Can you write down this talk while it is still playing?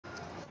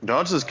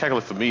Don't just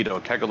calculate for me though.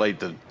 Calculate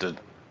the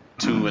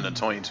 2 and the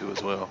 22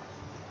 as well.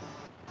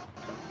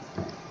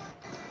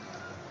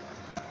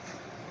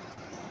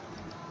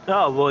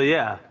 Oh well,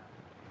 yeah.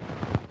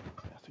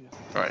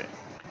 Right.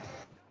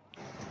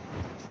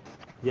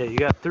 Yeah, you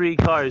got 3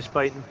 cars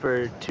fighting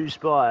for 2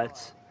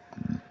 spots.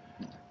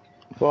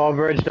 Well,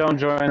 Bridge, don't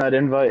join that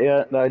invite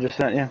yet that I just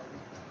sent you.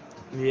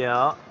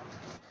 Yeah.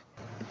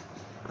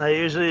 I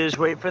usually just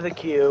wait for the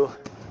queue.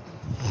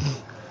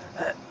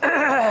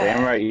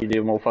 Damn right you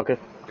do, motherfucker.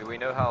 Do we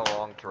know how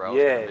long Terrell's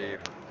gonna be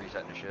for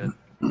resetting the shit?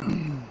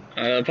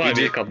 It'll probably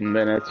be a couple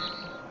minutes.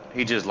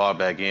 He just logged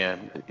back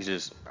in. He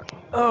just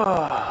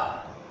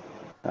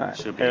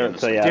should be in the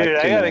So yeah, dude,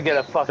 I gotta minutes. get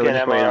a fucking So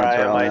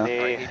MRI on my knee.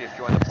 Right, he just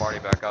joined the party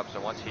back up, so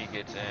once he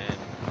gets in,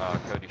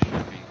 Cody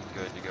should be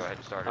good to go ahead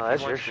and start. If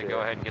he wants to go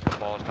ahead and get the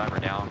balls timer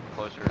down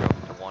closer to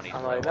 1, he's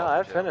I'm like, no,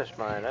 I finished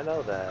mine. I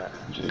know that.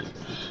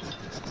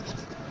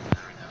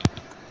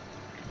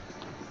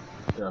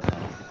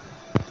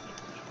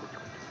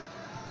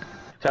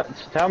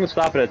 Tell him to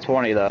stop it at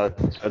 20 though,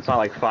 so it's not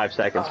like 5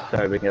 seconds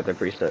so we can get the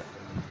preset.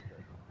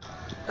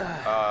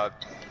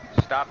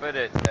 Stop it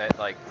at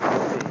like,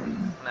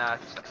 nah,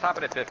 stop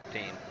it at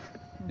 15.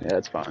 Yeah,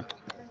 that's fine.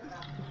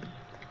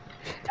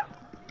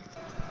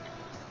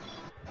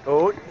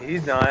 Oh,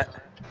 he's not.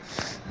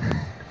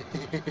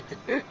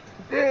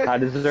 I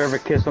deserve a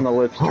kiss on the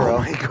lips, Terrell. Oh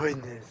my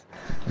goodness.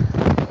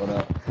 What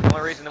up? The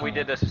only reason that we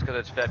did this is because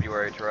it's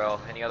February, Terrell.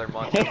 Any other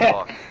month, you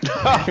fuck.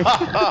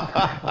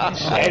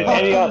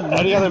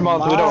 any other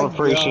month, we don't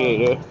appreciate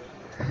you.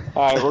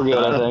 Alright, we're good,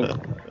 I think.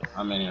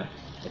 I'm in here.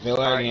 If you're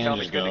lagging, Alright,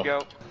 just good to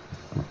go.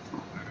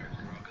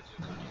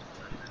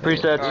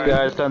 Presets,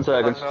 guys, 10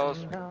 seconds.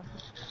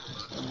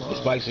 If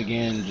spikes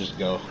again, just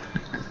go.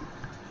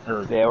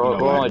 Yeah, we're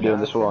only doing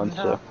this once,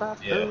 so.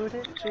 Yeah.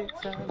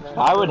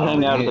 I would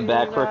hang out at the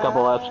back for a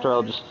couple laps,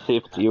 Terrell, just to see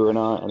if it's you or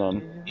not, and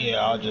then... Yeah,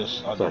 I'll do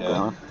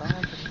that.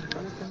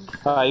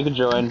 Alright, you can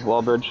join,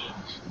 Wallbridge.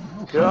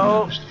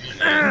 Go!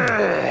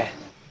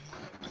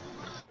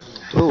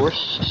 Ooh, we're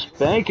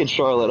spanking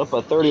Charlotte up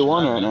by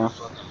 31 right now.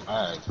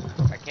 Alright.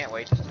 I can't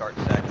wait to start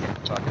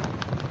second. Fucking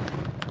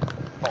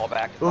fall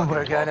back. Ooh,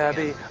 we're gonna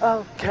be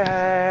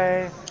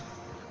okay.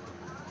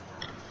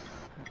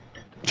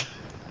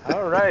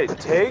 Alright,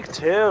 take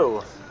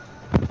 2.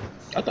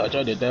 I thought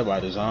y'all did that by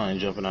design,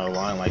 jumping out of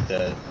line like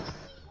that.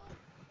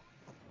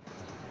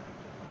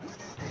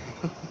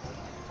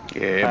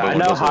 Yeah, I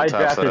know high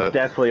draft is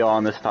definitely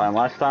on this time.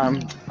 Last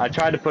time, I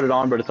tried to put it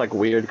on, but it's like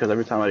weird because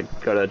every time I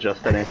go to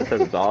adjust settings, it says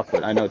it's off,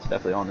 but I know it's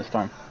definitely on this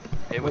time.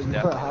 It was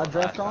definitely. You put high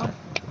draft on?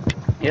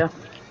 Yeah.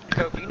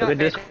 Cope, you Look at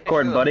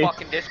Discord, buddy.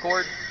 Fucking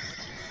Discord.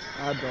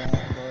 I don't,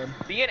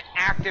 bud. Be an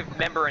active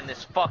member in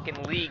this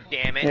fucking league,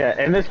 damn it. Yeah,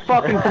 in this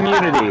fucking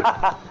community.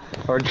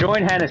 Or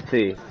join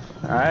Hennessy.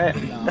 Alright?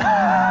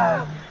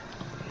 I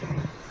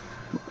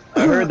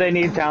heard they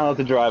need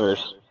talented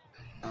drivers.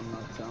 I'm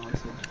not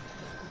talented.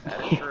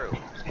 That's true.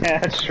 Yeah,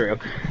 that's true.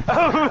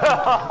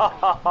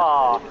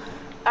 Ow!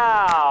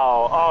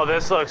 Oh,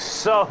 this looks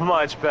so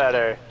much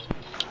better.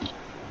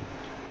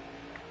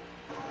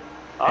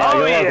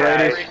 Oh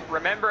yeah!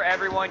 Remember,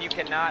 everyone, you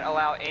cannot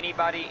allow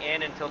anybody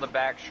in until the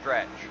back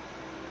stretch.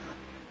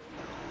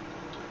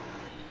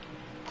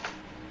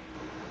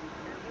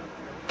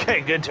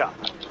 Okay, good job.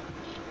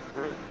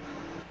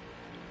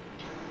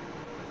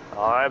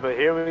 Alright, but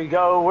here we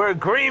go. We're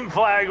green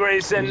flag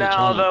racing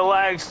now. The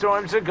lag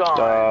storms are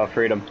gone.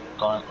 Freedom.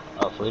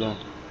 Freedom.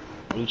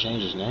 Did he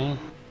change his name?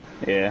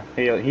 Yeah,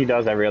 he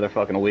does every other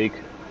fucking week.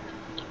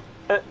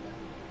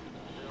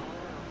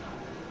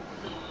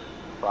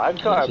 5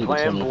 car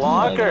playing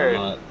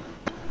blocker.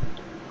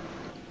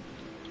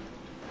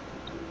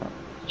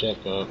 Check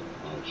up.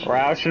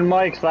 Roush and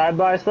Mike side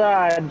by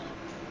side.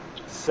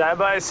 Side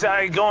by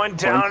side going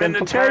down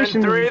into turn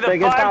 3. The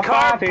 5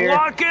 car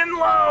blocking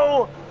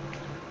low.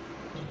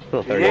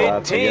 Still 30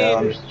 laps to go.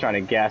 I'm just trying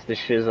to gas this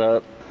shiz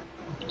up.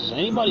 Does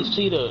anybody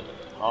see the...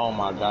 Oh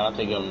my god, I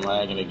think I'm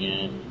lagging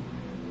again.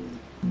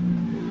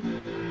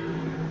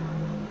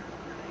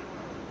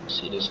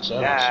 See this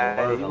 7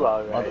 Yeah, you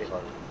alright.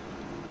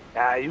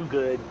 Ah, you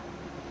good.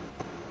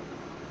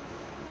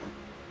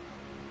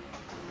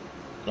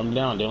 Come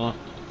down, Dylan.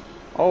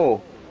 Oh.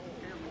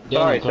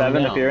 Sorry,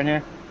 7, if you're in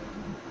here.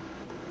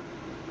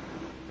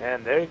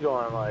 Man, they're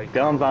going like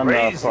Dylan's on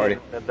the party.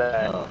 In the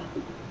back.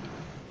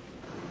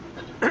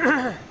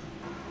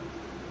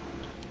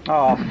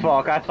 Oh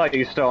fuck, I thought you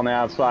were still on the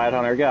outside,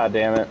 Hunter. God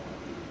damn it.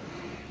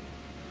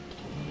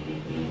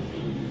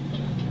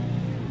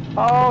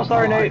 Oh,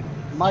 sorry, Nate.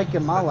 Mike,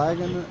 am I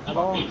lagging at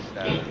all?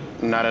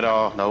 Not at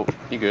all. Nope.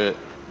 You good.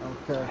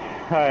 Okay.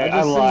 Alright,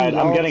 I lied.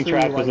 I'm getting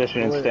track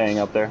position and staying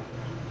up there.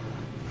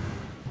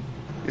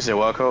 You said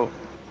what, Cole?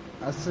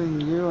 I seen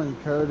you and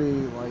Cody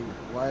like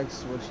lag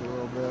switch a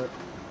little bit.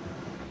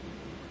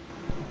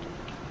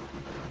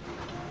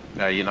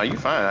 Nah, you know, you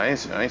fine. I ain't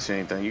seen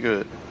anything. You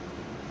good.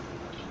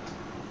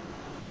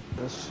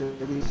 That's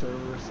shitty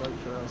servers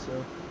like Terrell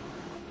said.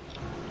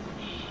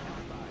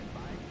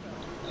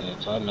 Yeah,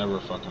 so I never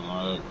fucking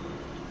lag.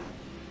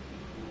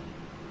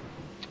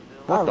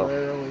 What I the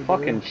rarely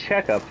fucking do.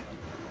 checkup?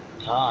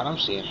 God, I'm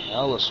seeing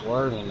hella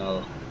swerving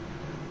though.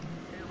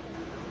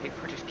 Hey,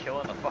 we're just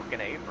killing the fucking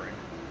apron.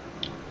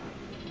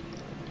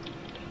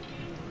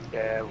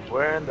 Yeah,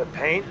 wearing the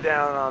paint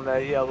down on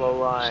that yellow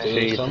line.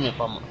 Steve, tell me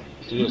if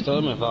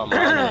I'm right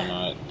or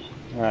not.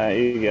 Alright,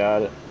 you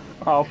got it.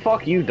 Oh,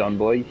 fuck you, done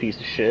boy, you piece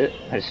of shit.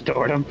 I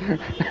stored him.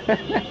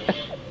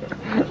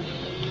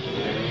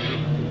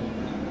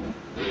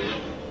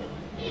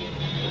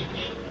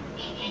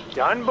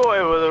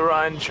 Gunboy with a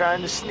run,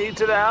 trying to sneak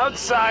to the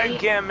outside,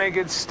 can't make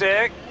it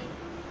stick.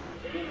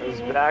 Is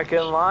back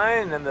in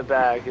line, and the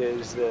back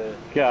is the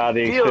God,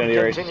 the field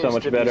Xfinity race is so continues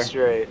much to be better.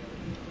 straight.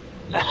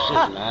 This is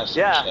massive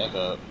Yeah.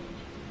 checkup.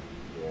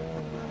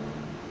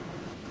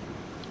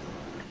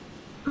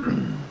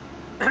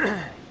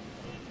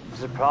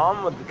 There's a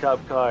problem with the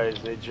Cup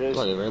cars. They just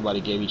Like if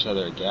everybody gave each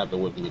other a gap, it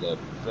wouldn't be that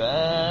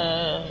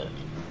bad.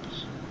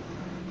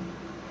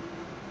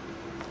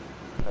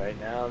 right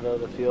now though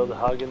the field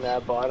hugging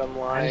that bottom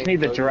line. I just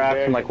need the Cody draft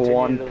Bear from like continue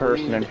one to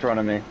person lead. in front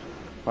of me.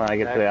 When I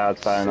get to the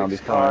outside, and I'll be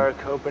Six-car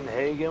fine.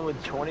 Copenhagen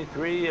with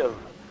 23 of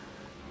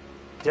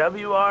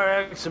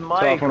WRX and So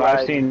Mike. from what I've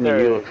riding seen,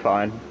 third. you look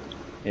fine.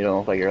 You don't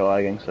look like you're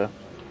lagging, so.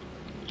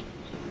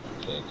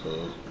 Okay,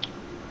 cool.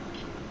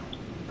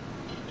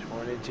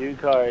 22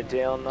 car,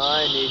 Dale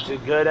 9 needs a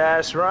good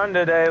ass run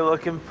today,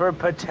 looking for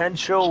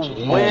potential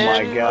win. Oh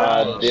my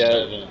god,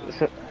 yeah.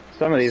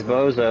 Some of these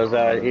bozos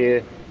out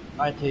here.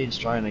 My team's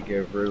trying to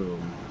give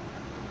room.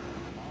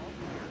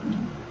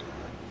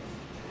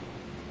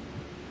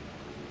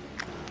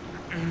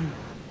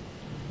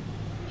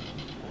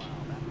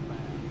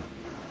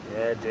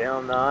 Yeah,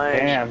 Dale 9.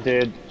 Damn,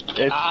 dude.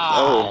 It's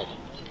oh.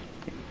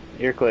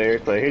 You're clear, you're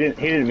clear. He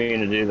didn't mean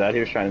to do that. He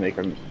was trying to make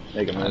a I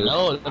move.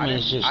 know, I mean,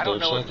 it's just I they're don't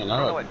know checking I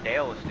don't know up. what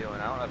Dale is doing.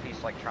 I don't know if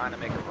he's like trying to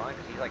make a run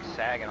because he's like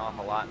sagging off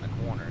a lot in the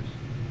corners.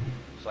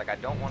 So like I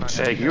don't want to.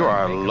 Shake, you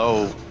are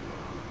low.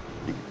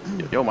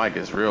 Your mic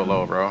is real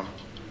low, bro.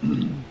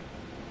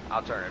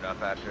 I'll turn it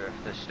up after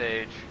the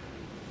stage.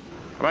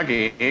 I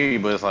can hear you,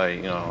 but it's like,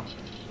 you know.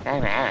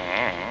 Trying to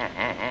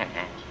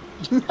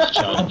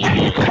give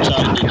you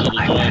the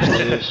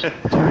glasses. You're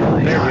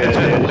good,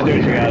 dude. Just do what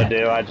you gotta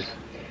do.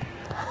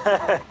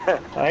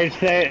 I hate to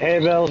say it. Hey,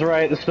 Bell's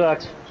right. This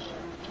sucks.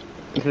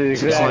 This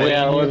is exactly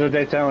how it was at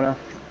Daytona.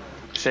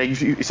 Shake,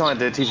 you sound like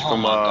that teacher Oh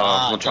my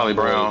God, from Charlie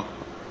bro. Brown.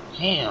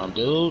 Damn,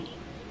 dude. What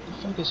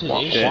the fuck is his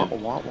Wah, issue? wah,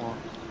 wah, wah.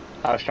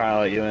 I was trying to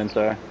let you in,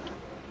 sir.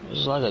 This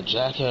is like a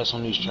jackass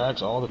on these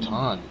tracks all the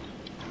time.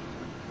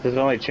 This is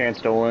the only chance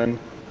to win.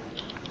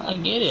 I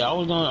get it.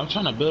 I'm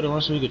trying to build a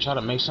run so we could try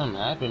to make something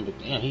happen, but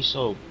damn, he's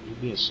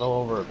being so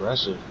over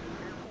aggressive.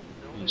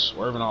 He's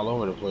swerving all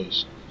over the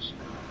place.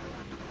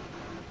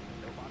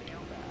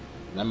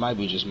 That might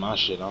be just my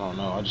shit. I don't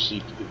know. I just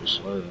see people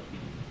swerving.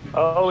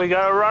 Oh, we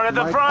got a run at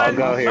the front.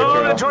 I'll go here,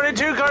 oh, Joe. the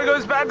 22 car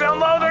goes back down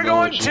low. They're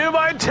going 2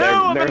 by 2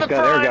 up in the They're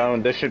front.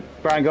 going. This should.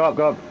 Brian, go up,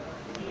 go up.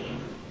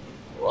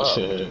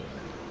 Whoa.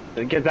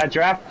 Get that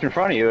draft in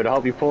front of you. It'll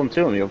help you pull him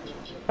to him.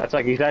 That's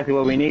like exactly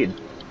what we need.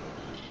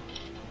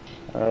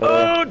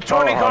 Oh,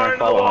 20 car in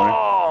the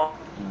wall.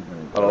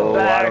 Oh,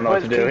 Back I don't know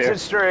what to with do keeps here. it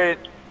straight.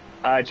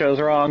 I chose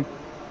wrong.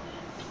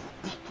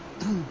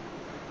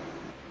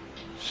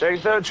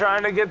 Shake though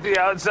trying to get the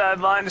outside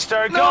line to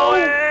start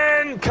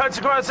going. Cuts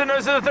across the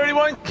nose of the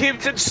 31.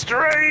 Keeps it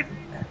straight.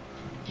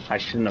 I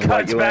shouldn't have let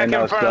Cuts you back in. That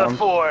in was front of dumb. the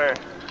 4.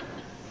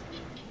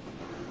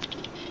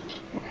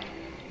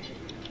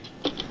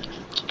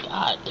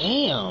 God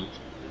damn.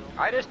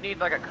 I just need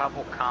like a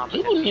couple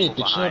competent People need to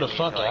chill behind the me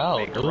fuck to, like, out,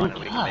 make a dude. run and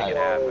we can make it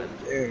God.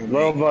 happen.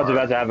 Little Bud's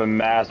about to have a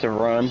massive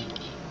run.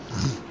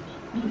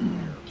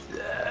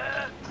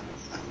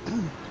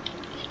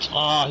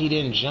 Oh, he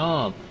didn't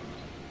jump.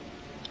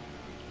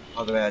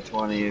 I'll go at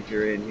 20 if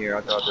you're in here.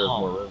 I thought there was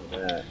more room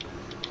than that.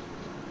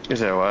 You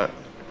said what?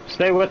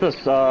 Stay with us,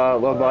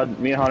 Little Bud.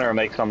 Me and Hunter will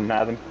make something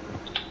happen.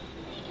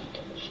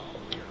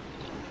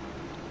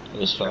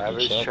 This fucking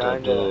Travis checkup,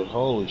 trying to- dude.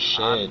 Holy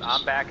shit.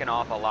 I'm backing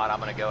off a lot. I'm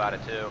gonna go out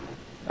of 2.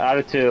 Out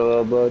of 2,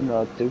 Little Bud.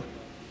 Out of 2.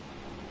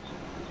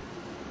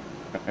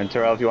 And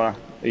Terrell, if you wanna,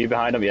 are you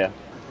behind him? Yeah.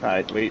 All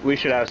right. We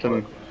should have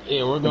some.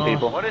 Yeah, we're Some going.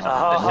 people. What is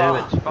Oh.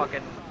 the 7's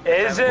fucking?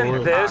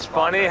 Isn't this Hot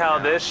funny button how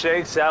now. this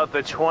shakes out?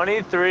 The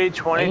 23,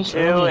 22,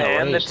 only a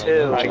and the race, like,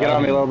 2. All right, get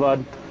on me, Little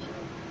Bud.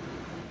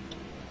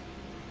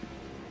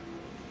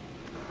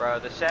 Bro,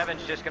 the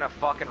 7's just gonna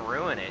fucking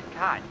ruin it.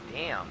 God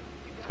damn.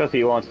 It's because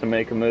he wants to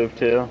make a move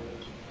too.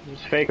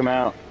 Just fake him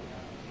out.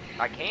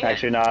 I can't.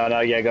 Actually,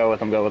 no, yeah, go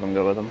with him, go with him,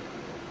 go with him.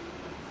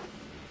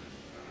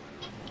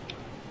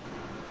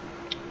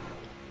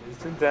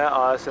 Isn't that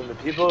awesome? The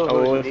people who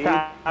Oh, it's need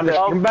time to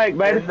help come back,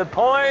 baby. in the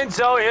points.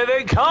 Oh, here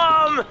they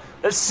come.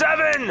 The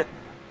 7.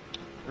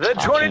 The can't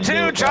do 22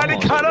 it. tried to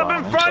I'm cut on up the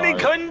in wrong. front. He I'm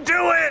sorry. couldn't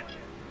do it.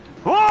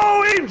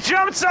 Whoa, he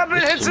jumps up and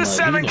It's hits too the much.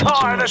 7 He's doing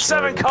car. too The much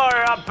 7 work.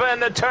 car up in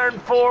the turn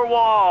 4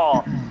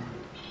 wall.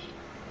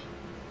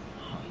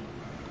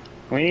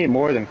 We need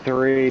more than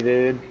 3,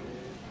 dude.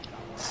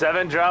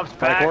 7 drops Like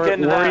back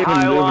into we're the even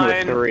high moving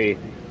line. to 3.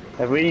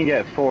 If we can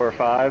get 4 or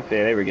 5,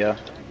 yeah, there we go.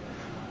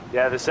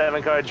 Yeah, the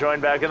 7 car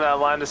joined back in that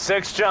line. The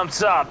 6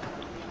 jumps up.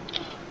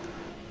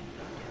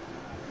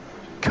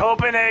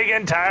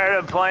 Copenhagen tired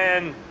of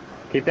playing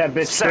Keep that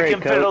bitch straight,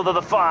 second fiddle to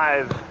the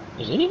 5.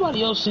 Is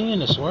anybody else seeing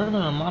the swerving, or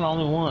am I the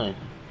only one?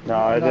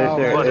 No,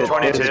 it's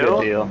 22? a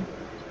good deal.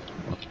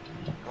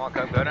 Come on,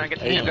 Cope, go down and get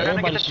the Damn, go down and get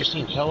everybody's just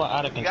seems hella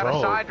out of You gotta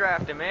control. side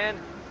draft him, man.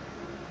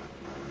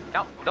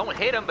 No, don't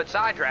hit him, but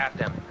side draft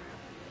him.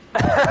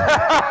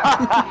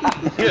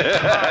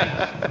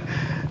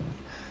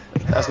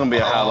 That's gonna be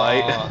a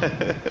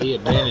highlight. He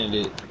abandoned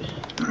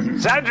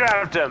it. Side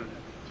draft him.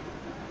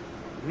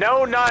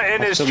 No, not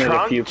in his Still need a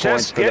trunk. few points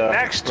Just for get the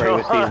next to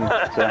regular him.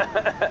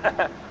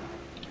 season, so.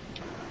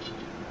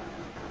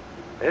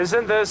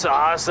 Isn't this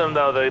awesome,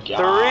 though? The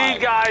God.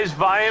 3 guys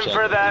vying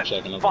for that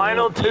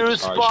final 2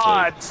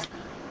 spots.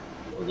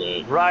 We're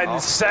good. Riding Oh,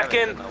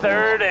 2nd, seven.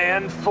 3rd,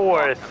 and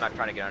 4th. I'm not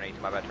trying to get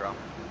underneath my Metro.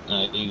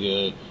 Alright, you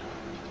good.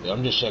 Yeah,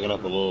 I'm just checking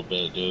up a little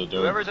bit, dude.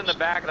 Whoever's in the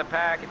back of the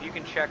pack, if you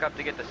can check up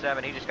to get the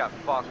 7, he just got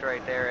fucked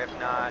right there. If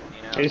not,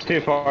 you know. He's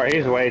too far.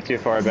 He's way too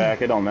far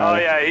back. It don't matter. Oh,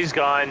 yeah, he's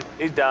gone.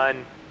 He's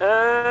done.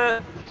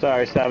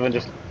 Sorry, 7.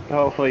 Just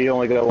hopefully you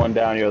only go 1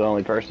 down. You're the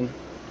only person.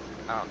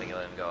 I don't think he'll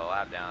let him go a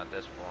lap down at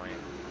this point.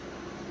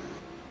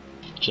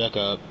 Check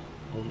up.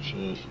 Oh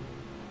shit.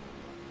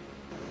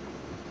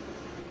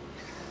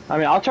 I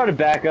mean, I'll try to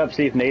back up,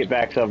 see if Nate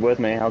backs up with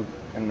me,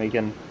 and we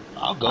can.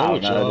 I'll I go don't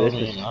with know, you.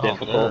 this is I don't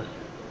difficult. care.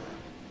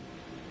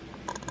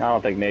 I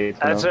don't think Nate's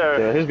That's gonna a-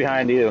 do it. Who's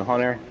behind you,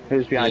 Hunter?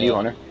 Who's behind you,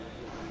 Hunter?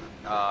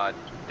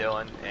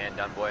 Dylan and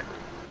Dunboy.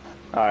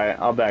 Alright,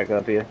 I'll back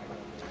up you.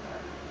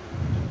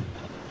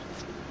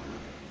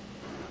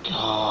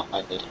 God.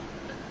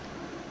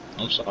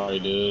 I'm sorry,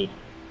 dude.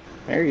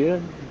 Very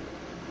good.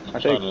 I'm I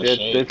think starting to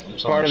shake. it's I'm part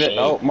starting of to it. shake.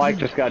 Oh, Mike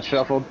just got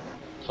shuffled.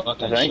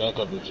 Fucking I think. check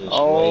up is just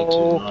Oh. way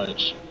too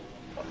much.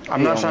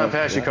 I'm not trying to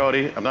pass you,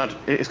 Cody. I'm not.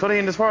 Is Cody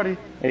in this party?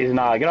 He's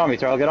not. Get on me,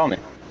 Charles. Get on me.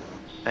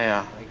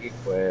 Yeah. I think he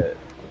quit.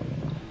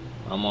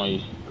 I'm on you.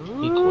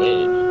 He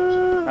quit.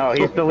 Oh,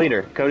 he's the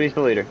leader. Cody's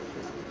the leader.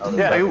 Oh, the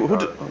Yeah. seven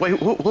car. Wait,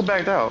 who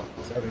backed out?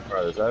 The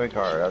 7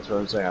 car. That's what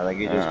I'm saying. I think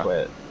he just Yeah.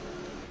 quit.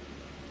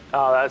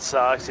 Oh, that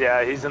sucks.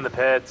 Yeah, he's in the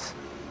pits.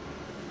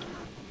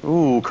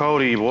 Ooh,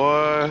 Cody,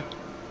 boy.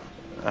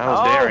 That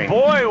was daring.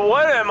 Oh,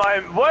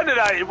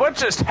 boy, what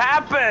just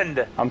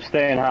happened? I'm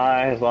staying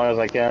high as long as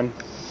I can.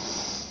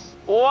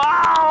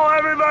 Wow,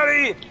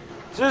 everybody!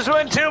 Just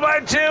went 2 by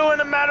 2 in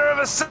a matter of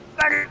a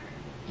second.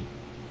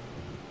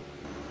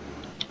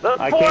 The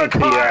I 4 can't see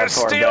car that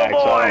far Steel back, so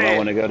I don't know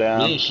when Boy. to go down.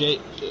 Me and Shay,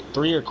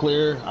 3 are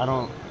clear. I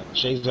don't.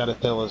 Shay's got to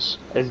tell us.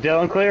 Is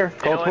Dylan clear?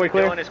 Colts boy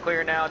clear? Dylan is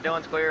clear now.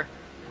 Dylan's clear.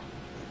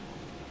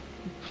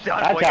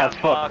 That's how it's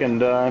fucking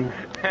done.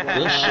 Good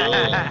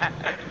shit.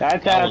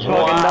 That's how it's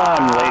fucking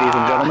done, ladies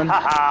and gentlemen.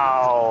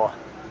 Wow.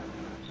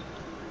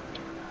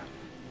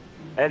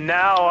 And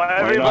now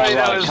everybody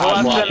that was I'm left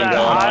in watching that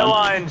going high on.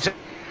 line.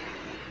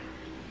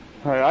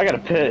 Alright, I got a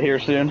pit here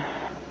soon.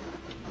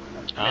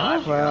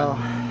 Huh? Well,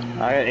 I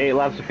got 8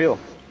 laps of fuel.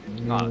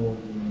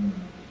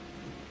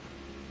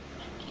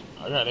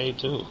 I got 8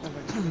 too.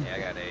 Yeah, I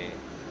got 8.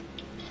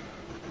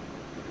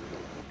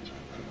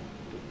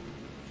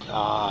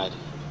 God.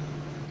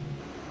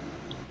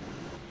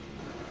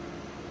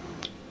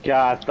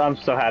 God, I'm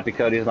so happy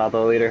Cody's not the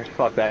leader.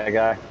 Fuck that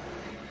guy.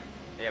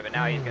 Yeah, but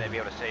now he's gonna be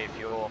able to save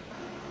fuel.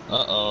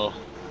 Uh-oh.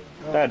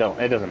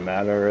 It doesn't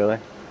matter really.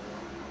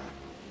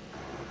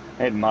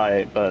 It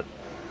might, but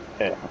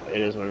yeah,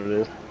 it is what it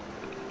is.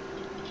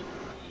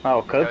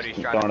 Oh, Cody's Cody's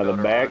trying going to to the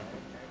build back.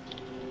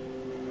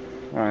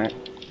 Alright.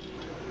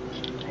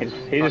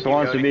 He just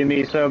wants to Cody. be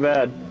me so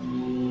bad.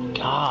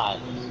 God.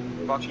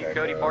 Fuck you,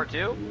 Cody, part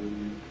 2?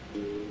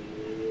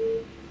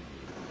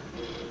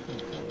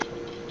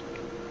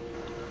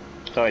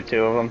 There's only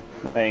 2 of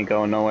them. They ain't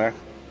going nowhere.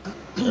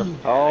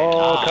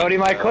 Oh, Cody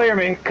might clear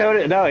me.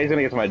 Cody, no, he's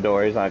gonna get to my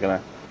door. He's not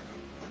gonna.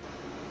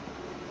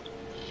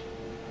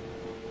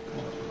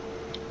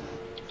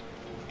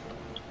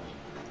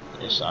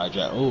 Side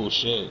drive. Oh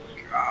shit.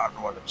 God,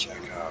 what a check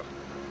up.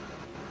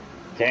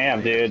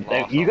 Damn, dude.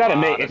 Lost You a gotta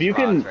lot make of if you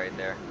spots can right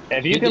there.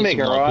 if you You can get make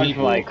a some more run from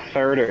people. like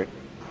 3rd or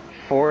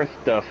 4th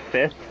to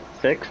 5th,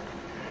 6th.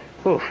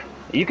 Oof,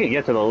 you can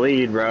get to the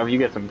lead, bro. If you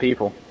get some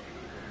people.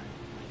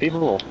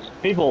 People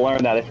will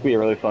learn that it could be a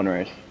really fun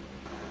race.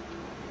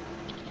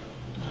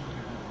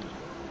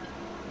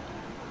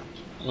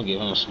 I'm gonna give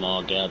him a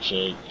small gap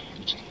shake.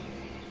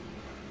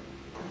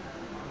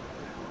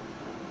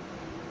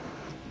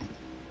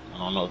 I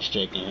don't know if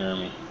Jake can hear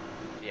me.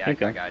 Yeah,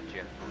 Okay. I got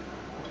you.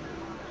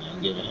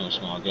 I'm giving him a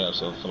small gap,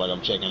 so I feel like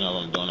I'm checking up.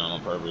 I'm doing that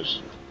on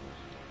purpose.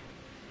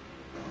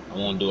 I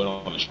won't do it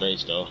on the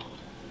straights though.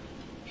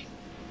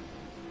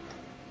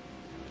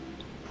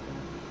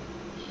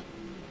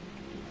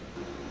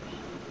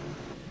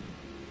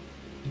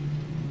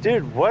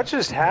 Dude, what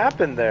just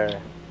happened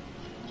there?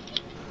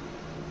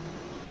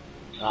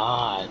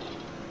 God.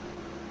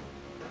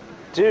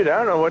 Dude, I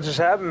don't know what just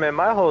happened, man.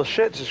 My whole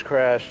shit just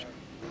crashed.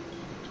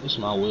 At least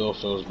my wheel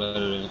feels better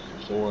than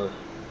before.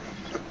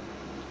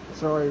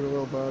 sorry,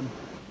 little bud.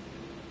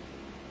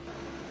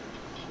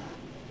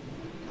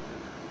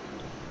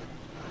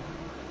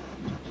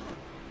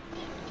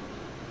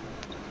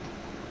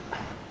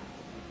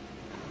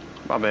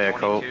 My bad,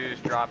 Colt. 22's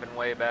dropping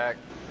way back.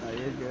 Oh,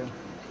 you're good.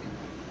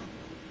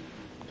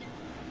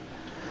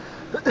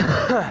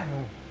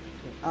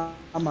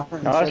 I'm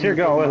Unless you're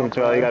going with him,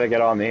 Terrell, you gotta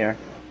get on me here.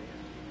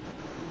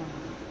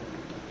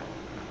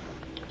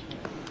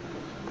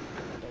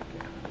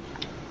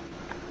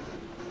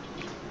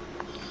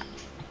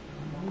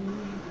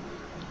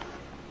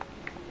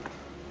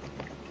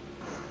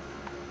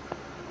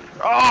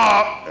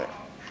 Oh!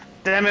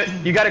 Damn it.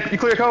 You got it. You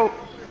clear, Colt?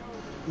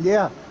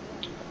 Yeah.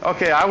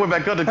 Okay, I went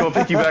back up to go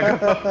pick you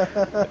back up.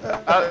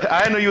 I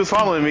didn't know you was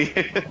following me.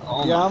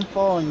 Oh Yeah, my I'm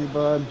following you,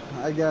 bud.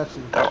 I got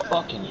you.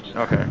 fucking idiot.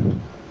 Okay.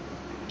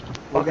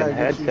 Fucking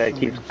headset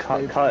keeps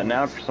cutting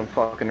out for some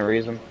fucking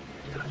reason.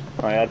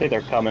 Oh yeah, I think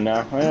they're coming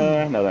now.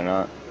 No, they're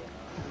not.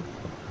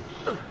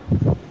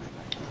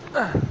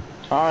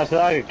 Honestly,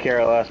 I could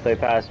care less if they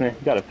pass me.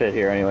 Got a pit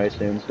here anyway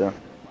soon, so.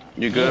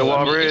 You good, Yeah,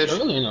 Walbridge? it's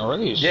early in the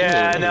race.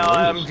 Yeah, no,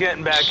 I'm getting.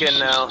 getting back in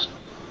now.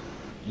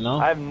 No?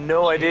 I have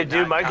no idea,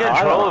 dude. My I don't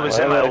controller know, was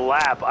in my whatever.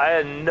 lap. I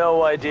had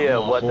no idea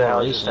I'm on what the 4 hell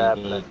racing, just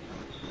happened.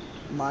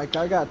 Mike,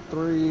 I got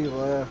 3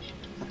 left.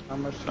 How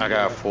much? I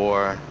got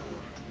 4.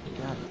 God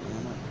damn it.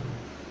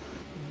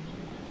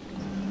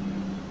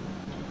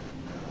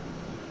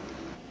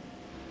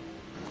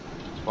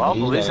 Well, at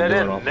You least I gotta do it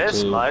didn't off miss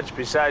the two. much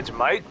besides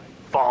Mike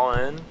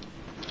falling.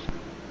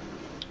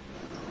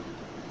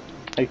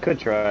 You could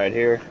try it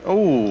here.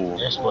 Ooh.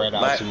 They're spread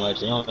out too much.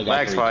 They only got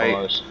Lax 3 fight.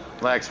 cars.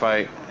 Lax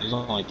fight. There's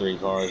only 3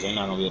 cars. They're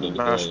not gonna be able to I'm do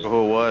not it. sure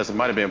who it was. It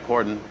might have been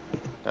important.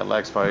 That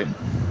Lax fight.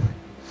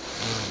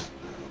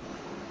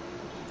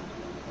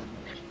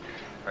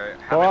 Alright,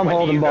 Well, I'm when do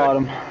holding you go-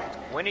 bottom.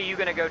 When are you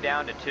gonna go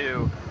down to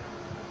 2?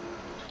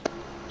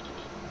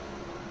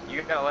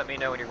 You gotta let me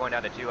know when you're going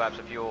down to 2 laps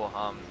of fuel,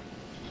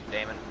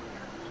 Damon.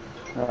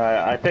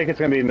 Alright, I think it's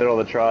gonna be middle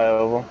of the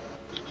tri-oval.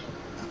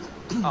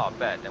 Oh,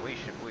 bet. Then we're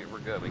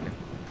good. We can.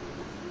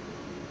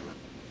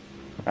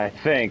 I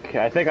think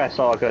I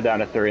saw it go down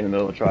to 3 in the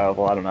middle of the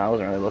tri-oval. I don't know. I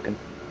wasn't really looking.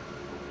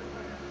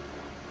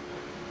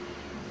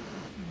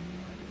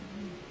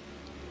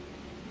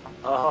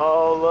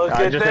 Oh, look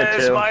I at just hit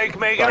this, 2. Mike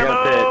making I a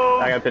got pit. I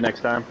move. got pit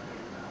next time.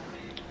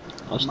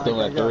 I'm still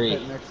Mike, at I got 3.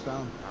 pit next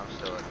time. I'm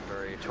still at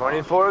 3.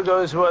 24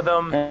 goes with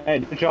him. Hey,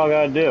 do what y'all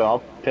gotta do. I'll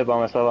pit by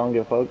myself. I don't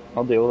give a fuck.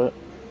 I'll deal with it.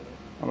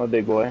 I'm a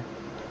big boy.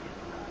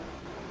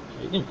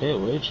 You can pit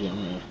with you. I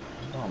mean, it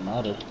don't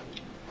matter.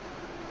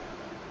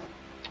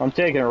 I'm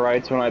taking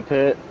rights when I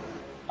pit.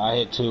 I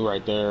hit 2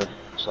 right there,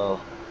 so.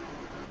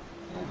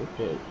 Yeah, good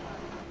pit.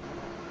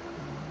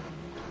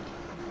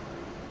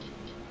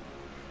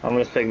 I'm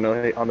gonna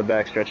signal on the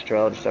backstretch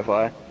trail, just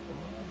FYI.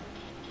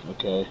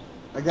 Okay.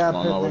 I got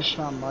Come pit on, next Sh-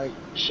 time, Mike.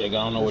 Shake, I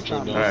don't know what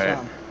you're doing. Alright.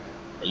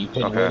 Are you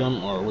pitting Okay. with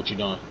them, or what you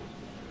doing?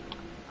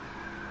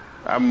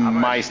 I I'm gonna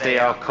might stay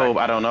out, Cope.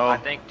 I don't know. I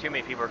think too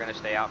many people are gonna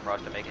stay out for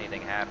us to make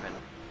anything happen.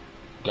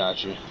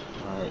 Gotcha.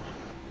 Alright.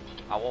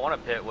 I want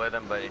to pit with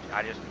him, but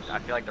I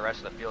feel like the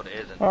rest of the field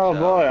isn't. Oh so.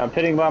 boy, I'm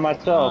pitting by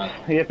myself.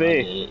 I get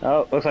Yippee. it.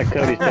 Oh, looks like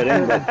Cody's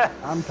pitting, but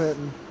I'm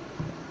pitting.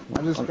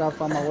 I just got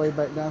on my way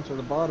back down to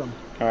the bottom.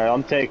 alright,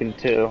 I'm taking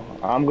 2.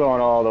 I'm going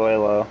all the way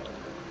low.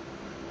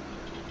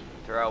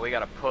 Terrell, we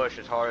gotta push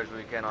as hard as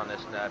we can on this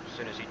snap as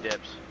soon as he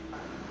dips.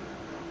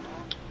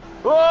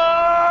 Whoa!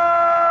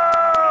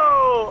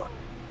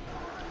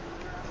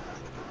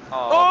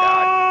 Oh,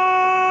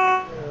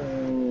 God.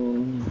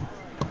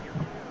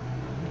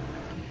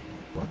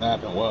 What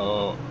happened?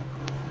 Whoa.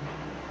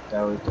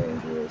 That was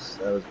dangerous.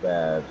 That was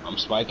bad. I'm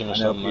spiking or I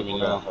know something, let me people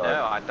know. got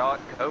No, I thought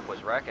Cope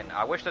was wrecking.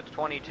 I wish that the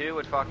 22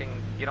 would fucking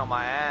get on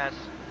my ass.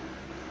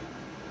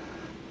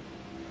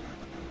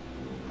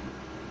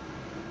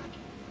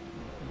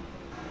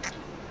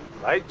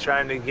 Mike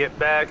trying to get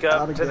back Out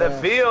up of to the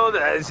gas. field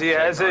as he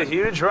has a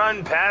huge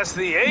run past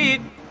the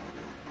 8.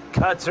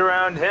 Cuts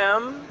around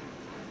him.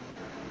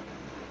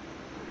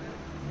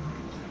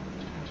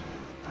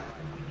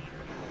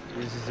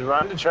 Uses the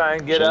run to try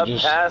and get So up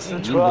just- past the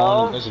you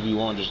want 12. this if you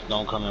want, just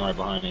don't come in right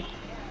behind me.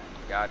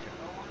 Gotcha.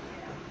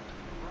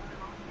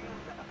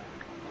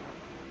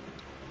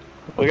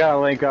 We gotta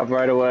link up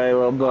right away,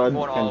 little bud.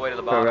 going all the way to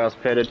the Whoever bottom. else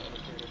pitted.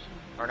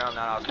 Or no,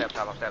 I'll step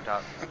top.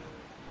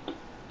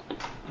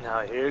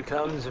 Now here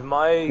comes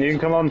Mike. You can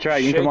come on the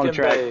track. You can come on the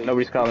Shake and track. bake.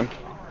 Nobody's coming.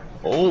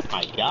 Oh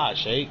my god,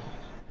 Shake.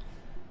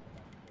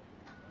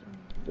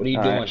 What are you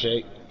doing, Alright.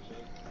 Shake?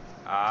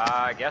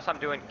 I guess I'm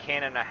doing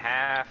can and a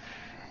half,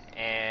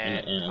 and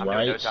And I'm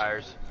doing no rights?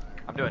 tires.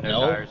 I'm doing no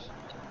No? tires.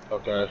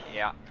 Okay.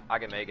 Yeah, I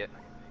can make it.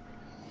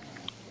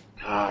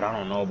 God, I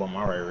don't know about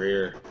my right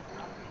rear.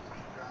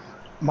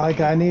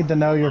 Mike, I need to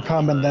know you're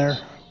coming there.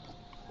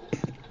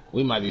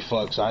 We might be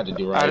fucked, so I had to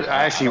do I right.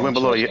 actually don't went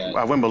below. trust that.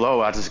 I went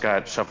below. I just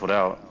got shuffled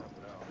out.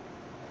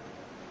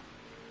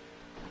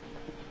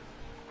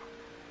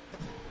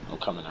 I'm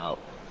coming out.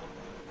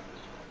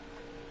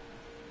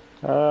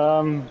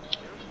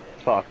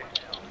 Fuck.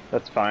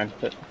 That's fine.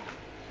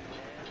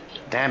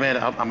 Damn it!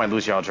 I might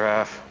lose y'all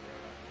draft.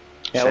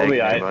 Yeah, we'll Shake,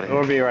 be alright. everybody.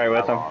 We'll be right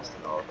with I them. lost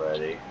it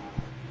already.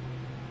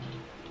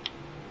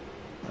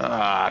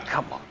 Ah,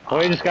 come on.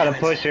 We just gotta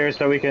push here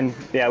so we can.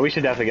 Yeah, we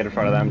should definitely get in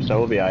front of them, so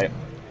we'll be alright.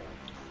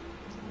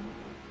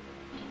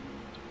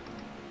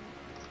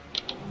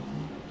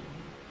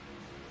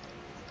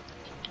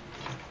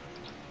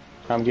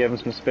 I'm giving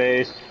some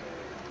space.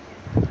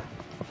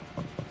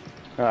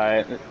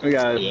 Alright, we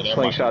gotta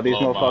slingshot these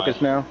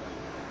motherfuckers now.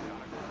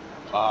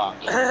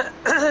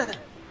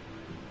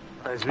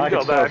 As we I go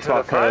could so back to the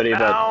fuck front Cody,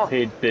 now. but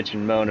he'd bitch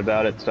and moan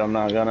about it, so I'm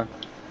not gonna.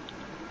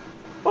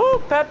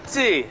 Ooh,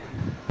 Pepsi.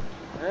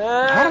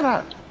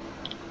 How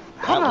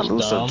did I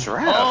lose a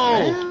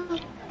draft, man?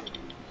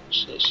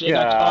 Shit,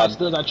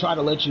 I tried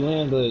to let you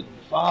in, but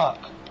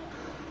fuck.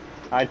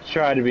 I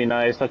tried to be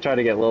nice. I tried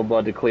to get Lil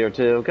Bud to clear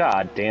too.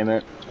 God damn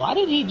it. Why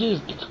did he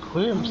just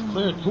clear?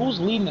 Who's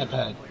leading that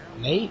pack?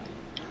 Nate?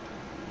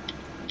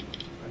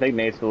 I think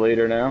Nate's the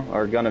leader now,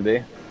 or gonna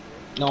be.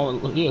 No,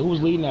 yeah,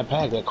 who's leading that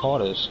pack that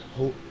caught us?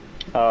 Who?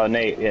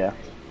 Nate, yeah.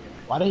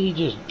 Why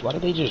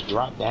did they just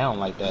drop down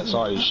like that?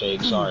 Sorry,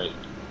 Shake, sorry.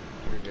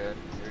 You're good.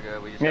 You're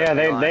good. We just Yeah,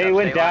 they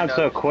went down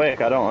so up. quick.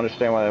 I don't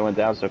understand why they went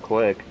down so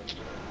quick.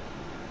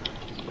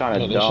 It's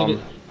kind of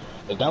dumb.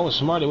 If that was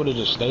smart, they would have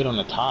just stayed on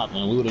the top,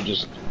 and we would have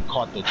just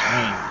caught the train.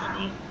 I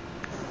mean,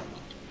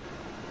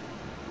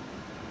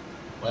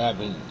 what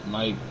happened,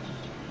 Mike?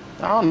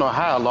 I don't know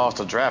how I lost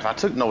the draft. I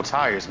took no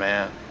tires,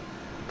 man.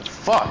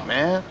 Fuck,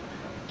 man.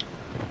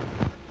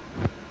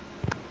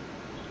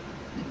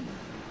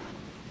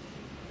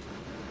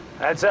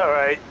 That's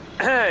alright.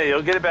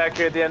 You'll get it back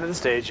here at the end of the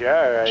stage. You're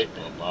alright.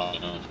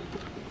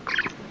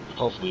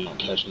 Hopefully you don't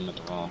catch them at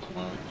the wrong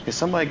point. Can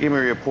somebody give me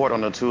a report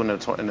on the 2 and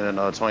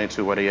the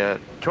 22, where they at?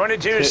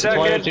 22 second,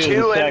 22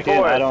 2 and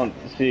second. 4th. I don't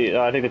see.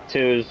 I think the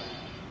 2's.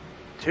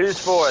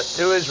 2's 4th.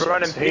 2 is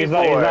running P4. He's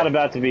not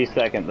about to be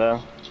second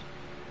though.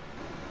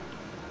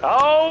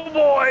 Oh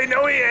boy,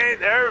 no he ain't.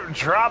 They're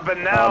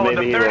dropping now with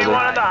the 31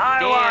 on the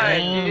high line.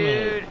 Damn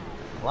it, dude.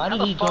 Why did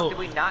How he the fuck go? did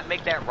we not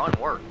make that run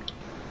work?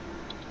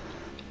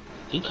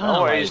 He kind Don't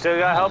of worry, you still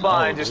got hell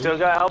behind you. Still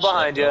got hell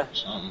behind you.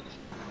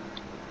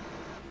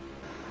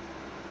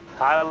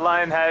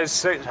 Highline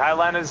has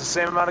the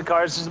same amount of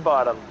cars as the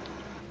bottom.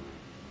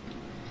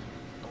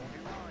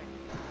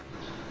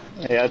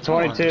 Yeah,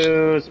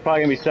 22 is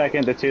probably gonna be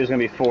second. The 2 is gonna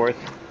be fourth.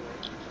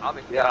 I'll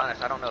be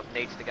honest, I don't know if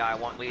Nate's the guy I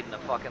want leading the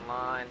fucking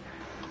line.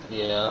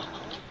 Yeah.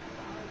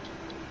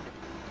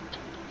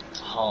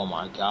 Oh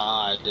my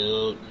god,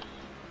 dude.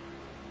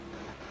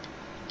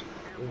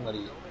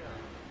 Everybody.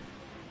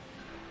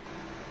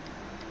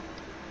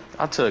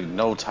 I took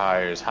no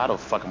tires. How the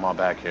fuck am I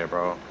back here,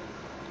 bro?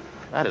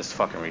 That is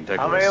fucking ridiculous.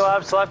 How many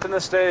laps left in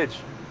the stage?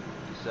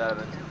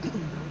 7.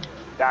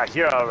 Ah,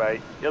 you're alright.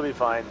 You'll be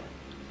fine.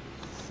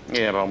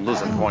 Yeah, but I'm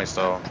losing points,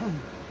 though.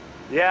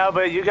 Yeah,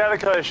 but you got a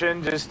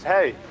cushion. Just,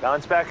 hey,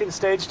 bounce back in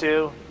stage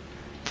 2.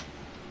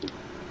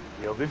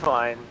 You'll be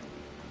fine.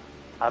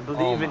 I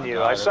believe in you.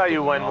 God, I saw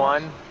you win off.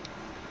 one.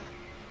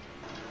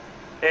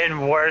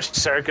 In worse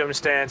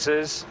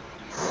circumstances.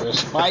 We're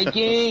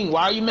spiking.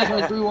 Why are you making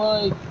a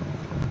 3-wide?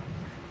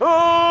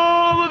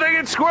 Oh, they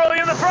get squirrely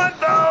in the front,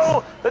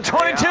 though. The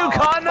 22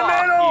 caught in the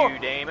middle. You,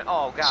 Damon.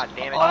 Oh, god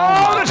damn it.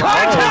 Oh, the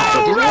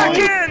 22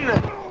 wrecking.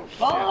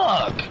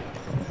 Fuck.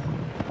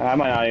 That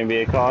might not even be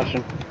a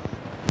caution.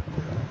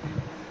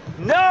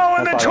 No,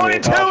 and the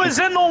 22 is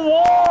in the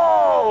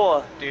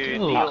wall.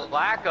 Dude, the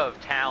lack of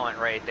talent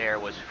right there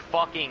was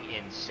fucking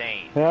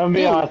insane. Yeah, I'm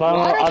be honest.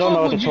 I don't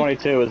know what the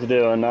 22 was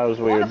doing. That was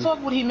weird. Why the fuck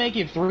would he make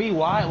it 3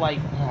 wide? Like,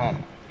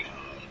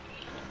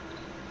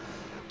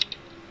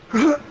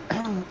 that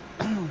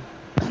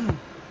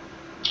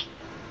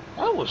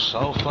was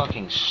so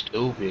fucking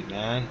stupid,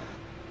 man.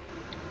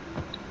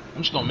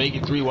 I'm just gonna make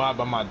it 3 wide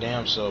by my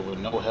damn self with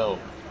no help.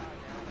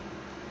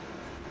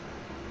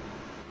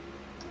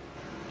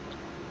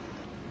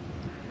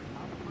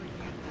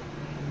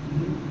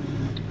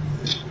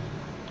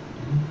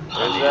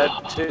 There's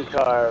that 2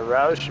 car.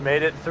 Roush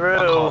made it through.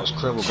 My car is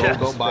crippled.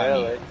 Go by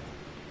me.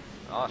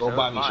 Oh, Go so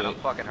by me, fine. Jake.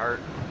 I'm fucking hurt.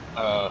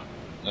 Yeah,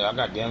 I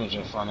got damage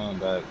in front and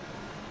back.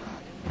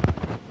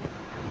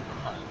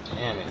 God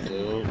damn it,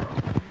 dude.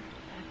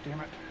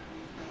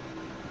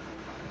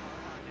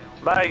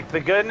 Mike, the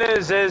good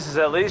news is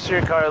at least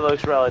your car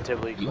looks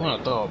relatively clean. You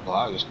wanna throw a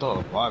block, just throw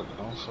a block, but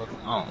don't fucking,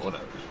 I don't know,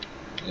 whatever.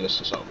 Yeah, it's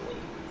just over with.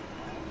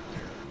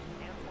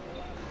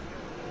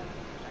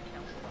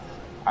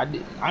 I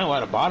know why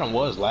the bottom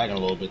was lagging a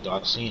little bit though.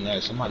 I've seen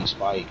that. Somebody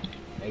spiked.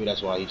 Maybe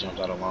that's why he jumped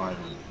out of line.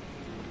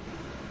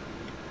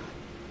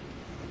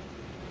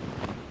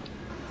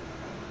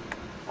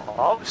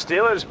 Oh,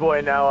 Steelers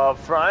boy now up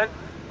front.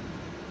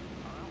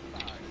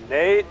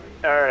 Nate,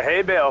 or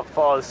Haybale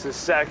falls to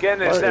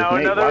second. It's now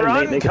another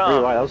run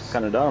comes. That was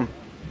kind of dumb.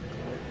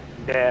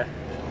 Yeah.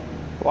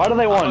 Why do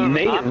they want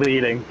Nate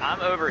leading?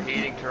 I'm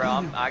overheating,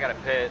 Terrell. I got to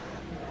pit.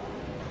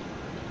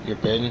 You're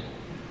pitting?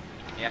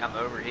 Yeah, I'm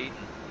overheating.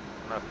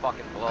 I'm gonna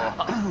fucking blow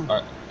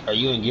up. Are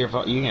you in gear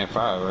 5? You in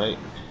 5, right?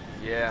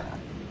 Yeah.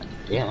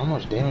 Damn, how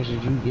much damage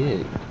did you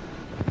get?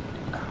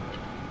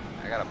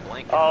 I got a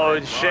blink. Oh,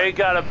 Shake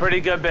got a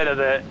pretty good bit of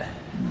it.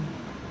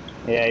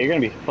 Yeah, you're gonna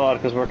be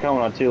fucked because we're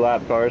coming on 2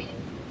 lap cars.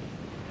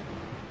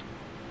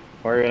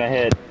 We're gonna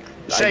hit.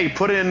 Shay,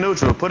 put it in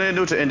neutral. Put it in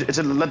neutral and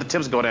just let the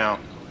tips go down.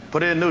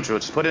 Put it in neutral.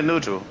 Just put it in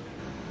neutral.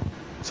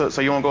 So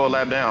you won't go a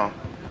lap down.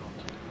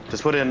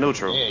 Just put it in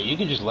neutral. Yeah, you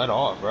can just let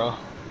off, bro.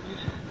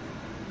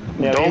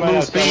 Yeah, Don't he might lose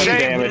have so much speed. Shake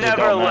damage, it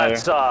never don't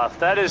lets matter. off.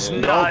 That is Yeah.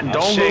 not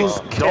Don't Shake's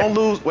lose. Don't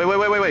lose.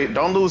 Wait.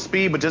 Don't lose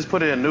speed, but just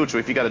put it in neutral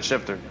if you got a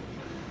shifter.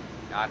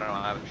 I don't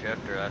have a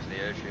shifter, that's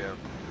the issue.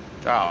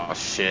 Oh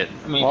shit.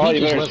 I mean, Well, if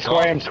he you just better lets square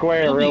off, him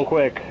square he'll real be-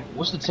 quick.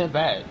 What's the temp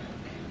at?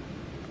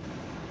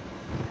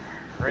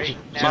 Right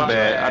My now,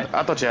 bad.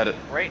 I thought you had it.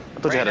 right, I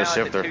thought you right had a now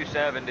shifter. It's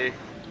at 270.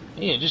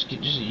 Yeah, just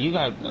you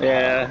got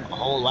Yeah. a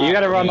whole lot. You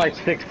gotta run I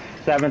like mean,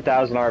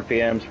 7,000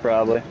 RPMs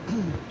probably.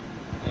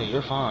 Yeah,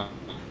 you're fine.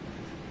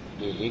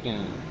 Yeah, he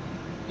can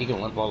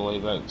limp all the way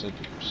back to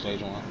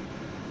stage 1.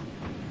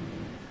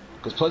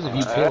 Because plus, if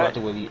you pull out the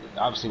way,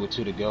 obviously with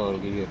 2 to go, it'll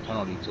give you a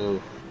penalty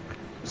too.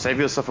 Save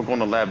yourself from going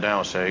to lap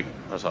down, Shake.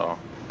 That's all.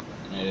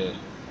 Yeah.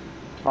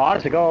 Well,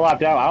 honestly, go a lap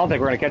down. I don't think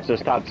we're gonna catch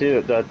those top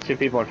two, the 2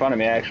 people in front of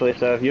me actually.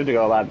 So if you have to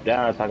go a lap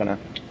down, it's not gonna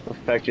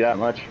affect you that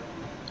much.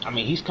 I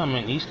mean, he's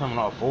coming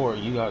off forward.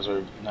 You guys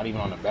are not even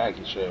on the back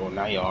and shit. Well,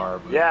 now you are.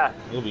 But Yeah.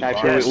 He'll be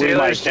Actually, fine. we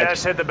might Steelers catch-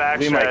 just hit the back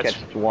We might stretch.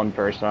 catch one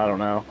person. I don't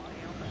know.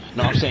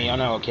 No, I'm saying y'all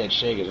not gonna catch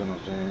Shake, is what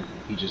I'm saying.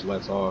 He just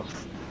lets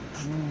off.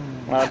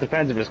 Well, it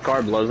depends if his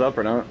car blows up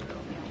or not.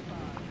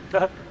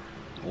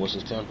 What's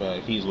his temp at?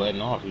 If he's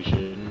letting off, he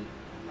shouldn't.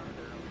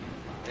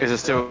 Is it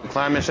still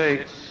climbing,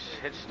 Shake?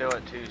 It's still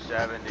at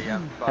 270.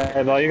 I'm Hey,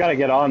 fucking. well, you gotta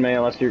get on me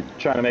unless you're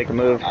trying to make a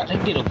move. I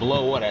think it'll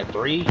blow what at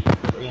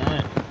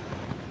 300.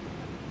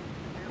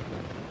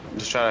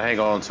 Just try to hang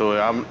on to it.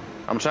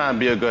 I'm trying to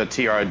be a good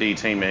TRD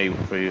teammate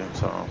for you,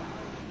 so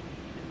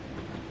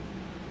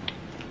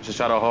just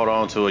try to hold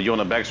on to it. You on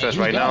the backstretch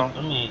right now?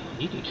 I mean,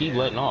 he can keep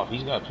letting off.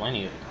 He's got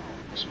plenty of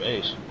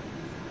space.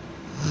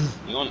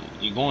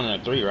 You're going in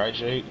at 3, right,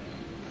 Shake?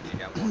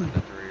 Yeah, I'm going to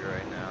 3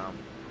 right now.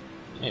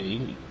 Yeah,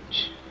 you.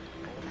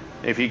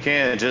 If you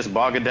can, just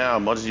bog it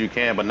down as much as you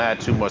can, but not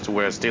too much to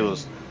where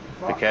Steelers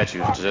to catch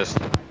you. Just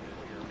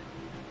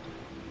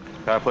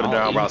gotta put it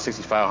down around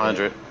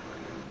 6,500.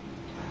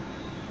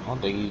 I don't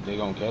think they're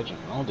gonna catch him.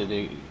 I don't think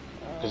they,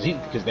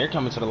 because they're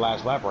coming to the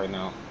last lap right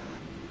now.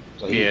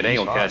 So Yeah, they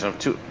ain't gonna catch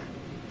him.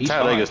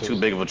 Talladega is too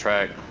big of a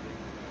track.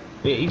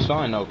 Yeah, he's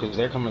fine though, because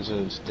they're coming to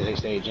the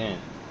stage in.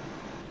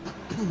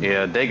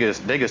 Yeah,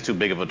 Dega's too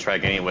big of a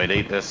track anyway.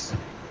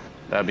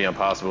 That'd be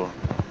impossible.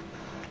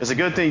 It's a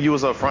good thing you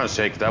was up front,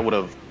 Shake. That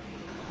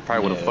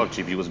probably would have fucked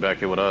you if you was back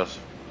here with us.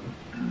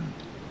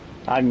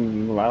 I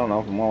don't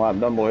know if I'm one lap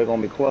done, boy. It's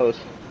gonna be close.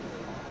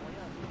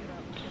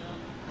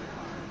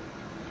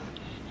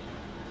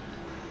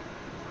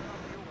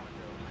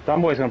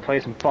 Dumboy's gonna play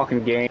some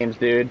fucking games,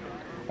 dude.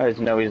 I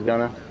just know he's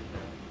gonna.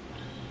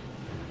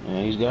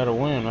 Yeah, he's got to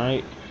win,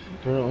 right?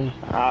 Apparently.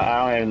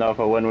 I don't even know if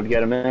a win would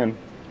get him in.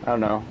 I don't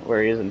know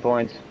where he is in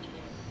points.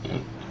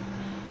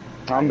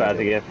 I'm about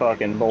to get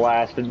fucking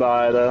blasted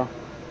by though.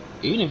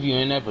 Even if you're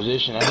in that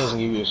position, that doesn't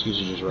give you an excuse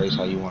to just race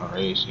how you want to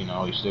race. You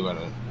know, you still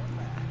gotta.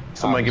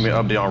 Somebody give me an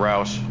update on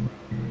Roush.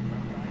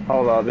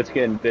 Hold up, it's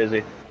getting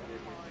busy.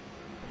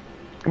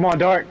 Come on,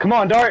 Dart. Come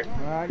on, Dart.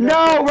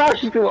 No,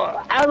 Roush is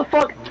how the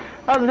fuck?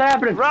 How's it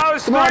happening?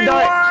 Roush, Come on, 3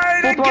 Dart.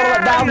 wide Full throttle,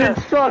 again! that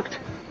was sucked.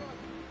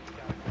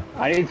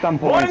 I need some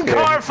points One here.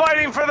 car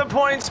fighting for the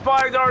point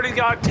spot already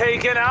got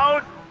taken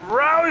out.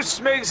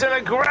 Roush makes an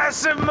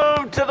aggressive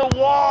move to the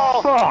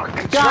wall. Fuck.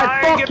 Try God,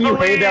 and fuck get you, the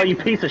lead. Haydale, you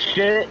piece of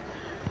shit.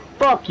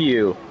 Fuck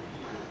you.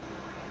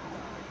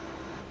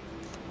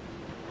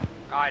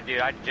 Alright, dude,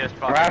 I just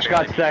fucking Rash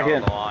got barely beat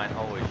second. the line.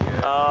 Holy shit.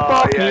 Oh,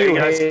 Fuck yeah, you, he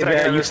got Haydale,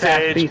 second on you the fat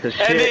stage. piece of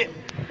shit.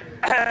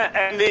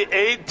 And the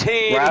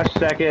 18 Rash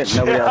second,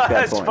 nobody else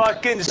got just points.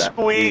 fucking That's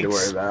what you need to worry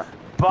squeaks about.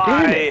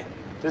 by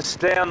to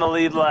stay on the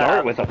lead lap.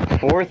 Dart with a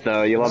fourth,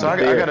 though. You love So to I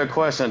see got it. a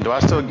question. Do I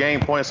still gain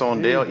points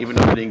on Dale even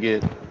though he didn't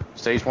get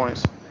stage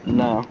points?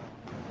 No.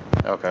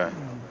 Okay.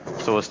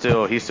 So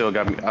he still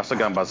got me. I still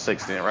got him about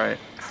 6 then, right?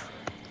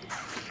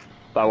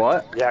 By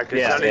what? Yeah,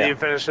 because none of you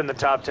finished in the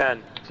top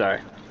 10. Sorry.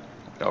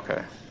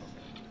 Okay.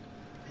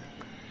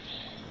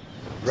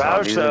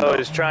 Roush, though,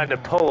 is trying to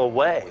pull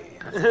away.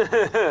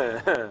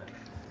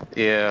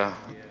 Yeah.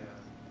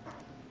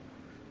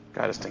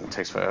 God, this thing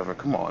takes forever.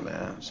 Come on,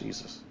 man.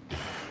 Jesus.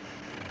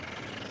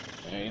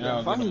 Yeah, you know,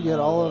 If I can get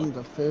all of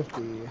them to 50,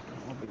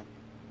 I'll be...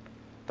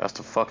 That's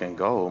the fucking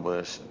goal, but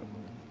this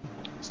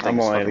I'm thing's only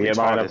fucking gonna get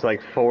mine up retarded. to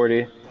like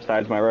 40,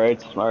 besides my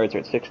rights. My rights are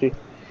at 60.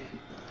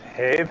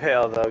 Hey,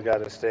 Pale, though,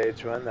 got a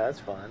stage win. That's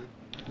fun.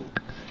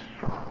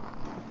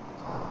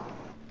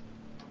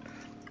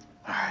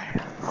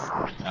 Alright.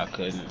 I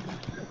couldn't.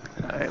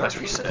 Alright, let's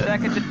reset.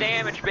 Seconds of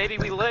damage, baby,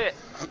 we lit.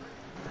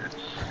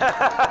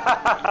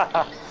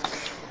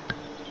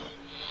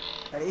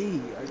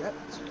 Hey, I got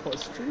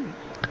 +2.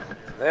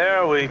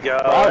 There we go.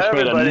 Roush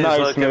made a Everybody's nice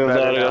looking move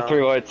better out of now. the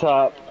three-way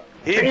top.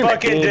 He Damn it,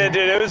 fucking dude. did,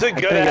 dude. It was a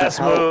couldn't good-ass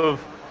get help. move.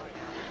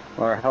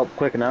 Or help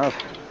quick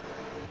enough.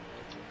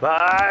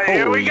 Bye.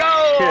 Here we Holy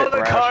go. shit, All the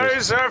Roush cars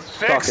is are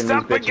sucking fixed these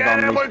up bitches again, on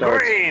and these we're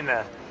starts. green.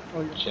 Oh,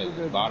 you're Check,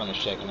 good. bottom is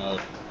checking up.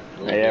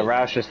 Yeah,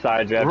 Roush just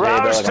side drafted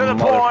Roush like to a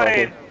the motherfucker.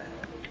 point.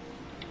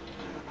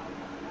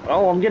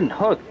 Oh, I'm getting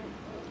hooked.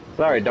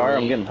 Sorry, Dar,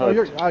 I'm getting Oh,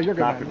 hooked. you're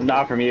good.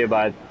 Not from you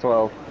by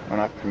 12. Or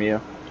not from you.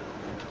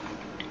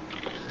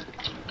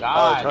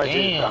 God Oh, 22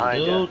 damn,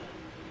 behind dude.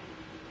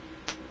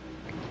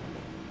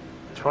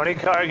 20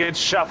 car gets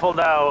shuffled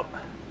out.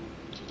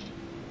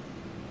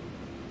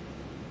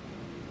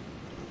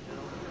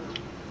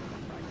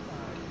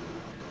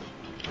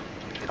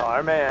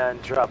 Carman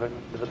dropping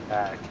to the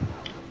back.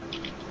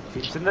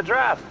 Keeps in the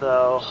draft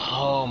though.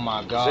 Oh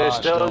my gosh. They're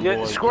still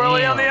getting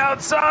squirrely on the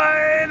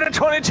outside. The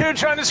 22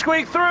 trying to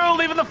squeak through,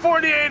 leaving the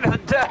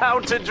 48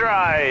 out to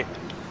dry.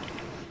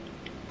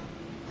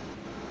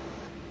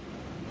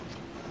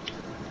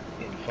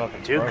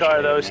 Two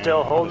car though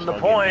still holding the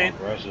point.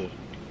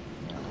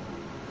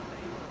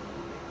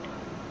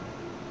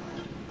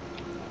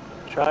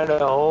 Trying to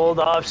hold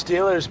off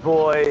Steelers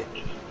boy.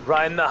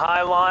 Riding the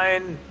high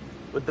line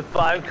with the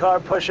 5 car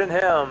pushing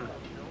him.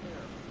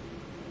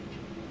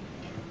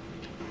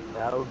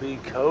 That would be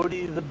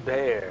Cody the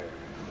Bear.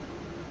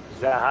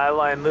 Is that high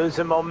line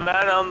losing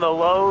momentum? The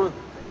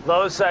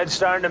low side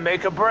starting to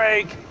make a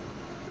break.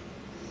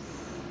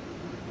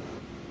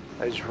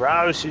 As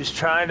Rouse is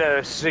trying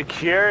to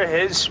secure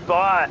his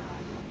spot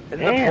in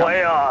the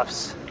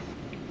playoffs.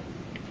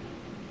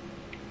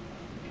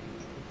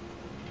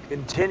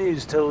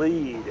 Continues to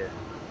lead.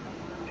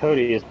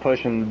 Cody is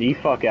pushing the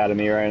fuck out of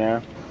me right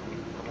now.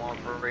 Come on,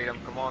 Freedom.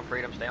 Come on,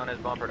 Freedom. Stay on his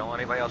bumper. Don't let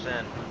anybody else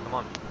in. Come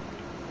on.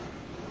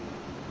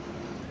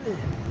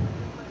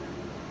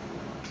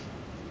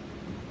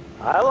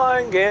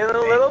 Highline gaining a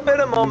little bit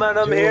of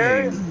momentum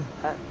here.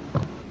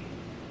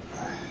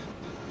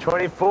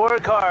 24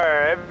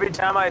 car. Every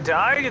time I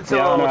die, it gets a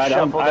little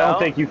shuffled out. I don't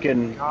think you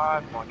can.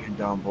 God, fucking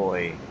dumb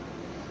boy.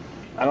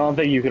 I don't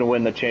think you can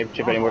win the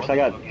championship anymore. So I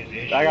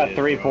got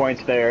 3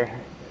 points there.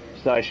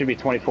 So I should be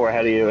 24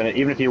 ahead of you. And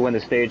even if you win the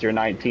stage, you're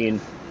 19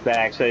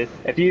 back. So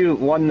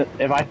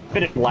if I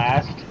finished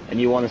last and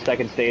you won the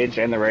second stage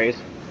and the race,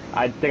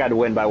 I think I'd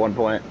win by 1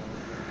 point.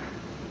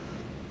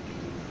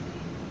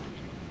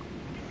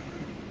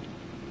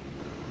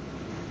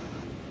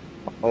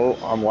 Oh,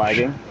 I'm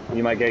lagging.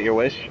 You might get your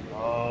wish.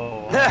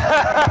 Oh,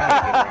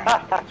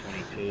 I'm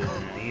 22.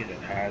 He's a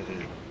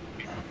hazard.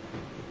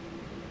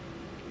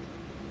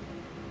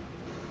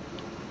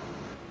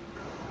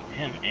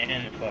 Him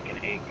and fucking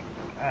Aiken.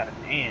 God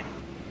damn.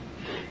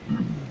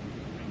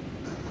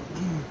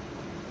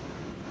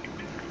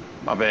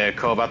 My bad,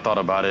 Cobb. I thought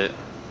about it.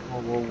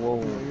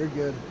 Whoa. Yeah, you're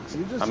good. So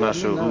you just I'm not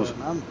sure who's.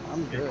 I'm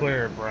good. You're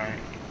clear, Brian.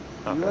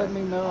 You let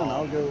me know and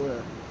I'll go with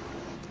it.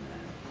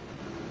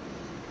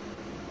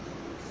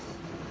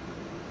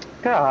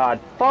 God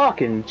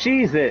fucking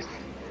Jesus!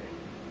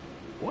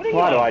 Why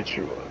do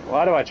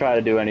I try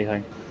to do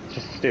anything? It's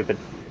just stupid.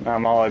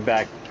 I'm all the way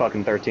back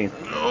fucking 13th.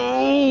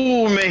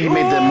 Oh man, he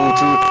made that move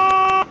too.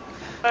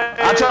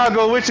 I tried to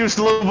go with you,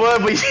 slow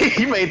bud, but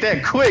you made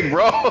that quick,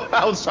 bro.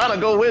 I was trying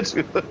to go with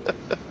you.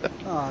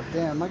 Oh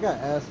damn, I got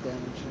ass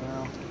damage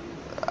now.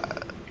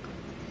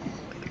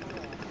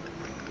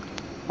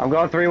 I'm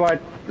going 3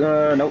 wide.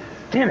 Nope.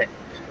 Damn it!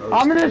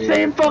 I'm in the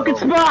same fucking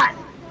spot.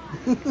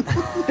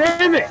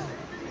 Damn it!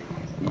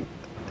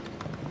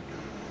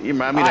 You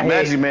remind me of the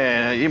Magic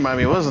Man. You remind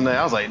me, wasn't that?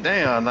 I was like,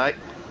 damn.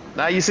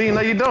 Now you see,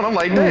 now you don't. I'm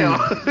like, damn.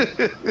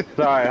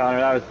 Sorry,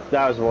 Hunter.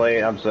 That was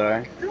late. I'm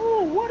sorry.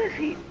 No, what is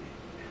he?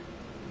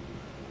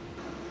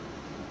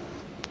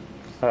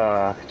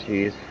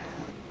 Jeez.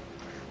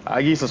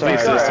 I give you some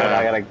space this time.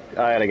 I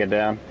gotta get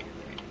down.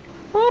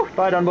 Woo!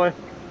 Bye, done boy.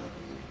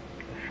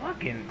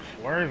 Fucking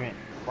swerving.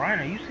 Brian,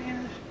 are you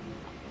seeing this?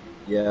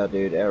 Yeah,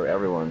 dude,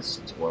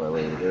 everyone's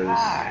squirrely.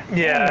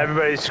 Yeah,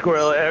 everybody's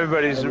squirrely.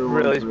 Everybody's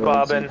really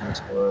bobbing.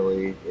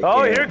 Squirrely.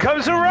 Oh, here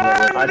comes a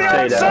run!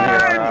 I'd stay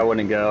down here. I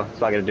wouldn't go.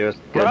 It's not gonna do us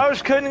good.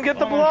 Roush couldn't get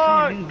the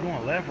block. He's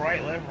going left, right,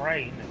 and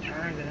the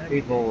turns and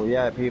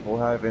everything. People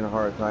having a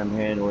hard time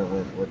handling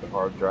with the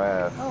hard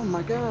draft. Oh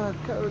my God,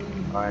 Cody.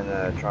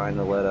 Trying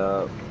to let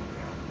up.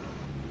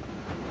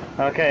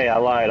 Okay, I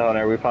lied,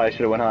 Hunter. We probably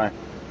should have went high.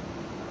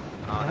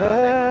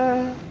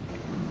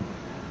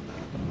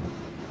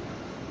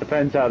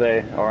 Depends how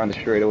they are on the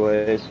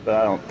straightaways, but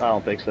I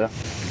don't think so.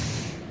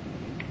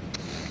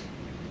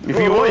 If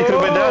you want, you could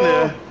have been down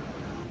there.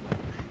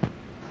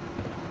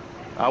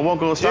 I won't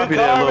go stop you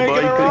there, little boy.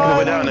 You could have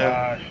been down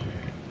there.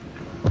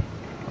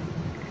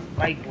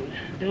 Like,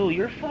 dude,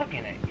 you're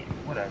fucking it.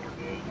 Whatever,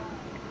 dude.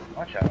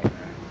 Watch out, man.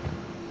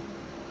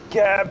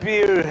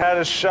 Cappy had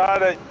a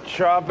shot at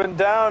chopping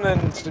down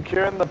and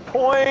securing the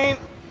point.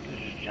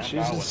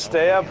 She should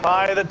stay up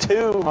high the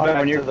 2.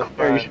 When you're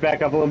clear, you should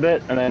back up a little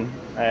bit, and then,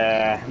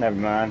 never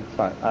mind. It's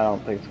not, I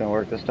don't think it's gonna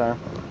work this time.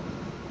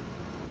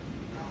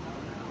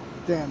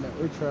 Damn it,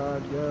 we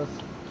tried, yes.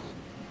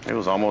 It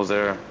was almost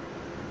there.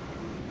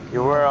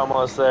 You were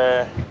almost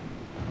there.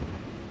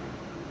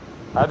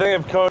 I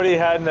think if Cody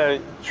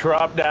hadn't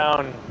dropped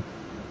down.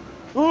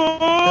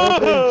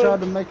 Cody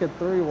tried to make it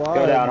 3 wide.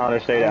 Go down, Hunter.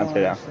 Stay down.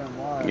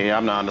 Yeah,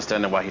 I'm not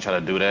understanding why he tried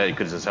to do that. He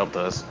could have just helped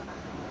us.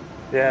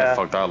 Yeah. It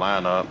fucked our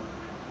line up.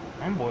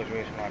 Them boys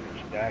racing like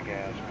a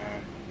jackass,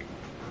 man.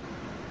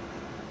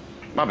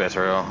 My bad,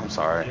 Terrell. I'm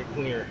sorry. You're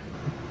clear.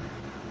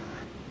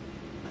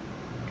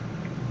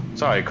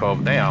 Sorry,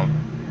 Cobb. Damn.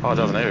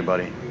 Apologizing to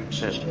everybody.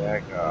 Shit.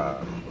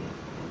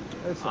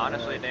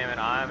 Honestly, damn it,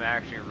 I'm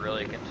actually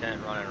really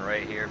content running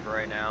right here for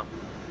right now.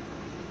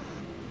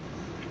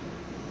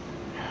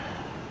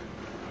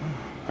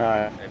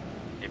 Alright.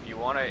 If you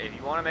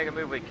wanna make a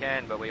move, we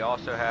can. But we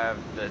also have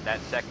that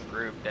second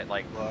group that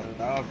like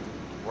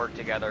work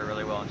together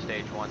really well in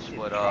stage 1,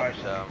 split up.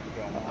 So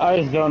I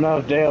just don't know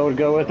if Dale would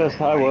go with us.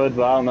 I would,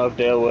 but I don't know if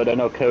Dale would. I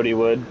know Cody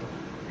would.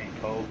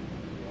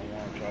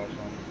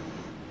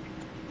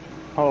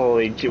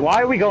 Holy gee,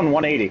 why are we going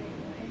 180?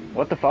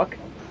 What the fuck?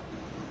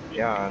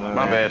 Yeah, I know.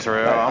 My bad,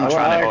 Terrell. I'm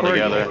trying to hold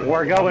together.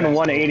 We're going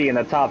 180 in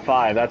the top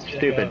 5. That's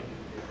stupid.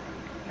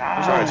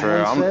 Sorry,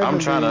 Terrell. I'm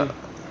trying to.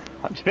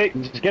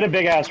 Just get a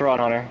big ass run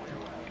on her.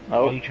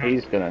 Oh,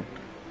 he's gonna.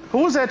 Who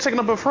was that checking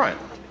up in front?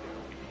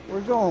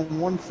 We're going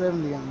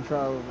 170 on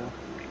travel.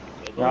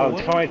 No,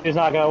 22's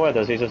not going with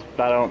us. He's just.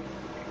 They're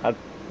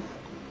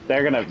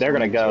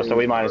gonna go, so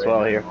we might as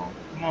well here.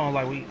 Come on,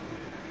 like we.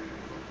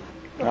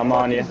 I'm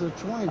on you.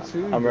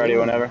 22, I'm ready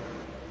whenever.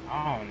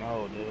 I don't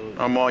know, dude.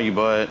 I'm on you,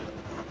 bud.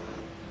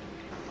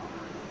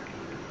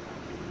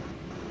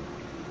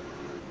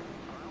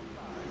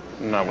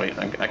 No, wait.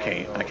 I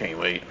can't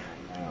wait.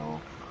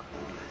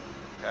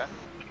 okay.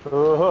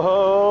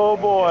 Oh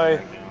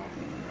boy.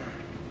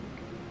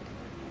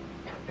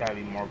 Gotta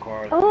be more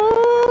cars.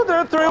 Oh,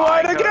 they're 3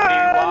 wide again.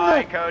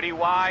 Why, Cody?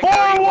 Why? 4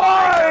 Cody? Why?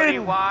 wide. Cody?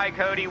 Why?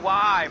 Cody?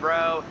 Why,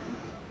 bro?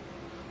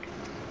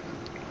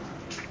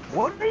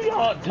 What are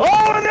y'all doing?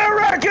 Oh, and they're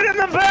wrecking in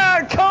the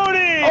back,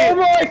 Cody. Oh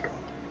my!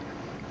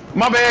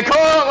 My bad,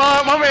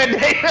 Carl. My bad,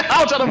 Dave.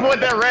 I was trying to avoid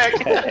that wreck.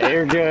 Hey,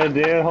 you're good,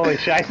 dude. Holy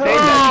shit, I saved Oh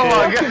that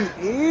my shit. god.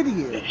 Fucking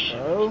idiot,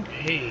 bro.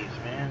 Jeez,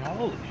 man.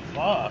 Holy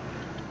fuck.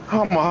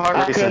 Oh, my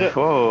heart racing.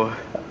 Whoa.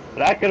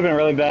 That could have been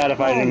really bad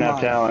if I didn't have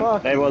my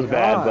talent. It was fucking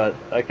bad, God.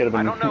 but that could have I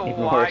been don't know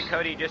even why worse.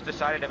 Cody just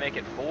decided to make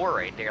it 4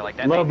 right there. Like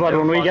that. Low, makes but no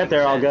when we fucking get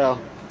there, I'll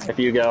sense. go. If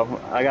you go.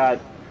 I got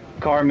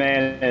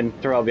Carman and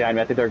Terrell behind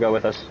me. I think they'll go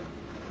with us.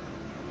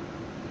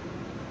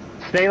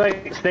 Stay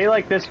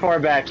like this far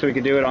back so we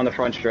can do it on the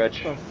front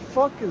stretch. The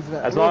fuck is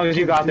that? As long as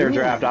you got their doing?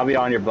 draft, I'll be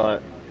on your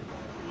butt.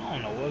 I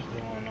don't know what's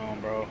going on,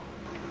 bro.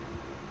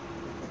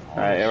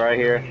 Alright, right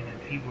here.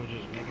 People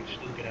just making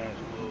stupid ass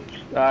moves.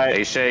 Alright.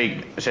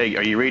 Hey, Shake,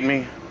 are you reading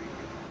me?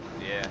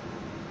 Yeah.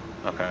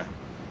 Okay.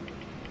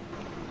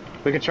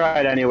 We could try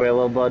it anyway,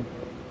 little bud.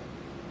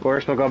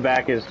 Worst we'll go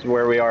back is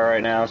where we are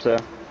right now, so.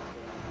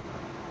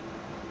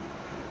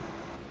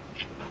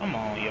 Come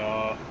on,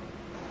 y'all.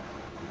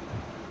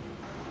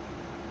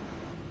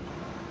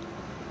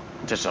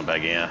 Just jump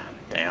back in.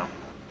 Damn.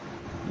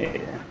 Yeah.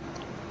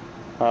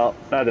 Well,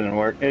 that didn't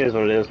work. It is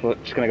what it is. We're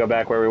just gonna go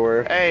back where we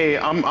were. Hey,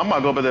 I'm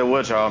gonna go up there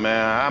with y'all,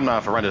 man. I'm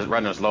not for running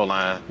this low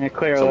line. Yeah,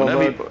 clear So a little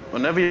bit.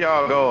 whenever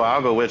y'all go,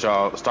 I'll go with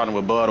y'all, starting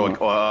with Bud or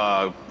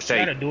You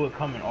Shake. gotta do it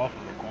coming off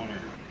of the corner.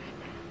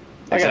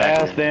 I got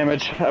Exactly. ass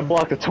damage. I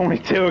blocked the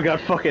 22 and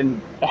got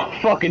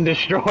fucking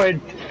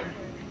destroyed.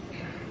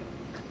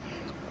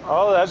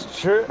 Oh, that's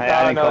true. Hey,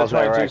 I didn't no, cause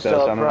that 22 wreck still though,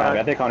 up so I'm front. happy.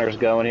 I think Hunter's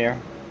going here.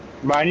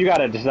 Brian, you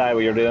gotta decide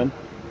what you're doing.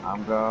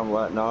 I'm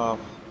letting off.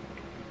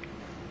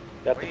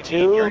 Got What the do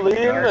you mean? 2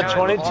 leading You're the not-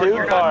 22 you're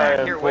not car back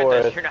in here with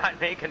us. fourth. You're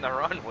not making the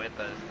run with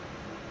us.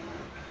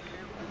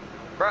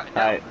 Bro,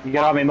 no. Alright, you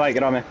get on me, Mike,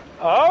 get on me.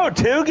 Oh,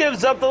 2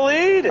 gives up the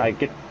lead. Alright,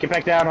 get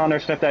back down, Hunter,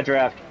 sniff that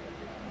draft.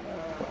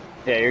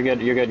 Yeah, you're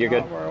good, you're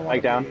good.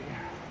 Mike down.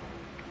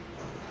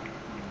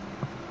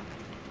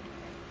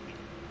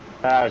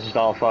 That was just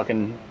all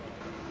fucking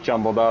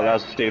jumbled up, that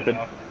was stupid.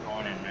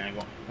 Going in, man.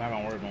 It's not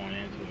gonna work going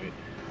into it.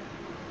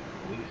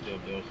 We can still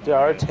build something.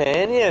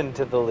 D'Artagnan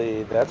to the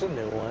lead. That's a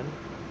new one.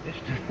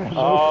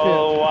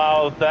 Oh,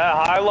 wow. That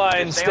high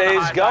line Stay on the stays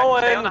high side.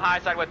 going. Stay on the high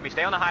side with me.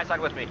 Stay on the high side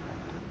with me.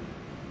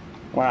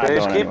 We're not They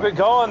just going keep anywhere. it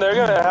going. They're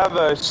going to have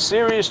a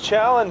serious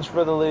challenge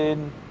for the lead.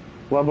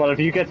 Well, but if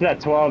you get to that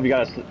 12, you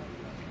gotta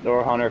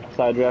or Hunter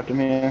side draft him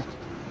here.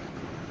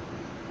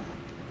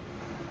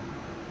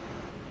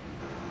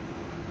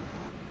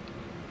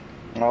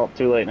 Oh,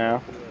 too late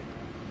now.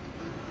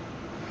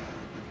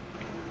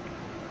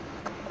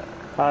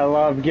 I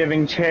love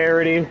giving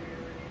charity.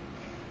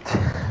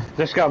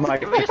 Just go,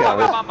 Mike. We Just just go.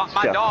 talking about Just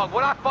my go. dog.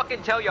 What I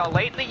fucking tell y'all,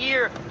 late in the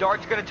year,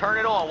 Dart's gonna turn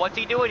it on. What's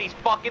he doing? He's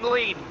fucking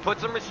leading. Put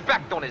some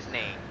respect on his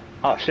name.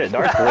 Oh shit,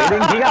 Dart's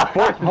leading. He got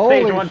fourth in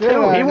Holy stage 1 shit,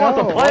 too. He I wants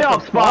a know. playoff What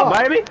the spot,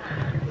 fuck? baby.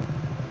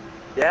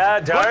 Yeah,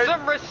 Put Dart.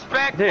 some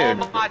respect Dude,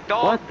 on my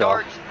dog what the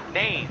Dart's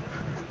name.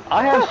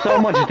 I have so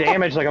much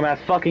damage, like I'm at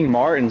fucking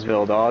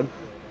Martinsville, dog.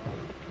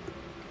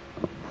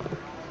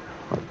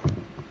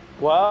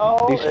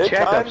 Well, These it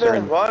checkups kinda, are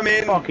in well, I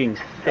mean, fucking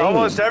insane.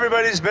 almost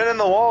everybody's been in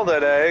the wall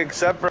today,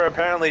 except for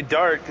apparently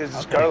Dart, because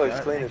his car looks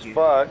clean as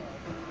fuck.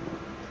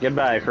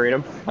 Goodbye,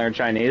 freedom. Learn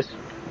Chinese.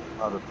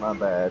 Oh, that's my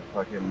bad.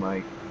 Fucking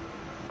Mike.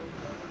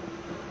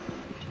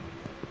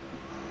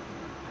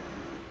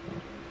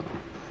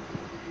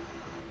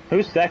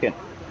 Who's second?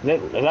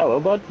 Is that Lil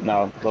Bud?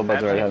 No, Lil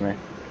Bud's already had me.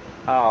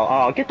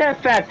 Oh, get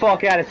that fat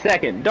fuck out of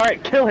second.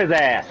 Dart, kill his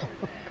ass.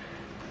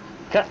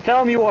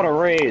 Tell him you want to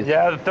raise.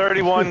 Yeah, the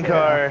 31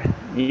 car.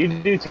 You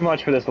do too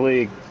much for this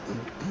league.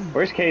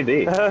 Where's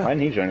KB? Why didn't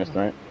he join us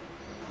tonight?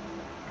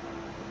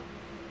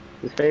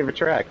 His favorite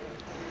track.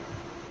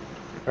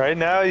 Right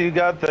now, you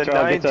got the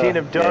Charles, 19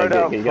 of Dart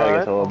out you gotta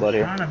get front. to a little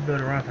buddy. I'm trying to build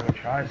a run so I can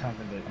try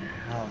something, but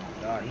oh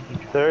my god, he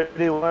keeps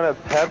 31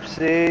 of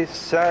Pepsi,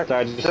 Sorry,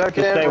 just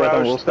second, stay with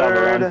him. We'll Roush start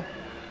the run. third,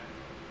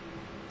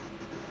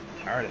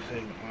 tired of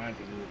sitting behind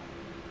people.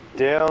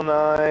 Dale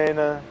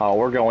 9, Oh,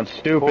 we're going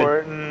stupid.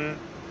 Horton.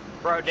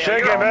 Bro, Dale,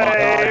 Chicken you're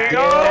bag!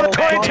 Oh,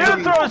 22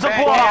 throws a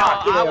Dale,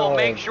 block! I will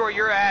make sure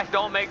your ass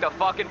don't make the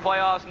fucking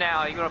playoffs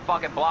now. You're gonna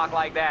fucking block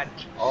like that.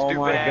 Oh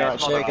my god,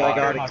 Shake, I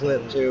got a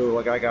clip too.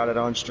 Like I got it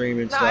on stream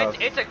and No,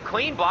 stuff. it's a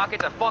clean block.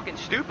 It's a fucking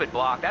stupid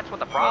block. That's what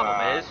the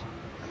problem is.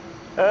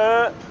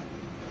 I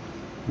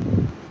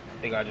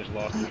think I just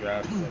lost the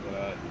draft. Look at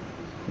that.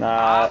 Nah,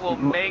 I will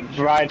make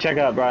sure. Brian, check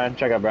up, Brian.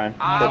 Check up, Brian.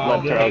 I Just will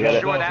let Terrell get make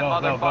it. sure that Go,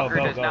 go, motherfucker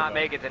go, does go, not go.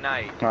 make it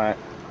tonight. Alright.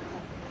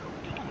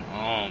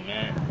 Oh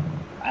man,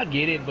 I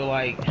get it, but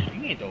like,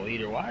 you ain't the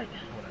leader. Why?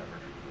 Whatever.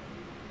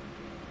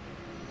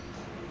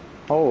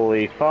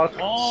 Holy fuck.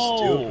 Oh,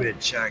 Stupid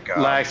checkup.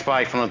 Lag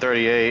spike from the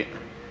 38.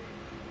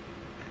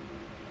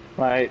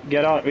 Like,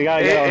 get on. We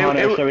gotta get on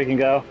Hunter so we can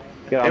go.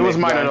 Get on It was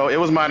me, minor Brian. though. It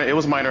was minor. It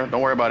was minor.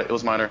 Don't worry about it. It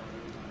was minor.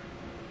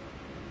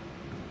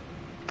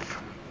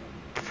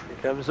 Here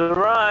comes the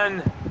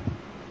run.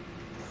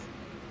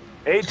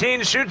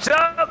 18 shoots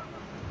up.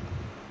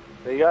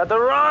 They got the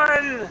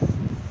run.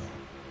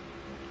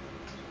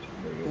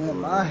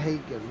 Damn, I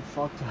hate getting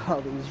fucked out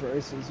of these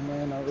races,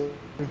 man. I really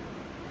do.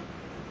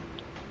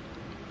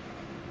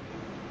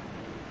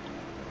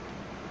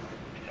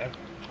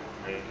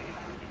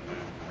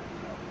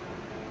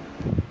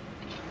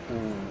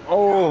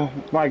 Oh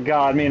my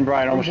god, me and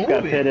Brian almost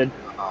got pitted.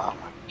 Oh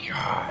my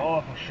god. oh,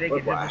 if a shake is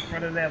in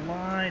front of that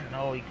line,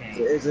 no, he can't.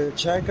 Is it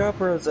checkup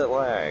or is it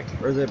lag?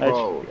 Or is it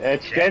both?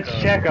 It's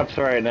checkups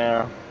right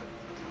now.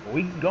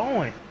 We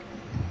going.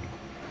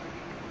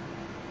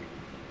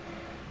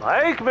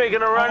 Mike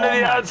making a run to the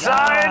my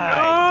outside.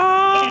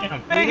 God. Ooh,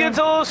 Damn, it gets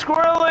a little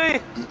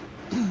squirrely.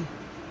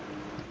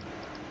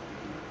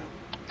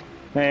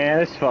 Man,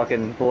 this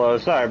fucking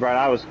blows. Sorry, Brian.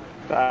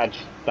 I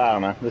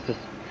don't know. This is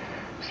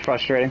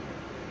frustrating.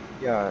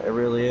 Yeah, it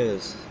really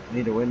is. I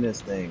need to win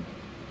this thing.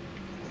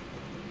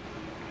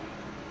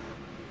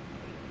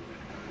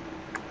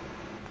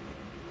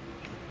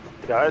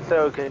 Dart,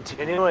 though,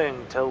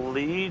 continuing to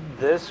lead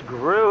this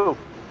group.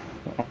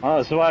 Oh,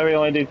 this is why we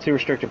only do 2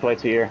 restrictor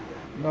plates a year.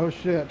 No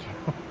shit.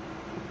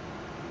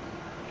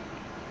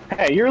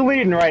 Hey, you're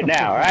leading right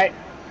now, right?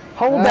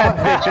 Hold that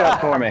bitch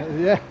up for me.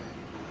 Yeah.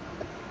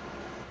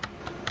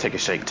 Take a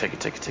shake. Take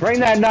it. Bring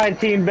that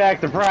 19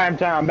 back to prime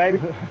time, baby.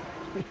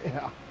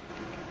 Yeah.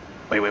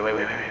 Wait.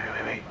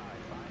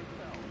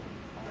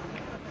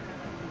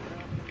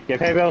 Give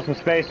Haybell some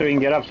space so he can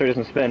get up so he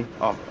doesn't spin.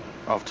 Off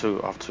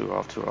two.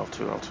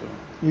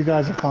 You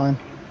guys are fine.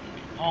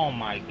 Oh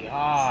my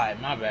god,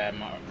 my bad,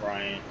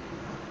 Brian.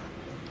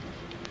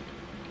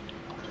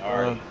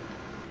 Sorry.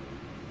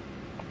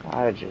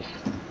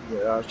 Yeah,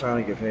 I was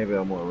trying to give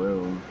Fabian more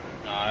room.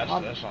 Nah,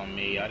 that's on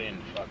me. I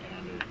didn't fucking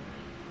under.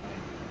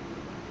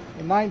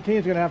 The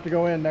 19's gonna have to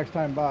go in next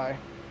time by.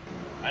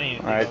 I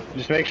didn't. Alright,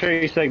 just make sure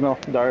you signal,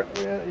 Dart.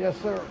 Yeah, yes,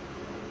 sir.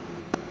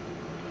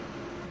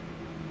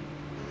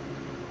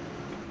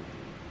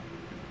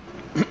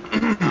 I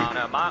don't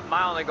know.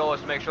 My only goal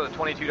is to make sure that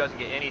 22 doesn't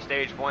get any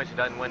stage points and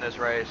doesn't win this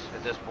race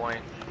at this point.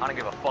 I don't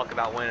give a fuck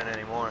about winning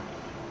anymore.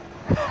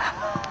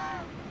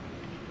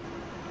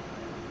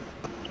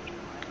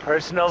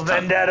 Personal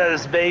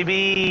vendettas,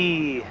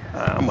 baby.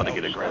 I'm gonna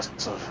get aggressive.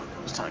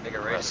 It's time to Nigga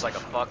get race is like a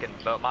fucking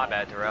boat. My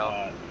bad,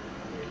 Terrell.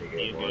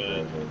 You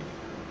good?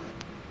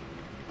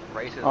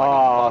 Race is like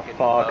Oh, a fucking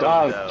fuck. boat,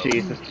 Oh, though.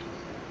 Jesus.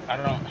 I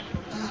don't know.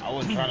 I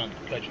wasn't trying to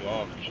cut you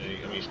off.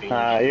 I mean, Steve.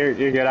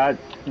 You're good.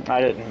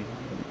 I didn't.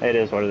 It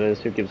is what it is.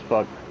 Who gives a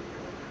fuck?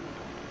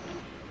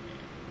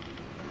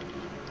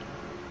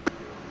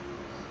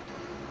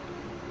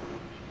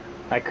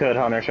 I could,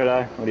 Hunter. Should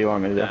I? What do you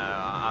want me to do? No,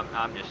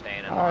 I'm just staying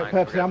in All line. right,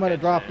 We're Pepsi, gonna I'm gonna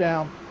catch drop soon.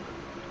 down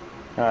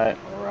Alright.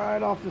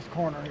 right off this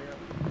corner here.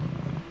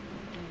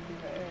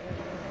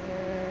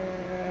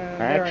 And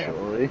there I am.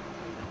 Actually.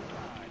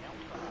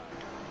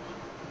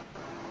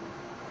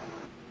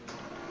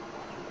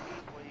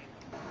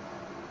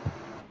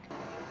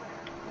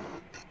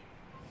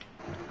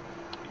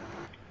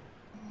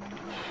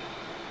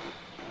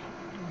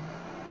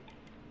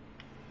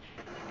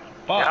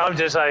 Now I'm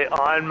just like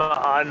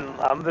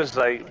I'm just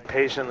like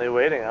patiently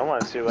waiting. I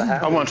want to see what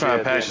happens. I want to try here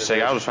and at the pass end the of shake.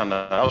 this. I was trying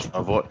to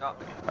avoid. No,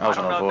 I was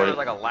don't trying to know if avoid there was it.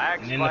 like a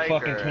lag And then the spike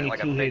fucking or like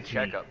a 22 big hits me.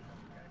 checkup.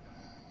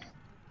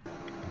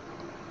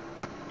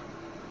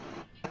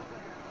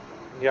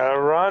 You gotta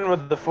run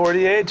with the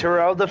 48,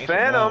 Terrell the Thanks for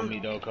blowing Phantom. me,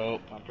 though,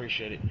 Cope. I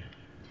appreciate it.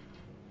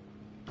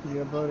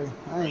 Yeah, buddy.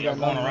 I Are ain't y'all got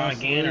going nothing around else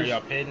to again, or lose.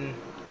 y'all pitting?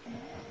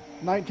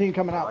 19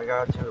 coming I out.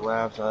 got 2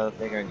 laps. I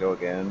think I can go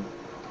again.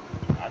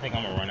 I think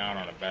I'm gonna run out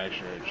on a back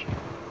stretch.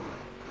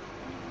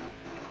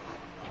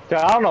 So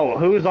I don't know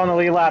who's on the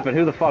lead lap and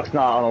who the fuck's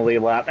not on the lead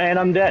lap, and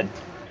I'm dead.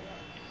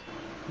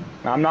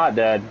 I'm not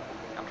dead.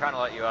 I'm trying to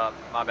let you up.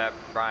 My bad,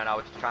 Brian. I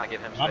was trying to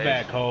give him space. My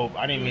bad, Cope.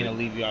 I didn't mean to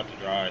leave you out to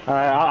dry.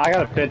 I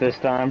gotta pit this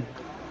time.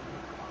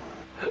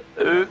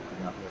 Not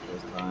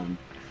this time.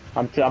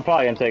 I'm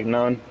probably gonna take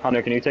none.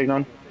 Hunter, can you take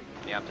none?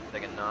 Yeah, I'm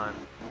taking 9.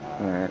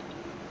 Alright.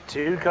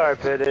 2 car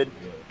pitted.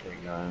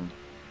 Take 9.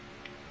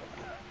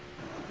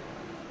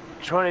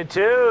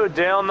 22,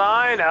 Dale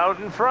 9 out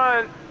in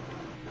front.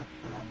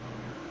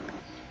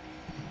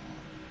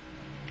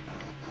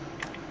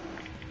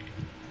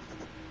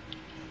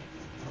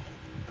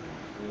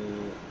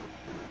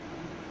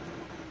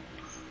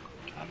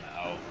 I'm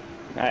out.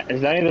 Alright,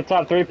 is any of the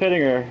top 3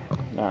 pitting or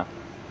no?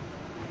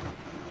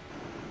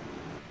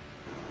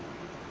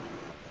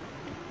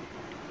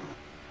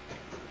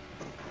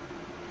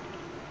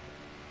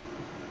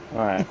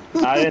 Alright.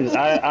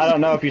 I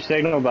don't know if you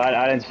signaled, but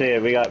I didn't see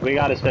it. We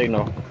got a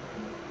signal.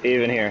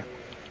 Even here.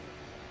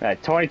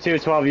 Alright,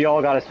 22-12, you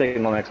all got a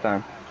signal next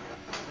time.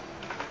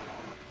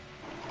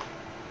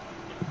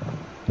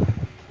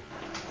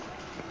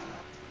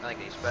 I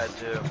think he's bad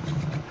too.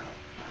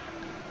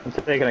 I'm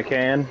taking a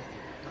can.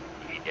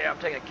 Yeah, I'm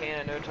taking a can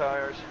and no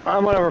tires.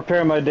 I'm gonna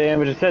repair my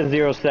damage. It says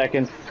 0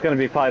 seconds. It's gonna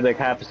be probably like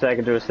half a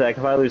second to a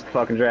second. If I lose the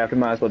fucking draft, I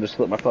might as well just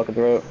slit my fucking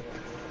throat.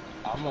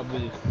 I'm gonna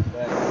be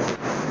back.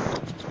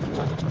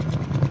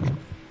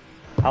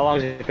 How long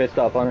is your pit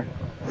stop, Hunter?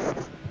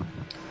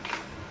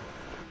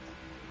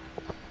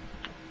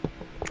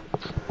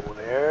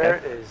 Where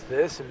is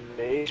this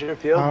major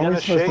field How are we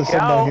gonna supposed to shake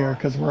signal out? here?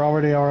 Because we're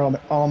already all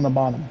on the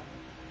bottom.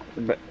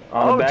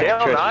 Oh, Dale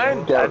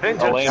 9, I think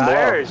 2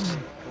 tires.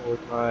 4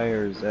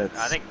 tires. That's.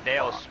 I think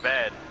Dale's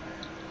sped.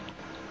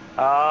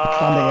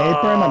 On the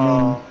apron, I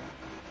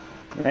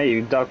mean, Hey,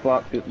 you duck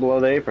below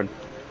the apron.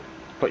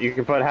 But you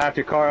can put half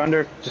your car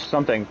under, just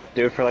something.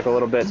 Do it for like a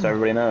little bit so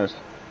everybody knows.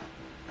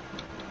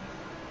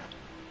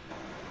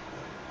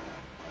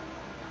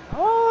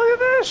 Oh,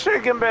 look at this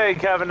chicken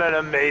bake having an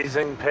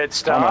amazing pit I'm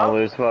stop. gonna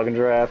lose fucking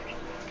draft.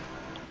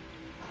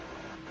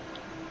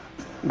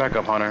 Back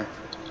up, Hunter.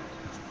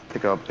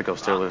 Pick up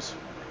Steelers.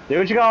 Do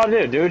what you gotta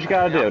do. Do what you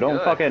gotta Yeah, do. Don't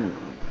good. fucking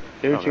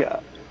do what you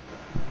got.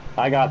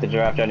 I got the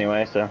draft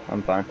anyway, so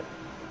I'm fine.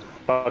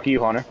 Fuck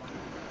you, Hunter.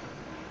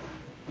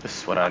 This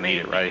is what I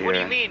needed right here. What do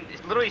you mean?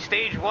 It's literally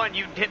stage 1,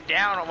 you dipped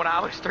down when I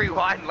was 3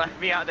 wide and left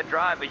me out the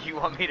drive, but you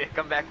want me to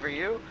come back for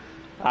you?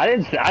 I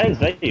didn't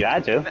say you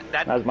had to.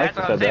 That was Mike that's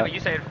what that I'm said saying, that. but you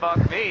said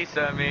fuck me,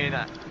 so I mean...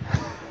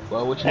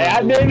 Well, which Hey,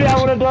 one? maybe I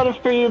would have done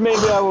it for you.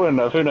 Maybe I wouldn't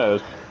have. Who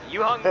knows?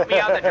 you hung me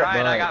out the drive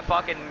and I got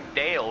fucking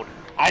daled.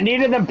 I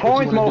needed them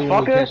points,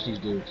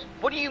 motherfucker.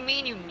 What do you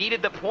mean you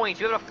needed the points?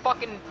 You have a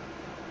fucking...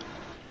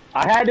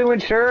 I had to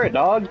insure it,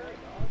 dog.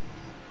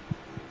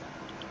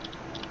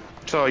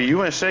 So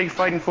you and Shake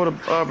fighting for the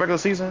regular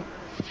season?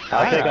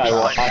 I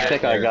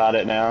think I got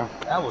it now.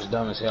 That was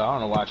dumb as hell. I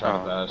don't know why I tried to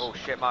pass. Oh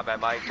shit, my bad,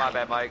 Mike. My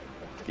bad, Mike.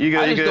 You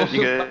I good? You just good? don't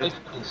You feel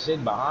good? like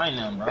sitting behind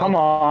them, bro. Come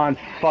on,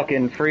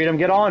 fucking Freedom,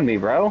 get on me,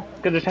 bro.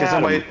 Good just Can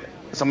had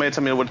somebody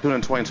tell me what 2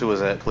 and 22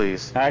 is at,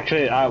 please?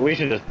 Actually, we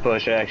should just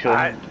push.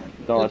 Actually,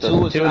 don't let Two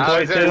this. is 2 and I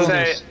was gonna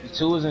 22. say-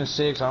 2 is in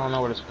 6. I don't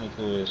know where the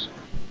 22 is.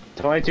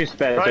 22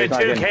 sped. So he's not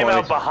 22 getting came out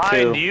points.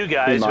 behind 2, you he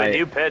guys when might.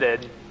 you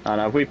pitted. I don't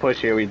know. If we push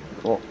here, we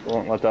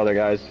won't let the other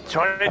guys.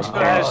 22 Oh,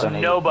 has and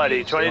he-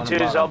 nobody. he's on the 22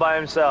 is bottom. all by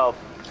himself.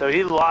 So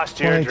he lost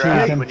your 22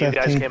 draft and when you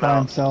guys 15 came by out.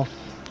 himself.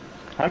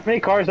 How many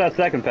cars that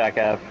second pack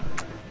have?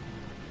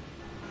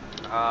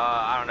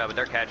 I don't know, but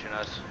they're catching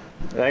us.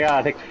 They got,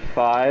 I think,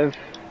 5.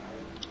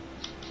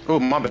 Oh,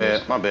 my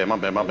bad.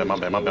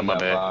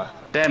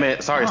 Damn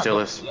it. Sorry,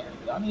 Steelers.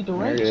 I need to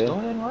race. good. Go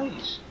ahead and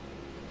race.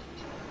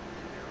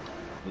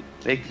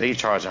 They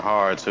charging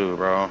hard too,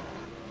 bro.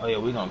 Oh yeah,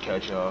 we gonna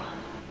catch y'all.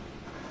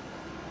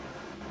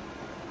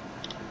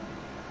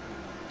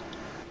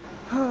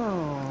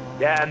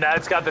 Yeah, and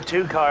that's got the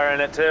 2 car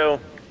in it too.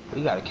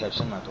 We gotta catch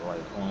them at the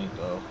right point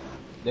though.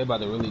 They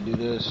about to really do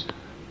this.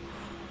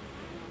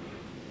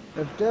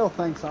 If Dale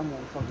thinks I'm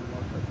gonna fucking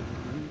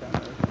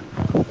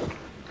look at him,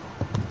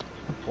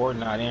 Ford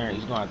not in.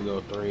 He's gonna have to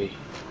go 3.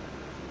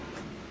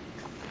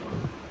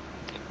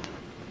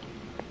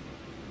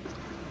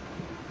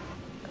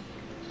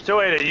 So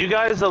wait, are you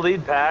guys the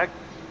lead pack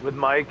with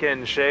Mike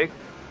and Shake?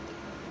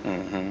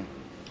 Mm-hmm.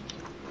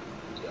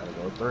 Gotta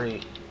go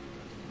 3.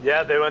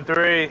 Yeah, they went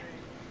 3.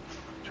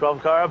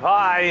 12 car up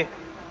high.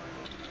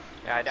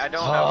 Yeah, I don't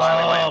know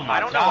why we went. my I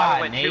don't know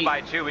why we God, went 2 Nate.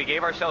 by 2. We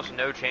gave ourselves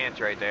no chance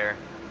right there.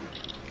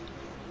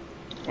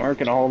 We're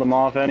gonna hold them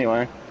off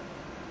anyway.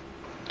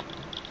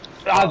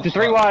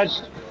 3 wide.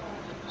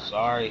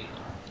 Sorry.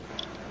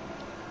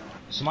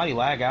 Somebody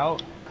lag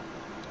out.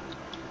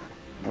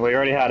 We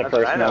already had a That's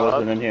what I person that know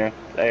wasn't of. in here.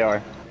 They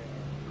are.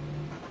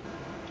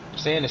 I'm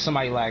saying that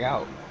somebody lag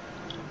out.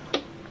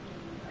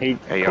 He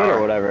They quit are.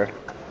 or whatever.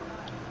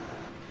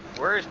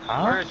 Where's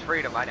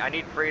Freedom? I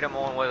need Freedom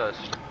on with us.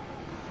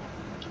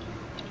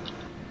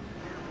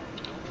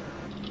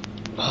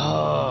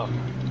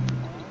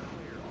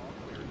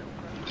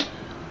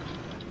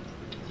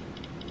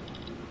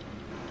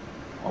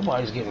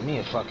 Nobody's giving me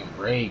a fucking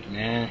break,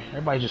 man.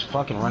 Everybody just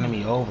fucking running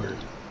me over.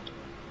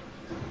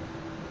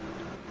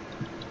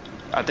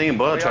 I think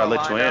Bud We tried to all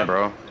let you lined in, up.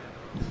 bro.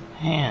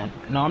 Man,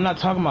 no, I'm not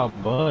talking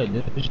about Bud.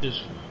 This is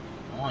just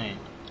annoying.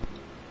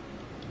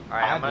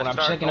 Alright, When I'm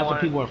checking up for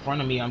people in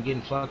front of me, I'm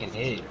getting fucking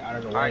hit out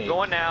of the way. Alright,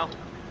 going now.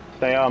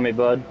 Stay on me,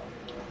 bud.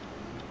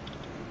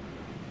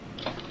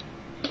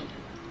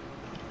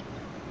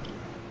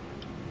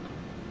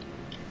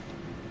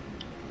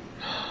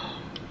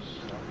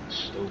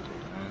 Stupid,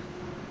 man.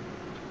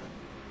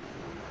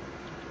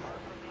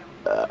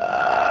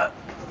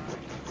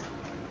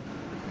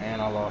 Man,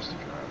 I lost the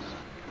guys.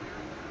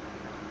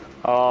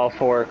 All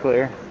 4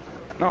 clear.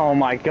 Oh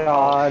my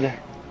god.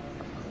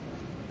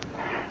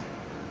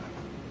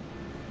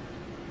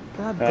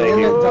 God damn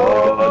it,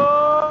 dog.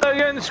 Oh, they're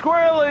getting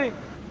squirrely.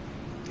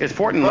 Is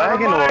Portland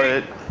lagging or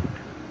it?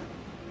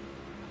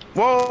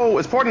 Whoa,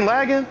 is Portland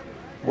lagging?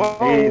 Whoa,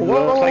 He whoa,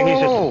 looks like he's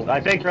whoa. just. I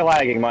think you're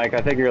lagging, Mike.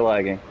 I think you're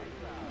lagging.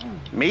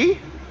 Me?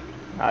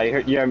 I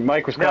heard, yeah,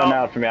 Mike was cutting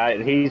out for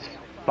me. He's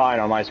fine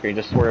on my screen,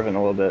 just swerving a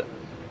little bit.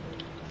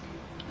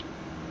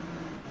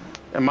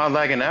 Am I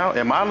lagging out?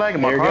 Am I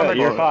lagging? You're good.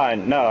 You're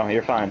fine. No,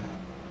 you're fine.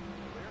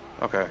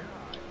 Okay.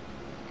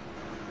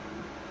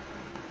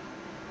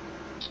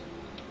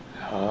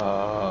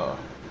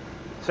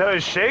 So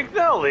is Shake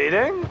now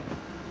leading?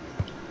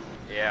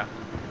 Yeah.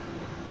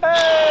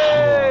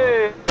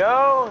 Hey!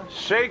 Go!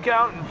 Shake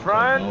out in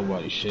front.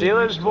 Nobody shaking.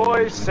 Steelers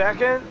boy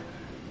second.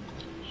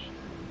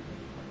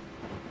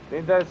 I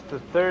think that's the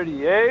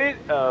 38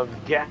 of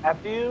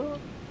Gapu.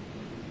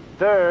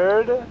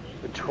 Third,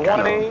 the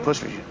 20.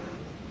 Push me.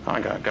 I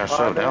got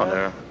shut down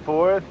there.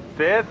 Fourth,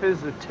 fifth is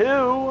the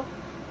 2.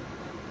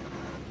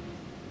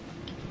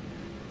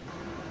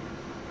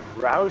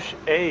 Roush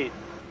 8.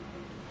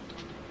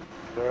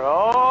 For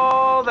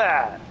all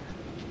that.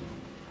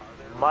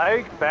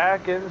 Mike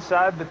back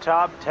inside the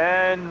top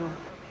 10.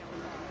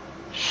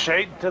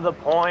 Shake to the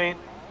point.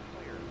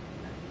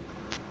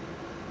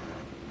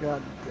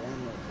 God damn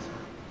it.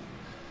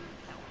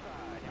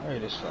 Hurry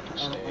this fucking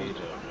stage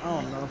up.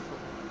 I don't know.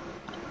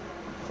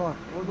 Fuck,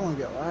 we're gonna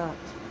get lapped.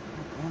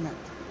 God damn it.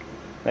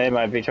 They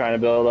might be trying to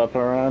build up a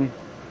run.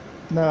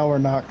 No, we're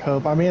not,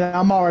 Cope. I mean,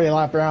 I'm already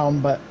lapped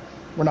around, but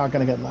we're not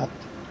going to get lapped.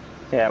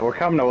 Yeah, we're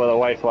coming with a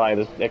white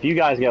flag. If you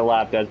guys get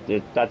lapped,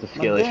 that's a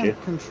skill My damn issue.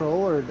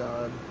 controller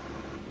died.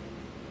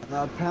 And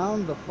I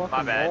pound the fucking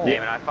My bad, wall.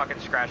 Damon. I fucking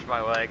scratched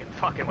my leg and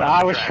fucking went I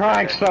off was the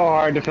trying track. so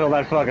hard to fill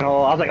that fucking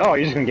hole. I was like, oh,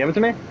 you're just gonna give it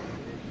to me?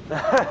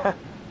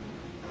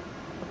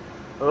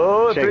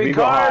 Oh, Shake, 3 we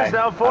go cars, high.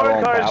 now 4 I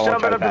won't cars try jumping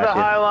to up to the pass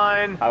you. high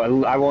line.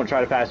 I won't try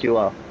to pass you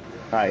low.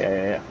 Alright,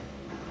 yeah.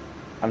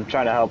 I'm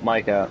trying to help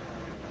Mike out.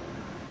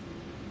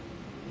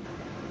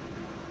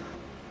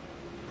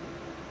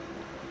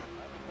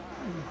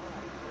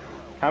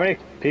 How many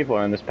people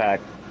are in this pack?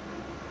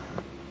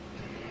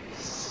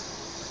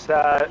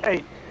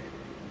 8.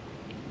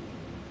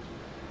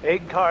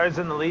 8 cars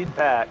in the lead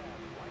pack.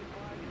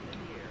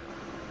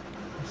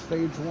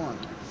 Stage 1,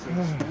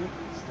 16th.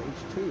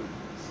 Stage 2,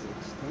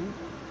 16th.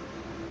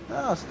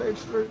 Ah, stage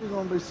 3 is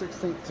gonna be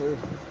 16th too.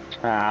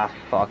 Ah,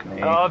 fuck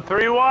me. Oh,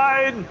 3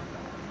 wide.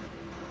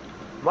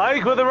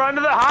 Mike with a run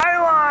to the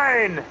high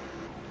line.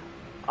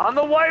 On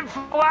the white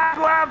flag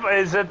lap.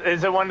 Is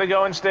it one to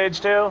go in stage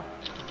 2?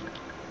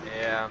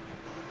 Yeah.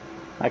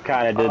 I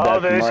kind of did Oh,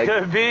 that for this Mike.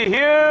 could be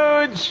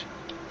huge.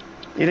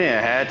 You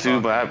didn't have to,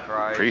 but I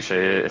Christ.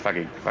 appreciate it if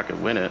I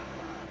could win it.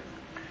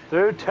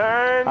 Through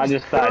turns I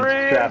just 3 and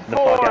strapped the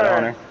fuck out of 4.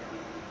 Hunter.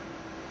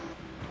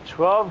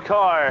 12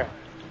 car.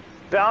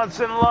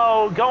 Bouncing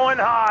low, going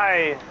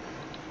high.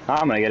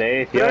 I'm gonna get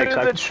 8th. Through Yikes, to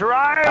the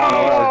I don't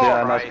know what I was trial.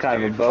 doing. That's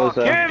kind of a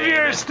bozo. Give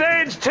your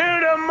stage 2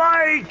 to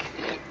Mike.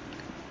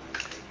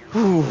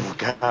 Ooh,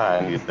 God,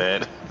 I need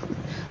that.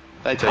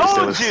 I tell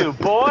Told still- you,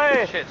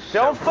 boy. Shit's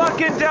Don't so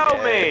fucking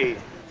doubt me.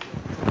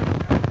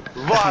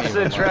 Lost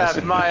the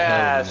trap, my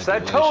ass. I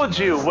told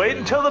you. Wait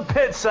until the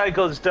pit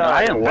cycle's done.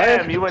 I didn't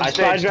Bam, win. you win I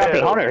stage side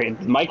drafted 2. Hunter.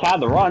 Mike had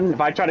the run.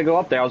 If I tried to go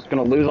up there, I was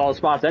gonna lose all the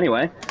spots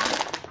anyway.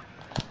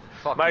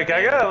 Fuck Mike, you,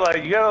 I Damon. gotta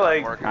you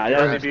gotta Ah,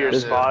 really that's be your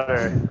just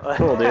spotter.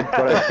 cool, dude.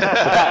 But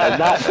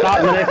that's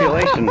not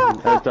manipulation.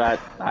 It's that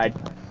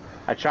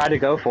I tried to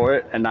go for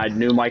it, and I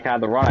knew Mike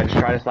had the run. I just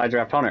tried to side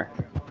draft Hunter.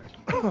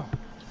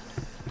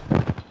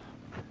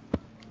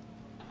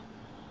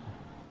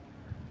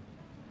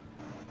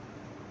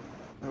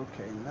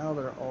 Okay, now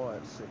they're all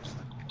at 60.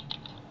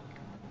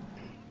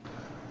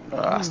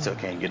 I still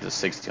can't get to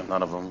 60 on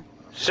none of them.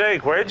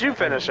 Shake, where'd you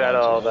finish at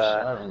all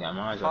that? I haven't got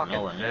mine up Fucking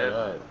nowhere near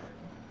that.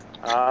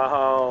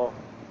 Oh.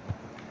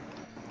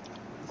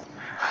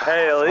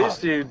 Hey, at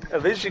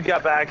least you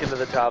got back into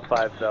the top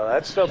 5 though.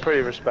 That's still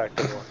pretty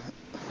respectable.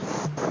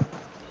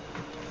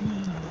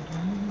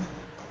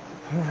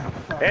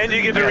 And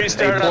you get to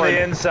restart on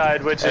the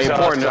inside, which is Hey,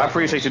 Portland, I awesome.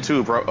 appreciate you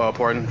too, bro.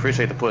 Portland,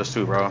 appreciate the push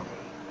too, bro.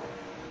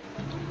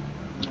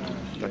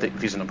 I think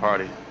he's in the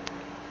party.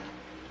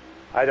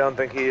 I don't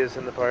think he is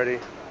in the party.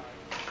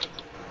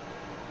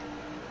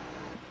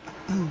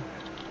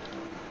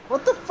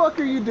 What the fuck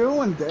are you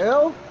doing,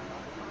 Dale?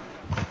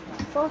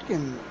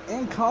 Fucking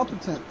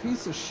incompetent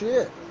piece of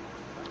shit.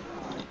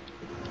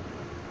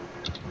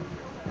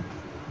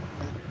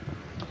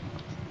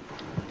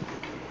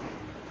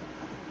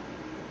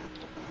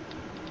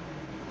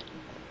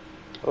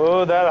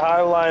 Oh, that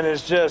high line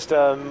is just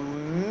a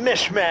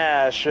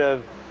mishmash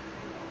of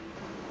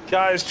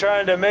guys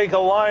trying to make a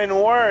line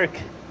work.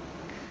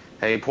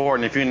 Hey,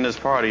 Portland, if you're in this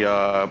party,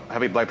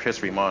 happy Black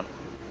History Month.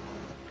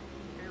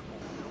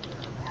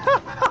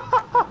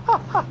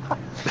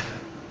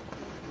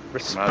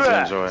 Respect. Might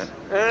as well enjoy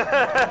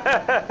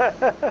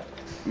it.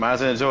 Might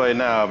as well enjoy it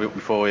now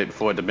before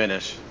it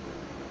diminish.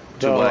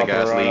 Two black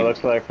guys lead. It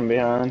looks like from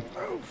behind.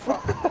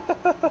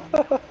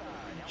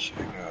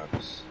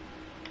 Checkups.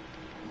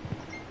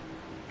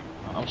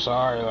 I'm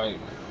sorry, like,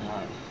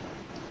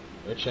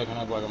 they're checking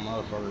up like a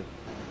motherfucker.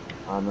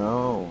 I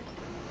know.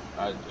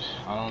 I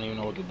don't even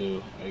know what to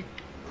do. Like,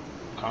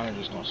 kind of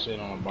just gonna sit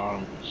on the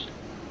bottom.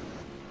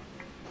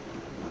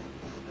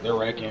 They're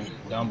wrecking.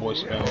 Dumb boy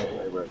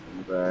spinning.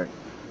 Back.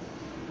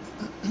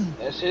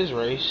 That's his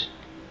race.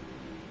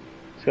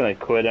 He's gonna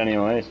quit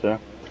anyway, so.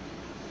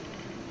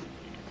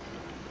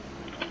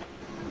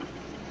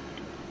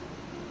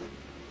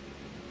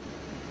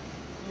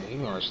 Yeah, he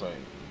gonna like,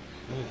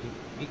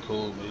 he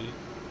cool, but he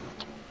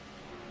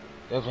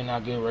definitely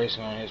not good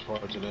racing on his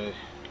part today.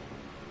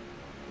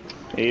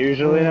 He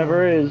usually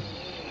never is.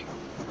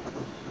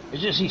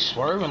 It's just he's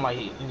swerving like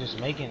and just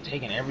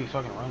taking every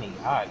fucking run he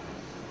got.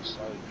 It's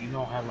like you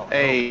don't have no.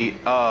 Hey,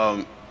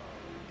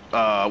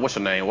 what's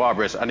your name?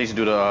 Warbridge. I need you to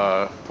do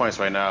the points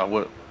right now.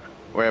 Where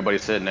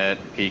everybody's sitting at?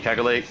 Can you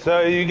calculate?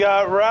 So you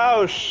got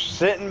Roush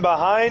sitting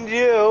behind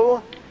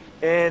you,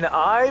 and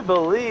I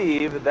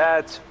believe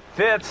that's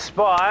 5th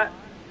spot.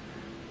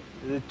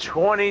 The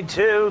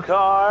 22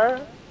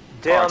 car.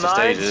 Dale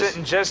 9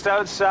 sitting just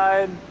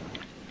outside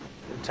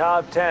the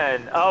top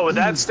 10. Oh, with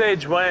that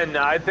stage win,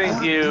 I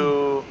think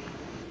you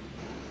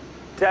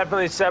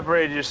definitely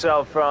separated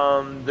yourself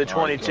from the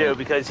 22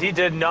 because he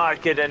did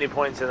not get any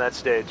points in that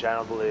stage, I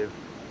don't believe.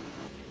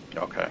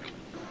 Okay.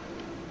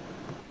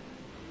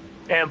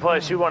 And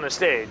plus, you won a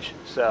stage,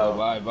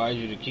 so. I advise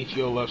you to keep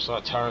your left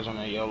side tires on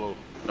that yellow.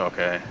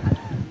 Okay.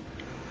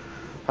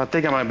 I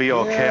think I might be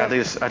okay. Yeah.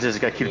 I just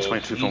got to keep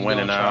 22 from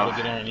winning now. He's gonna try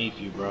to get underneath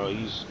you, bro.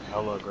 He's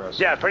hella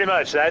aggressive. Yeah, pretty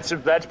much. That's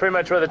pretty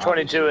much where the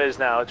 22 is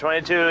now.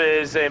 22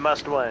 is a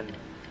must-win.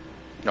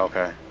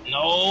 Okay.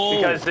 No.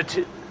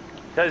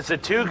 Because the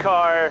 2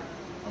 car,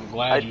 I'm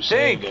glad I you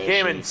think, said that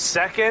came shit. in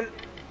 2nd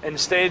in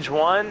stage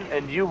 1,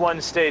 and you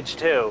won stage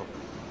 2.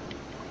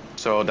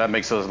 So that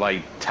makes us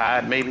like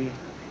tied, maybe.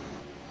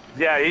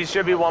 Yeah, he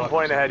should be 1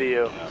 point ahead of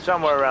you,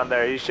 somewhere around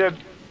there.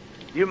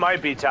 You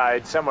might be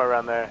tied somewhere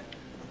around there.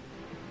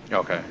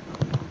 Okay.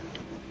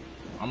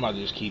 I'm about to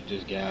just keep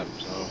this gap,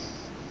 so.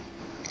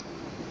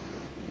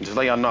 Just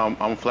let y'all know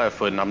I'm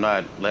flat-footing. I'm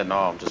not letting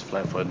off. I'm just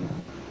flat-footing.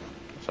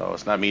 So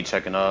it's not me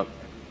checking up.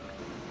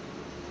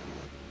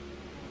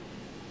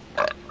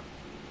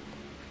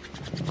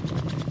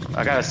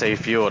 I gotta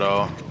save fuel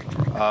though.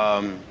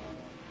 Can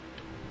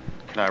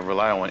I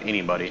rely on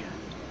anybody?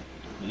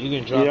 You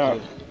can drop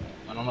it.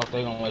 I don't know if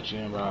they're gonna let you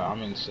in, bro.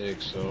 I'm in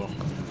 6, so.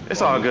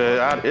 It's all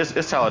good.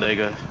 It's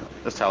Talladega.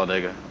 It's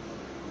Talladega.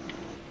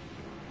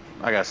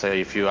 I gotta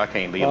save fuel. I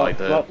can't leave like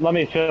that. Let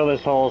me fill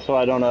this hole so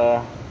I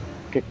don't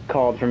get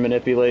called for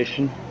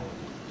manipulation.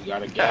 You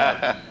got a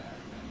gap.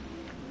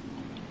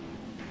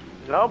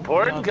 No,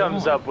 Porton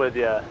comes up with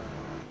you.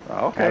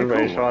 Okay,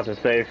 Everybody just cool. wants to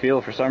save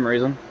fuel for some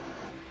reason.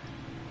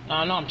 No,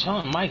 I'm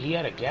telling Mike, he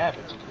had a gap.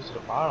 It's to the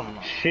bottom.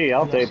 Gee,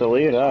 I'll take the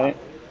lead, alright.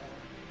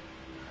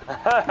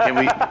 Can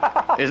we?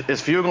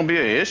 Is fuel gonna be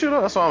an issue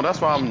though?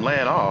 That's why I'm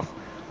laying off.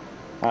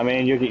 I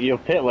mean, you'll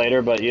pit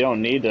later, but you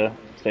don't need to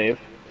save.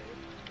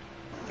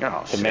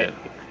 Oh shit.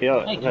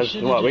 Because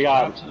what we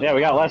got? Yeah,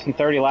 we got less than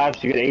 30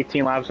 laps. You get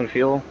 18 laps in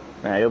fuel.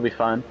 Yeah, you'll be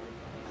fine.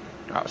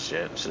 Oh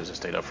shit. Should've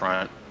just stayed up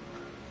front.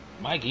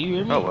 Mike, you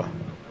hear me? Oh well.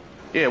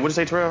 Yeah. What'd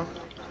you say, Terrell?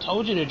 I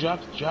told you to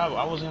drop the job.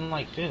 I was in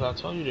like 5th. I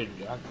told you to.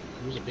 It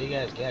was a big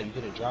ass gap. You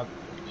could have dropped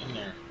in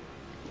there.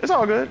 It's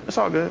all good. It's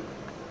all good.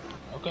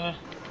 Okay.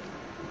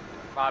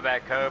 My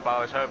bad, Cope. I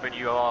was hoping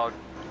you all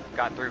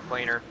got through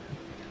cleaner.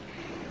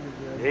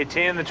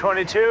 18 and the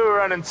 22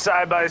 running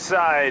side by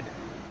side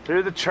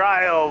through the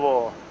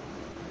tri-oval.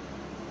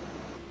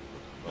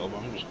 Well,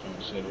 I'm just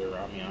gonna sit here.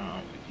 I mean,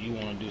 if you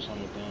want to do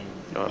something with them.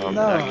 No,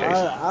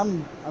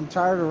 No, I'm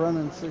tired of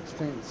running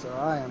 16th, so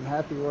I am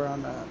happy where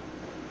I'm at.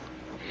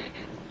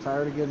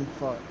 Tired of getting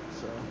fucked,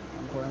 so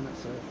I'm playing it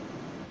safe.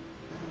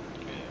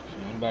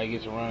 If anybody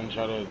gets a run,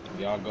 try to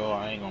y'all go.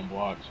 I ain't gonna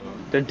block. So.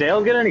 Did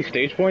Dale get any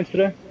stage points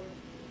today?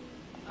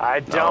 I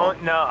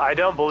don't know. I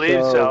don't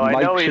believe so.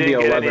 I know he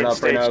didn't get any in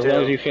stage 2. As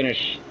long as you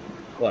finish,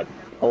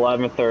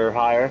 11th or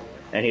higher,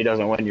 and he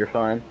doesn't win, you're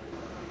fine.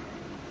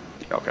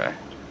 Okay.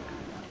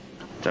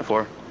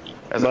 10-4.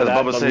 As But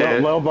Bubba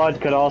said. Lil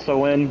Bud could also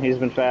win. He's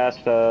been fast.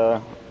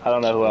 I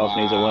don't know who else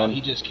needs a win.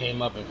 He just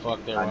came up and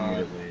fucked their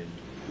run.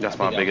 That's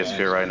my biggest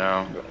fear right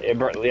now.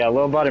 Yeah,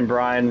 Lil Bud and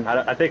Brian.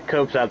 I think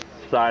Cope's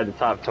outside the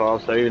top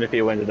 12, so even if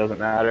he wins, it doesn't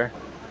matter.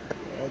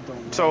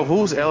 So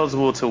who's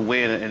eligible to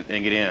win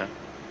and get in?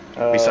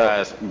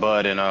 Besides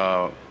Bud and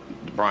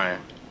Brian.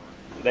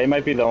 They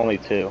might be the only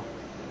 2.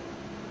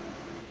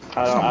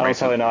 I don't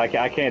totally know.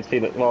 I can't see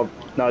that. Well,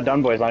 no,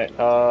 Dunboy's on it.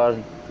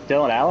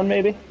 Dylan Allen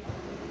maybe.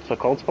 a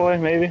Colts boy,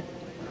 maybe.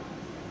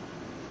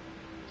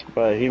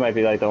 But he might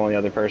be like the only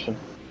other person.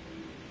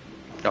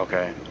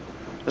 Okay.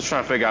 Just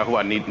trying to figure out who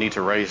I need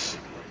to race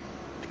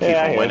to keep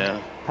Yeah, from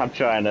winning. I'm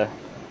trying to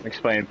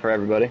explain for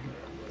everybody.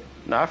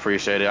 No, I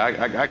appreciate it.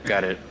 I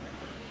got it.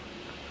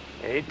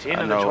 18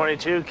 of the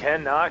 22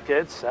 cannot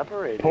get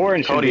separated.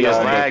 Cody is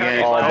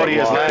lagging. Cody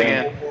is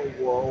lagging.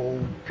 Whoa.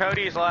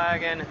 Cody's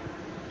lagging.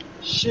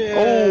 Shit.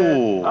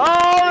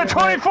 Oh, the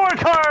 24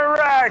 car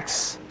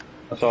wrecks!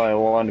 That's only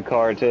one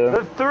car, too.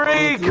 The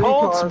three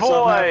Colts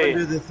boy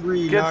To the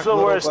three, gets the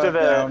worst of it.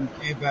 Down,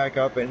 came back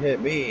up and hit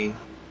me.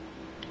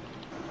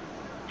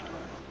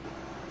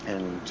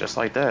 And just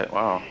like that,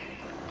 wow.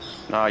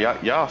 Nah,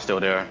 y'all still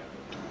there.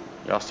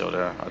 Y'all still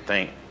there, I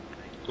think.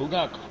 Who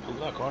got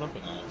caught up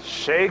in that?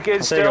 Shake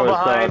is still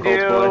behind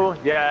you.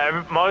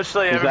 Yeah,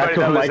 mostly everybody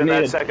that was in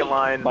that second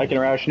line. Mike and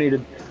Roush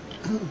needed.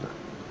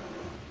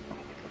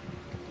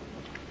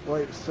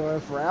 Wait, so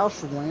if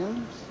Roush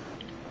wins?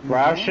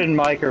 Roush and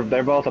Mike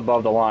they're both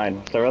above the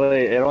line. So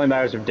really, it only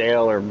matters if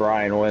Dale or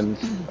Brian wins,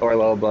 or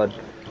Low Bud.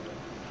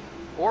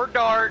 Or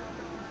Dart.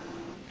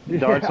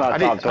 Dart's not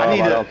top 12,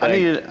 I don't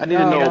think. I need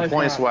to know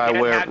points where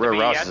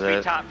Roush is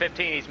at. Top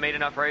 15. He's made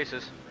enough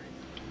races.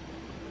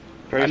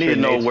 I need to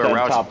know where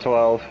Roush. Top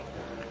 12.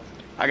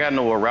 I gotta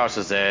know where Roush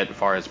is at as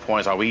far as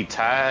points. Are we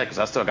tied? Because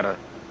I still gotta.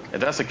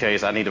 If that's the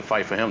case, I need to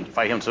fight for him.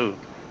 Fight him too.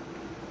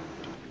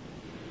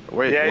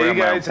 Where you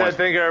guys, I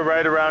think, are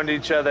right around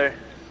each other.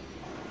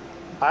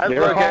 I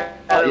look at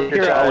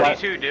what are you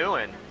two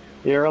doing?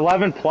 You're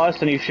 11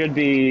 plus, and you should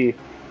be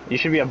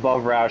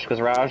above Roush because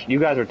Roush. You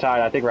guys are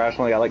tied. I think Roush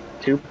only got like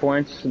 2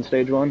 points in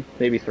stage 1,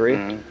 maybe 3. I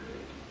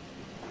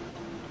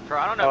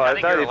don't know. I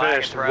thought he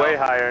finished way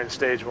higher in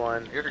stage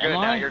 1. You're good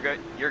now. You're good.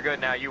 You're good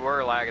now. You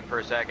were lagging for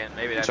a second.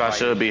 Maybe that's. So I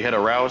should be hit a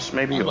Roush,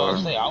 maybe. I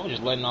was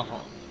just letting off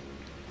on.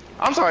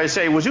 I'm sorry,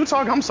 Shay. Was you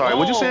talking? I'm sorry.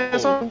 Was you saying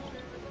something?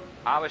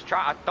 I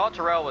thought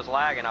Terrell was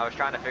lagging. I was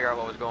trying to figure out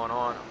what was going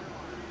on.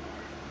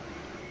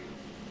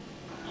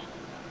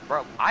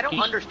 Bro, I don't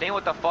understand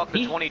what the fuck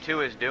the 22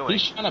 is doing.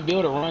 He's trying to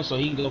build a run so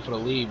he can go for the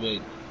lead, but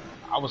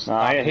I was.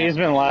 He's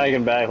been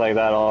lagging back like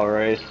that all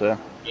race. So.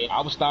 Yeah,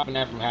 I was stopping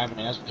that from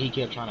happening. He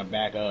kept trying to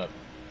back up,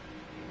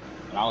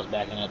 and I was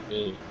backing up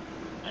too.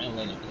 I ain't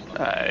letting it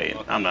go. Alright,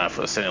 I'm not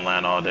for sitting in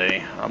line all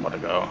day. I'm about to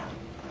go.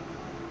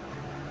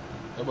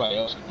 Everybody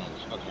else can go.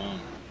 Fuck him.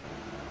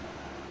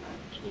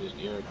 Shit is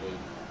irritating.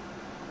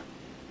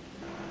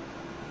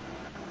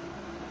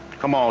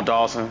 Come on,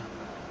 Dawson.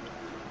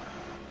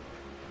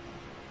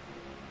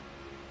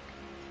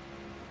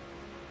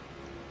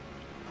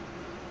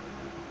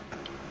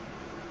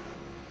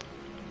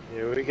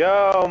 Here we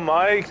go.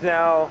 Mike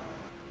now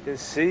can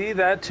see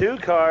that 2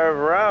 car of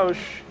Roush.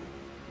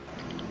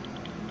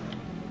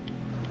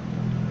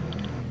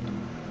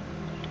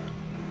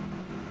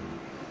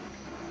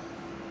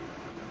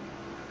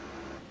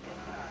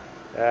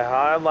 The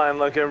high line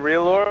looking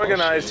real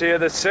organized here.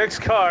 The 6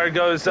 car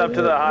goes up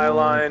to the high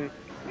line.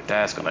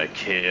 That's gonna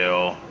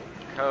kill.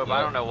 Cope,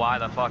 I don't know why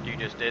the fuck you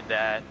just did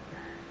that.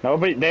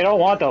 Nobody, they don't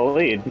want the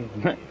lead.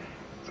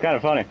 It's kind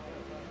of funny.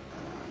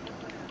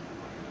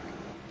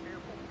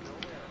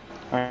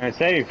 Alright,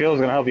 saving fuel is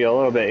going to help you a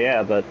little bit,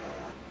 yeah, but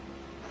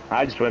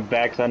I just went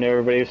back because I knew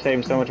everybody was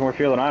saving so much more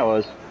fuel than I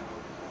was.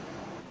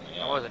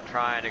 I wasn't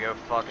trying to go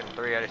fucking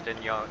 3, I just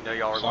didn't know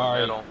y'all were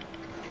going middle.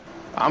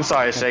 I'm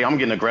sorry, Shay. I'm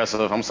getting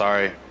aggressive. I'm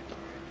sorry.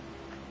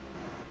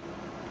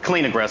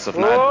 Clean aggressive,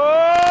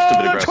 not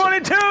stupid aggressive.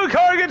 22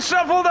 car gets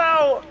shuffled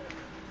out.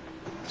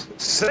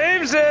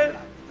 Saves it.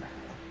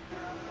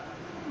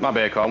 My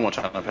bad, Carl. I'm gonna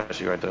try to pass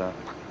you right there.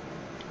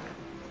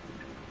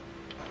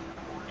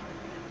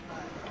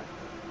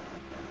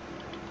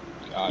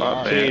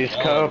 Jeez,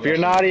 Cope, you're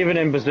not even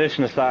in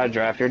position to side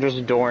draft. You're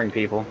just dooring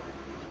people.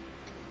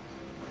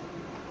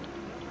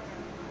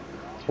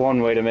 It's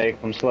one way to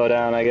make them slow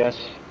down, I guess.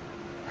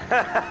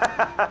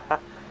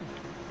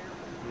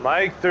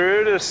 Mike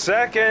through to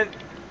second.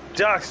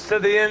 Ducks to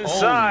the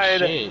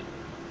inside. Holy shit.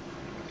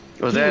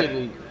 Was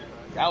that?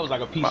 That was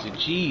like a piece of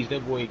cheese.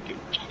 That boy.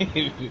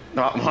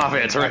 No, my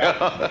bad, Terrell.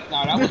 No,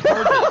 that was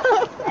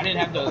perfect. I didn't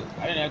have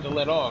to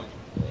let off.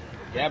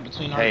 The gap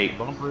between our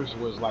bumpers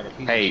was like a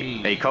piece of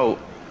cheese. Hey, Colt.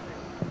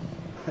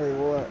 Hey,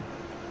 what?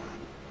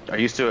 Are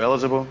you still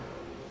eligible?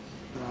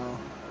 No.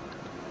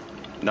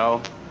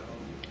 No?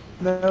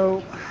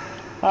 No.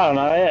 I don't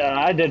know.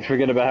 I did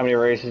forget about how many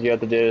races you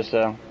have to do, so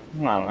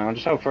I don't know.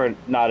 Just hope for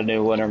not a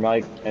new winner,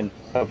 Mike, and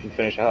hope you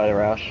finish a high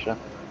Roush. So.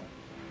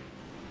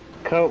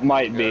 Cope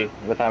might be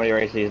with how many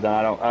races he's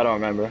done. I don't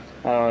remember.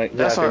 I don't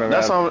exactly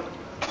remember.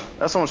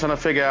 That's what I'm trying to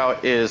figure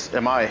out is,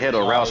 am I ahead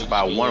of Roush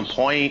by 1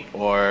 point,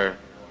 or?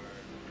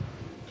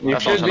 You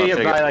should be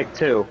by like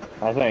 2,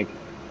 I think.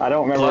 I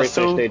don't remember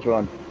racing stage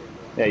 1.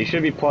 Yeah, you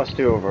should be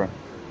 +2 over.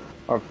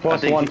 Or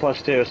 +1,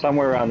 +2,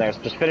 somewhere around there. So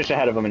just finish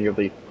ahead of him and you'll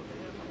be.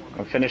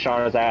 Or finish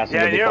on his ass.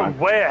 Yeah, and you're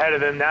way ahead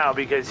of him now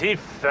because he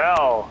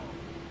fell.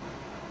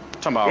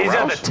 Talking about He's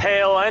Roush? at the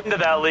tail end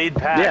of that lead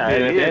pack. Yeah,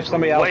 and if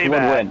somebody else would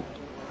back. win.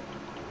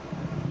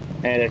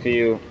 And if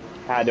you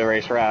had to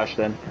race Roush,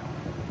 then.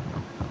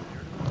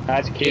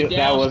 That's cute.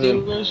 That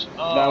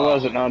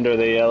wasn't under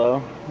the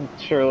yellow.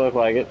 It sure looked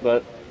like it,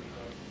 but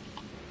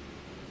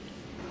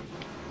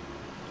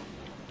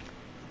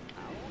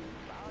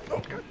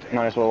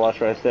might as well watch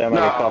what I say. I might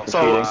get caught for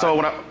cheating. So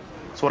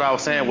what I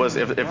was saying was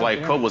if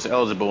like Cope was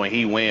eligible and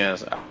he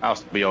wins,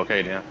 I'll be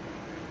okay then.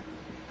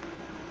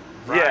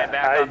 Right,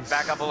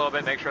 back up a little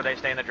bit. Make sure they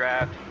stay in the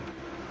draft.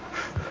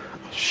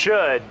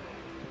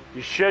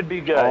 You should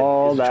be good.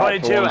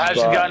 22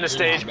 hasn't gotten a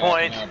stage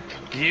point.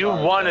 You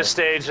won a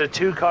stage. The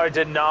 2 car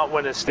did not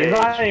win a stage. He's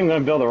not even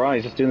going to build a run.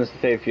 He's just doing this to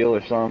save fuel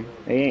or something.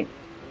 He ain't.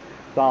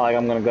 It's not like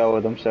I'm going to go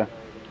with him, so.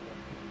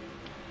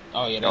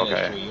 Oh, yeah, that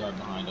is true. You are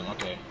behind him.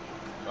 Okay.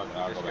 Fuck it,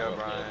 I'll go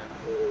Brian.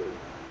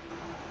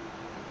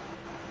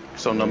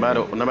 So no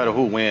matter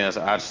who wins,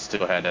 I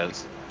still had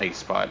that 8th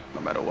spot,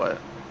 no matter what.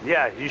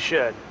 Yeah, you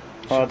should.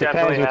 Well, it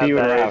depends with you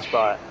and Roush.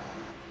 Spot.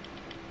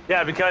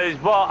 Yeah, because,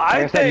 well,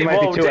 I think,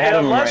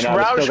 unless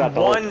Roush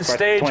won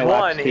stage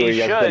 1,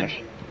 he should.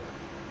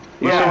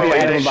 You should be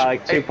ahead of him by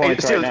like 2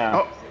 points right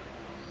now.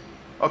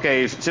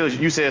 Okay, so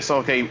you said, so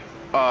okay,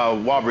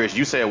 Wallbridge,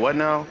 you said what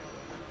now?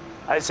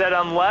 I said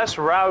unless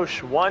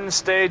Roush won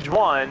stage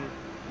 1,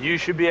 you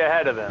should be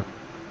ahead of him.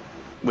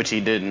 Which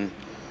he didn't.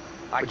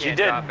 I can't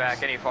drop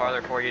back any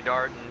farther for you,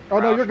 Dart. Oh,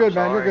 no, you're good,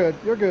 man. You're good.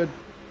 You're good.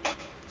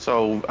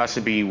 So I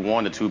should be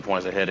 1 to 2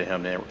 points ahead of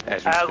him then,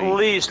 as you At speak.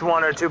 least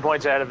 1 or 2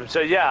 points ahead of him.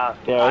 So yeah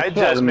I'd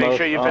just make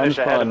sure you finish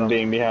ahead of him.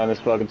 Being behind this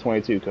fucking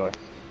 22 car.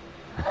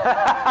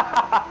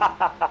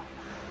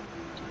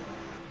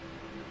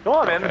 Come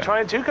on, man. The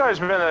 22 car's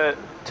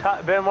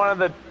been one of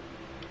the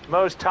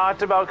most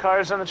talked about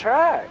cars on the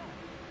track.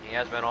 He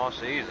has been all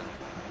season.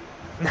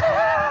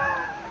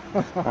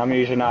 I'm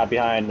usually not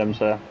behind him,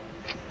 so.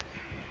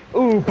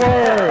 Ooh,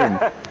 burn!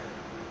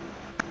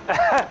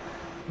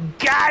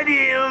 Got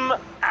him!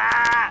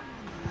 Ah!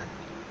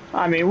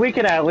 I mean, we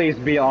could at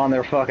least be on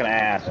their fucking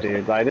ass,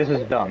 dude. Like, this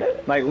is dumb.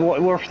 Like,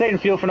 we're staying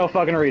fuel for no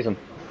fucking reason.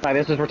 Like,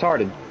 this is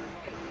retarded.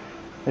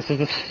 This is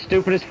the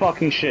stupidest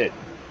fucking shit.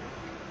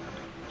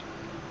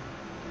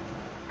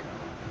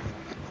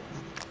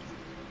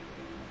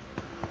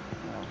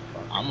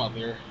 I'm up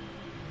here.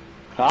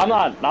 I'm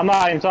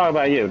not even talking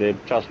about you,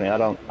 dude. Trust me, I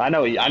know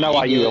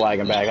why you were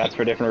lagging back. That's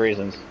for different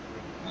reasons.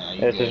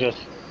 This is just,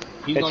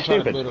 he's it's gonna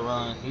stupid. try to build a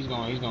run. He's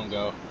gonna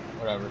go.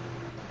 Whatever.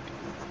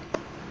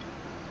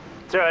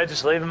 It's alright,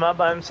 just leave him up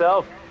by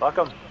himself. Fuck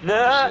him.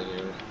 Nah.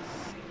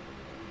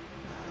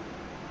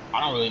 I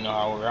don't really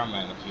know where I'm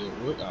at in the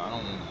field. I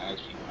don't want to ask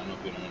people. I know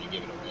people don't want to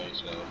give it away,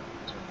 so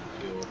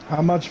fuel.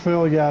 How much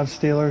fuel you got,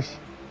 Steelers?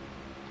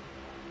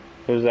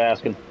 Who's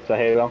asking? Is that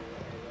Halo?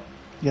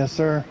 Yes,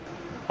 sir.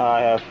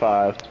 I have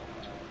 5.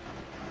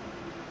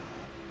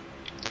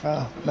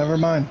 Oh, never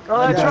mind.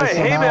 Oh, that's right.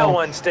 Hay-Bale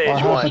won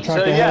stage 1,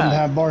 so yeah.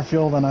 Have more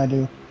fuel than I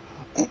do.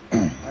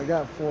 I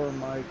got 4,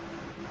 Mike.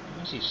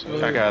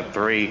 I got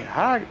 3.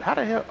 How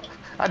the hell?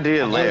 I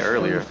did lay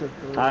earlier.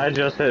 I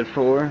just hit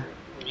 4.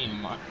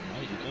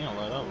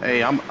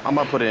 Hey, I'm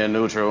gonna put it in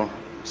neutral,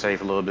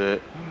 safe a little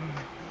bit.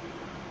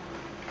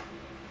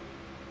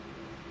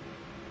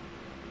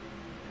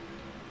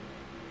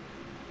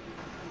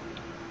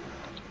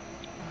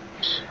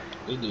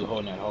 This dude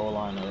holding that whole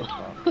line up.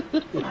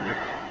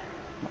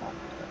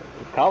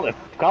 A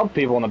couple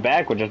people in the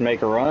back would just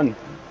make a run.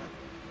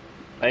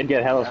 They'd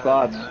get hella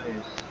spots. Nice.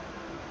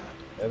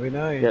 That'd be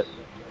nice.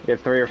 Get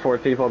 3 or 4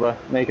 people to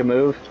make a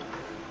move.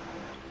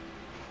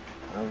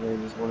 I really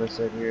just want to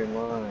sit here in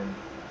line.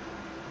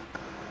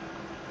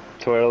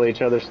 Twirl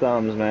each other's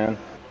thumbs, man.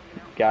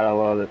 Gotta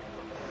love it.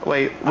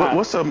 Wait,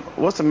 what's the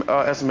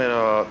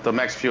estimate the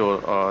max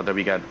fuel that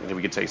we got? Did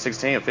we get take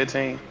 16 or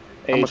 15?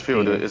 How much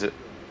fuel is it?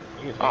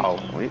 Oh,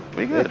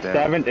 we good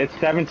then. It's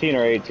 17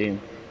 or 18.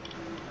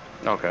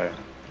 Okay,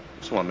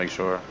 just want to make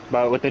sure.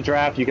 But with the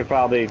draft, you could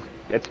probably,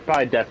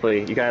 definitely,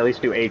 you can at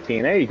least do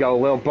 18. There you go,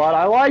 Lil Bud.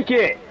 I like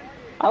it.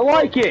 I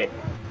like it.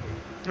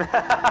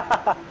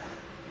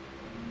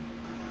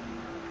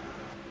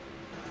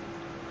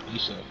 You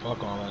said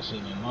fuck all that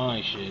sitting in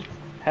line shit.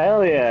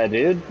 Hell yeah,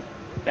 dude.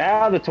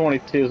 Now the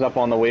 22's up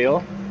on the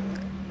wheel.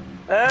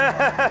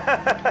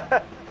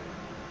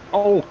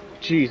 Oh,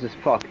 Jesus,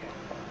 fuck.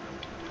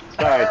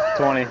 Sorry,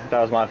 20.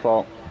 That was my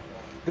fault.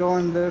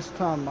 Going this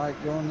time, Mike.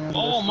 Going in.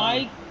 Oh,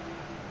 Mike.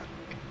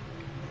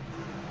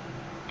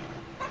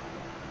 I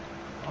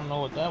don't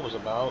know what that was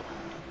about.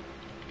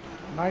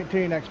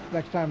 19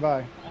 next time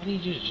by. How did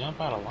he just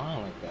jump out of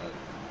line like that?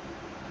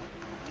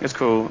 It's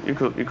cool. You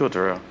cool,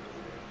 Terrell.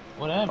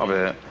 What happened? My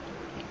bad.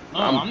 No,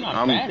 I'm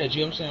not mad at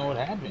you. I'm saying what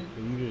happened.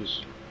 You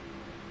just.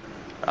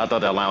 I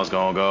thought that line was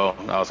gonna go.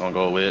 I was gonna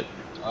go with it.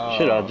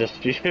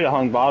 You should have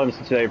hung bottom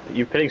since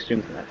you pitting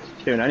soon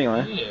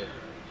anyway. Yeah.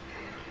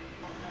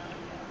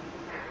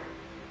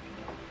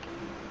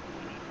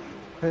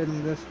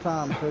 Pitting this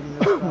time.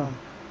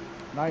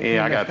 19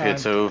 Yeah, I got pit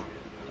too.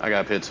 I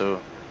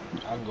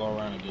can go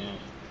around again.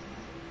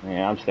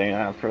 Yeah, I'm staying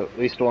out for at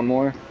least one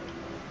more.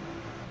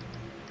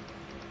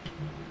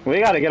 We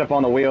gotta get up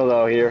on the wheel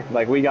though here.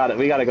 Like we gotta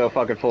go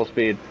fucking full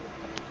speed.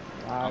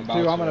 I'm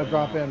gonna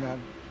drop in,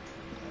 man.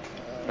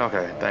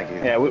 Okay, thank you.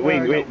 Yeah,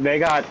 they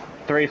got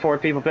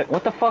 3-4 people.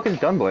 What the fuck is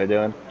Dunboy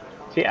doing?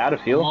 Is he out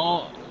of fuel? Come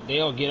on,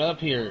 Dale, get up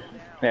here.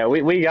 Yeah,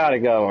 we gotta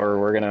go or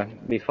we're gonna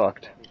be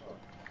fucked.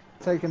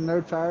 Taking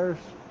no tires?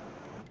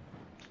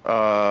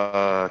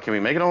 Can we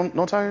make it on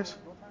no tires?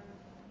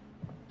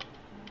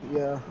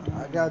 Yeah,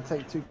 I gotta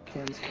take 2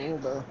 cans full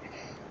though.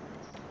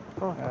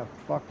 Oh, yeah,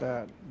 fuck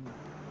that.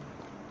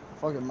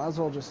 Fuck it, might as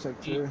well just take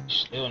 2. You're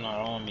still not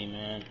on me,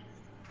 man.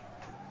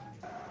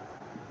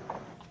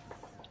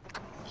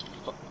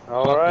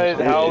 All right,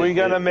 how are we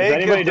gonna make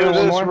it through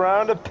this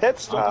round of pit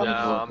stops? No,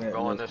 I'm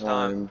going this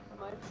time.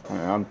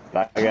 I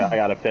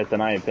got a pit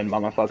tonight. I ain't pitting by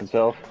my fucking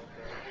self.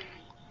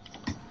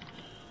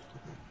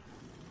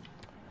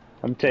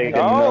 I'm taking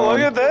none.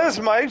 Look at this.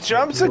 Mike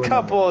jumps a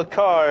couple of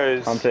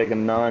cars. I'm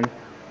taking none.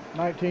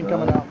 19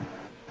 coming out.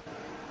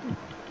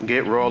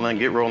 Get rolling,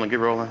 get rolling, get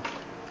rolling.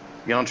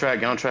 Get on track,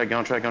 get on track, get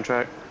on track, get on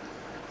track.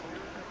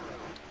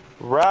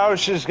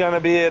 Roush is going to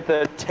be at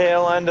the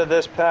tail end of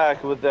this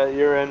pack with that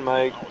you're in,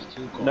 Mike.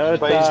 No,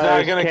 but he's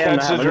not going to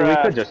catch the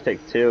draft. We could just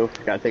take 2.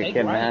 Gotta take a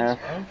can and a half.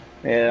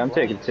 Yeah, I'm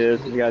taking 2.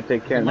 So you gotta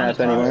take a can and a half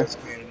anyway.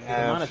 The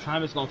amount of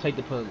time it's gonna take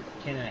to put a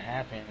can and a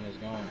half in is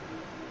going to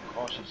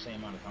cost you the same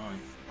amount of time.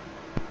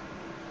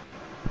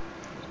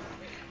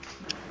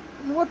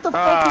 What the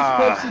fuck is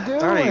Pepsi doing?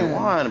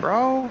 31,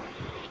 bro.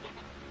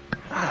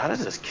 That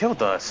just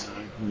killed us.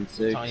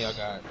 9.6.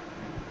 Got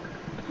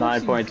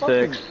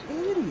 9.6.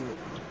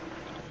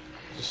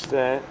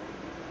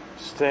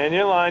 Stay in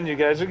your line. You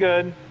guys are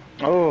good.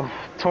 Oh,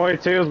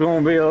 22 is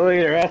going to be a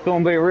leader. That's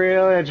going to be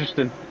real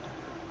interesting.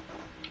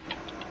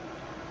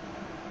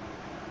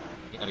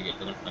 You gotta get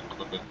them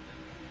quick.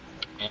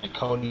 And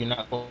Cody, you're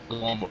not supposed to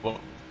go on but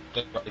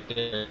right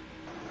there.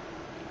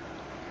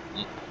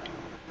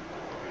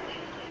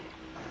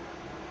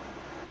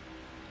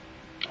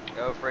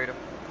 Go, Freedom.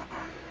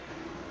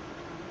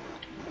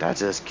 That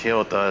just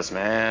killed us,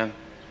 man.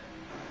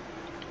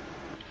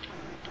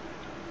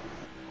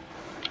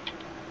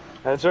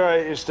 That's all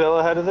right. You're still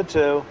ahead of the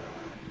 2.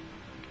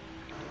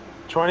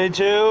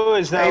 22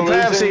 is now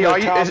losing.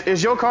 Pepsi,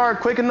 is your car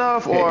quick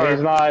enough, or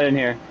he's not in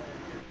here?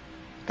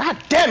 God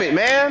damn it,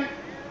 man!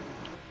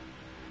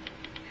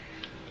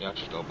 Yeah,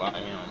 just go by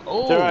him.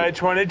 Oh. It's all right.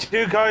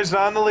 22 car's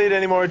not in the lead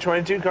anymore.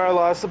 22 car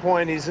lost the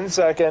point. He's in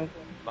second.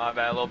 My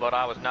bad, little bud.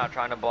 I was not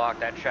trying to block.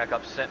 That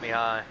checkup sent me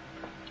high.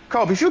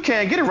 Kobe, if you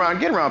can, get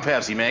around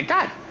Pepsi, man.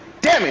 God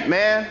damn it,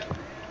 man.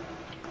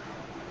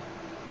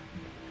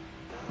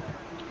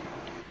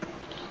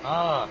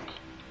 Fuck.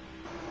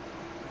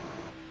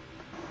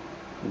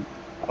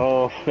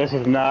 Oh, this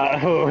is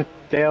not. Oh,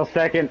 Dale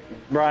second,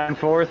 Brian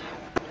fourth.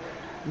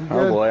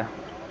 Oh boy.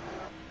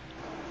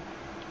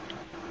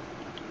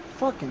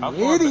 Fucking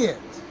idiot.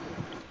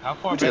 How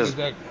far back is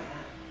that?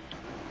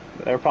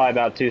 They're probably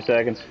about 2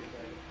 seconds.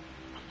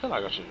 I feel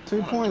like I should.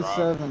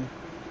 2.7.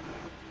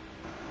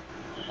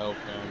 Help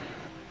them.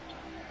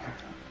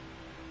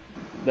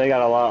 They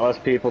got a lot less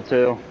people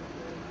too.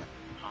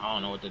 I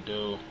don't know what to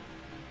do.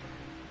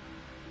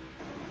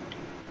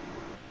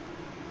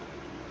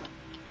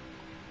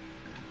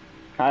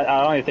 I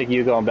don't even think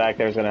you going back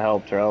there is going to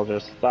help, Terrell.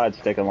 Just I'd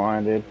stick a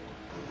line, dude.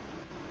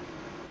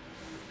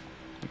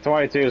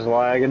 22 is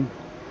lagging.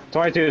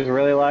 22 is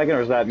really lagging,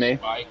 or is that me?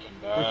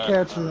 We're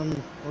catching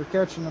him. We're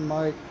catching him,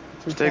 Mike.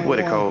 Stick with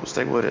it, Cole.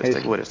 Stick with it.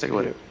 Stick with it. Stick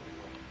with it.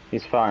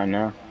 He's fine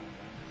now.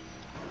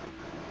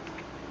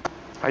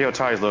 How your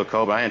tires look,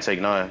 Cole? I ain't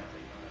take none.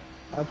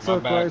 I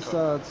took right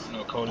sides.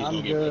 No, Cody's I'm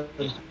gonna good.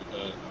 get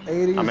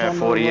 80s I'm at on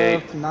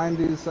 48. the left,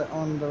 90s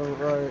on the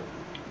right.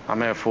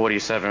 I'm at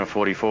 47,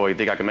 44. You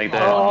think I can make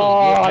that?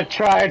 Oh, I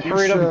tried,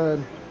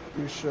 Freedom.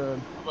 You should.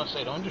 I'm about to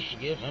say, don't just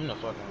give him the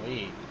fucking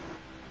lead.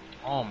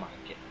 Oh my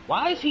god.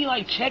 Why is he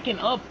like checking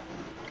up?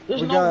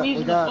 There's no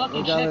reason to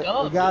fucking check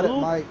up. We got dude.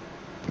 it, Mike.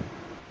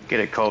 Get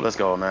it, Cole. Let's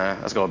go,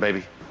 man. Let's go,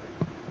 baby.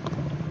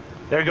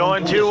 They're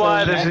going too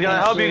wide. This is going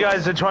to help you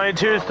guys. The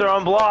 22's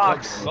throwing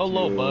blocks. Go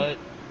low, bud.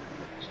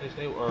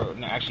 Stay, or,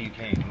 no, actually, you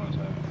can't. Come on,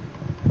 side.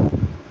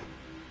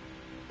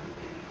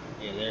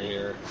 Yeah, they're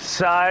here.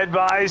 Side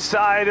by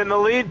side in the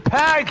lead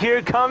pack.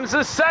 Here comes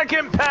the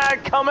second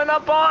pack coming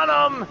up on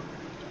them.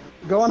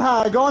 Going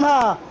high, going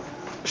high.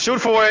 Shoot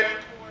for it.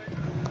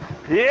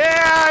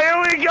 Yeah,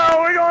 here we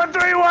go. We're going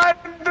 3 wide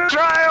through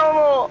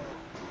tri-oval.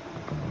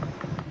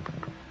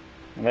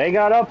 They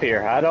got up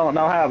here. I don't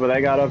know how, but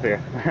they got up here.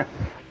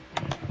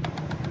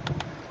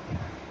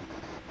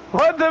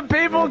 What the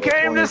people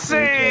came to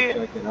see.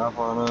 Up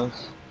on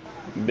us.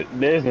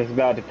 Business is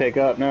about to pick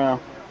up now.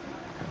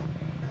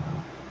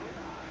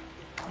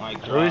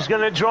 Who's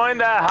going to join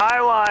that high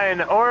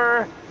line?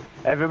 Or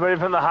everybody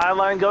from the high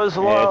line goes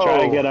low. Yeah,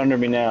 try to get under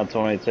me now,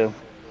 22.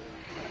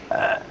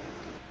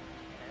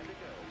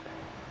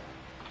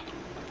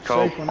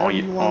 Cole, Shake whenever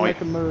you want to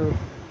make a move.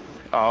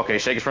 Oh, okay.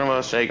 Shake it from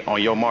us. Shake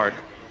on your mark.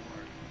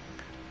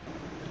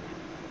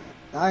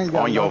 I ain't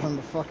got nothing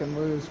to fucking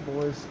lose,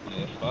 boys.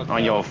 Yeah,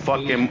 on your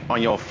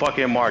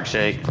fucking mark,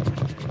 Shake.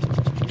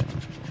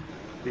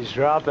 He's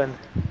dropping.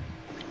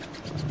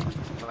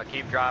 I'm gonna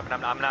keep dropping.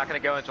 I'm not gonna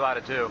go until out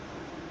of 2.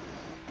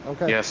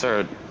 Okay. Yes,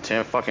 sir.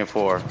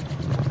 10-4.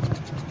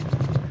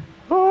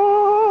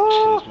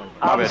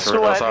 I'm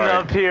sweating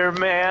up here,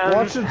 man.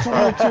 Watch the 22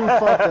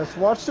 fuck us.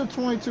 Watch the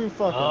 22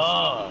 fuck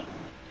us.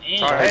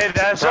 Hey,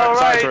 that's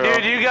alright,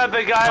 dude. You got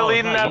the guy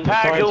leading that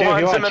pack who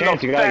wants him in the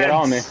you gotta get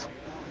on me.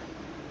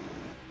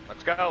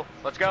 Let's go.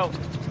 Let's go.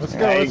 Let's go.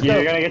 Let's go.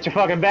 You're gonna get your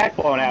fucking back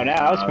blown out now.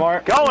 That was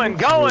smart. Going.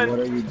 What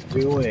are you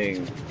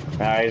doing?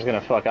 Alright, he's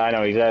gonna fuck. I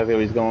know exactly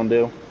what he's gonna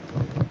do.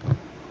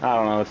 I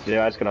don't know what to do.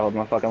 I'm just gonna hold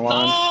my fucking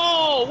line.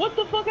 Oh, what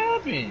the fuck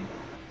happened?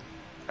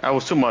 I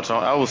was too much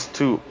on. I was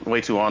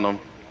way too on them.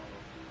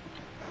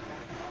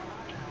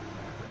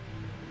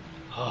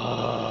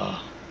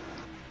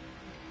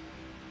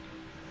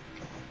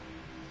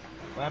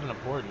 What happened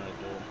to Borden right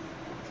there?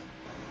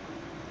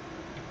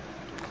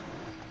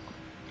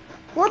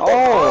 What the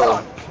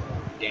fuck?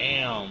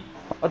 Damn.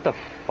 What the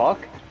fuck?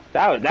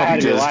 That had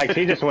to be like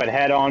he just went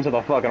head on to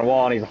the fucking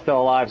wall and he's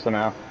still alive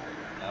somehow.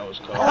 That was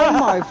cold. Oh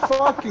my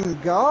fucking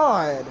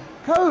god.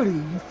 Cody,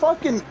 you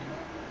fucking...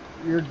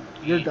 You're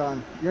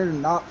done. You're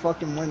not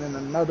fucking winning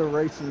another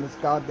race in this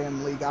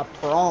goddamn league, I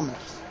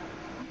promise.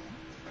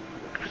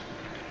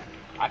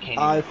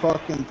 I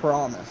fucking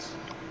promise.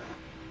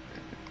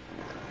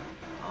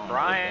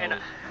 Brian,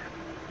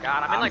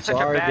 God, I'm in like such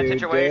sorry, a bad dude.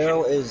 situation.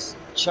 Dale is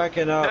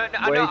checking up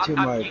way too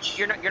much.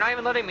 You're not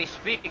even letting me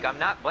speak. I'm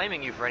not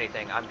blaming you for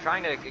anything. I'm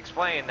trying to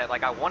explain that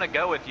like I want to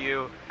go with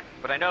you,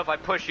 but I know if I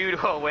push you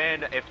to a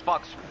win, it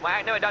fucks.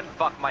 I know it doesn't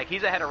fuck Mike.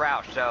 He's ahead of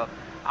Roush, so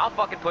I'll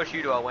fucking push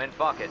you to a win.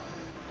 Fuck it.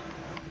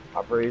 I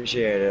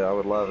appreciate it. I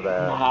would love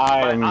that.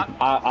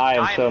 I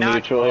am so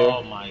neutral here.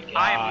 Oh my god.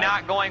 I am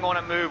not going on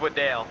a move with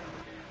Dale.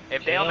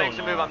 If Dale makes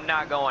a move, I'm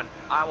not going.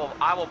 I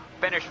will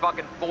finish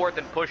fucking 4th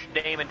and push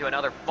Dame into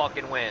another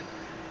fucking win.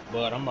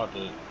 But I'm about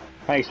to.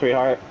 Thanks,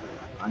 sweetheart.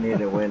 I need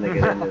to win to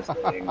get in this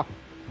thing.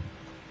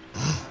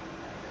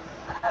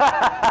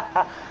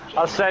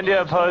 I'll send you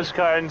a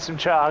postcard and some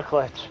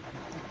chocolates.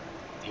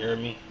 Hear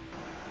me?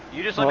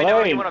 You just let me know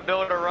when you want to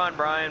build a run,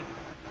 Brian.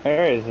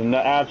 There is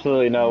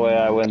absolutely no way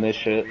I win this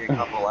shit. A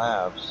couple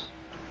laps.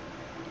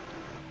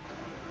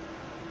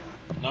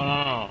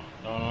 No.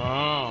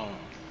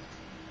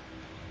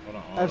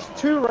 That's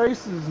 2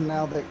 races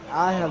now that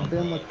I have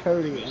been with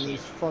Cody and he's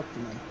fucked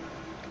me.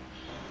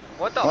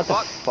 What the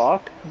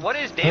fuck? What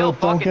is Dale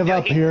fucking don't give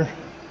up here.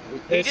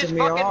 He just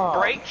fucking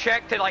brake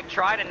checked to like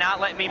try to not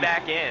let me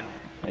back in.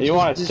 You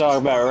want to talk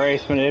about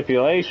race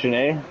manipulation,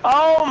 eh?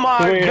 Oh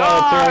my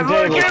god,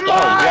 look at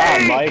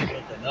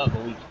Mike!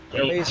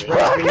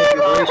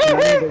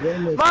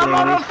 My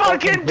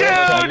motherfucking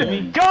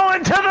dude!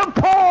 Going to the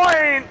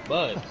point!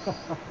 But,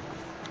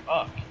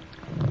 fuck.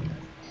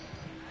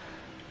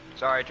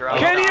 Sorry, Terrell.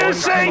 Can you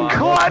say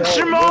clutch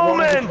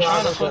moment?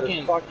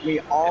 Fuck me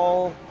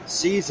all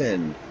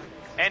season.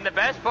 And the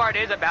best part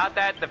is about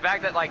that, the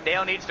fact that like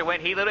Dale needs to win,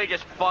 he literally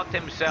just fucked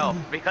himself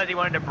because he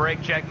wanted to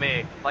brake check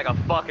me like a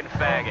fucking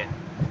faggot.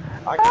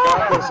 I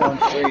got this on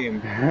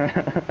stream.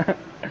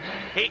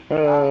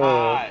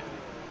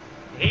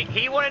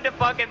 He wanted to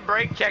fucking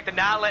brake check to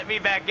not let me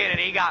back in, and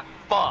he got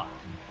fucked.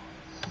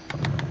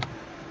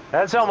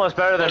 That's almost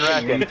better than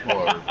wrecking.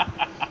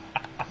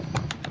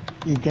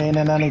 You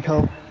gaining any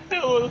coke?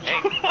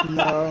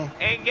 No.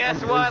 And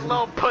guess what,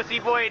 little pussy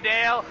boy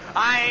Dale?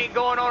 I ain't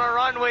going on a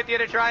run with you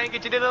to try and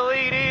get you to the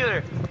lead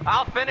either.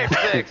 I'll finish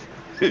 6th.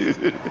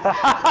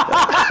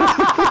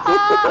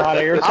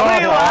 How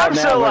many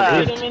laps are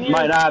left? He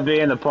might not be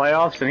in the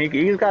playoffs, and he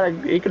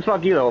can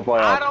fuck you the whole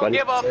playoffs. I don't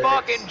give a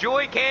fuck.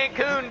 Enjoy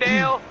Cancun,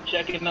 Dale.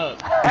 Checking up.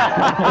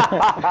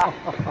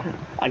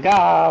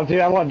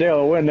 Dude, I want Dale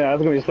to win now.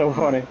 It's gonna be so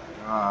funny.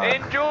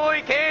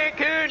 Enjoy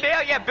Cancun,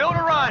 Dale. Yeah, build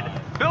a run.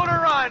 Build a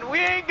run. We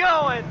ain't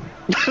going.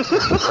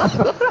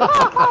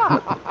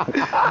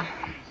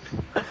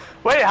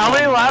 Wait, how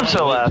many laps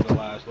are left?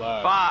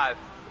 5.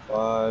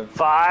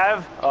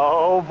 5?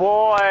 Oh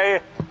boy.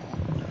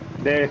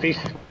 Dude, if he's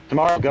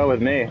smart, go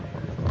with me.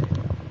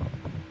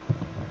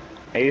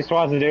 He just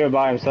wants to do it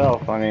by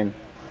himself. I mean,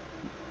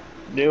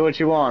 do what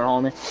you want,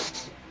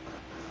 homie.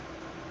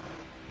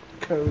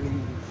 Cody,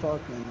 you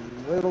fucking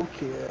little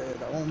kid.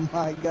 Oh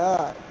my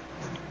god.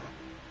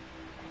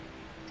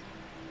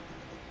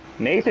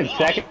 Nathan's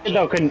second,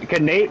 though.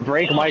 Could Nate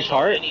break Mike's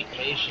heart? Any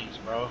patience,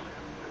 bro.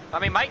 I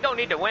mean, Mike don't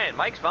need to win.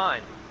 Mike's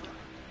fine.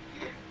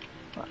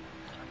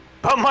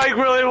 But Mike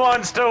really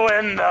wants to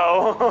win,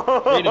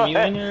 though. Freedom, you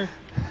in here?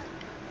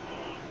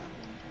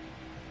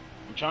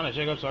 I'm trying to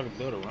check up so I can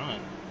build a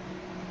run.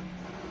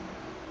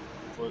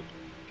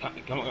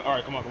 Come on,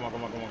 alright, come on.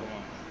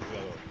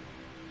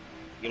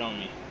 Get on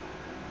me.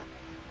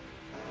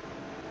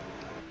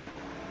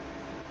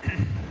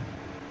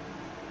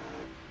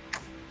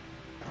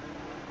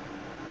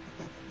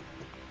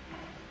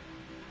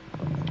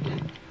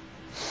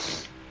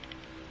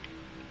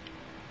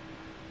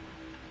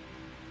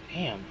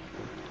 Damn.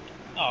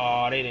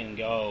 Oh, they didn't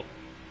go.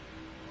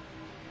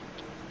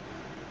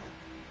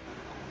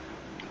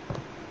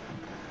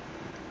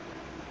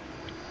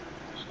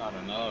 It's not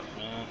enough,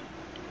 man.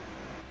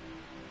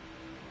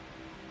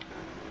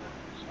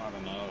 It's not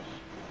enough.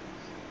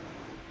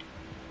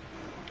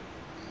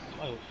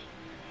 Close.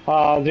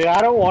 Dude,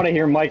 I don't want to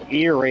hear Mike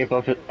ear rape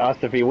us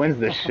if he wins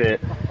this shit.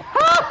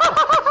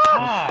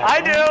 I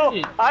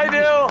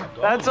do.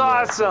 That's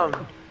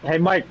awesome. Hey,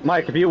 Mike,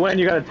 if you win,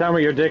 you gotta tell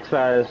me your dick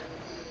size.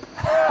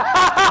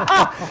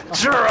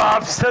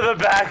 Drops to the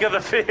back of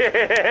the field. You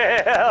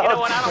know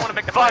what? I don't want to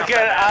make the playoffs. Fuck it,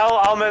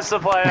 I'll miss the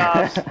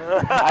playoffs.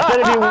 I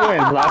said if he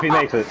wins, Lappy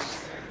makes it.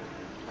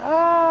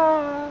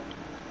 I'm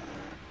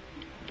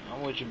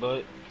with you,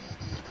 bud.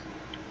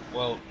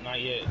 Well,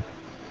 not yet.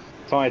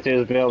 22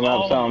 is building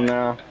up something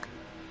now.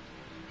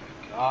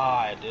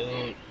 God,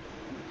 dude.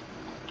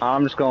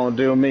 I'm just gonna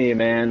do me,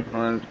 man.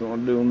 I'm just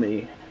gonna do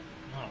me.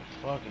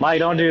 Oh, Mike,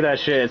 don't do that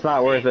shit. It's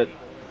not worth it.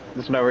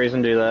 There's no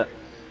reason to do that.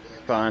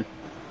 Fine.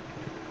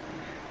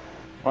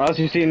 Unless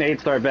you see Nate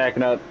start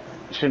backing up,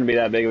 it shouldn't be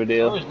that big of a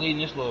deal. Whoever's leading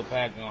this little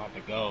pack gonna have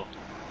to go.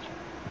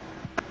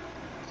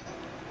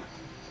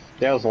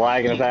 Dale's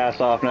lagging his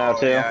ass off now,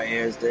 too. Yeah, he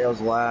is.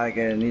 Dale's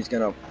lagging. He's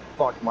gonna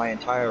fuck my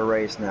entire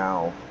race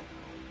now.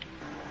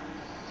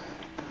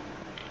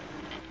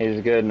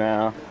 He's good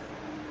now.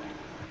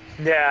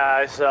 Yeah,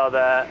 I saw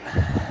that.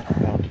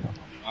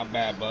 My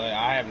bad, bud.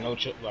 I have no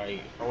like,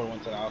 I would've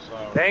went to the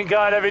outside. Thank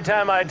God every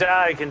time I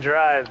die I can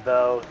drive,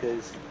 though,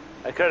 because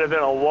I could have been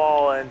a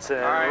wall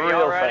incident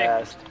real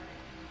fast.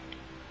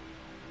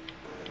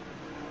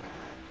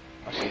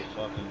 I say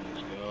fucking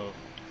let's go.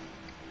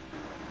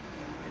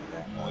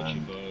 I'm with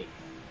you, bud.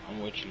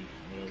 I'm with you,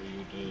 whatever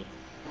you do.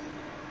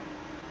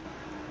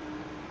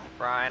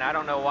 Brian, I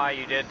don't know why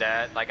you did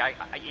that. Like,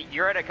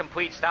 you're at a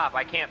complete stop.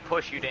 I can't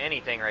push you to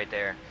anything right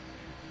there.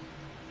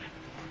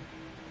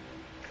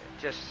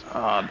 Just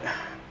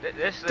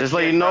just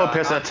let you know,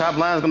 Pepsi, that top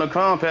line's gonna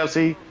come,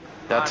 Pepsi.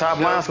 That top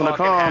line's gonna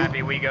come. I'm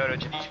happy we go to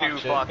two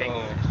fucking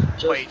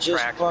plate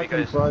just tracks fucking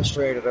because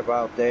frustrated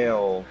about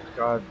Dale.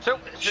 God.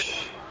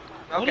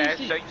 Okay,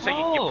 so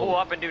you pull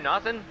up and do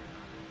nothing?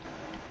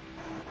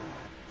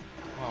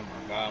 Oh my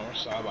God, we're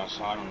side by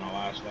side on the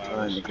last lap.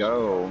 Time to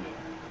go.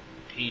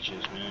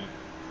 Peaches, man.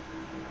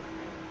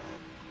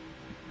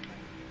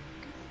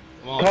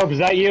 Cope, is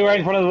that you right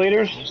in front of the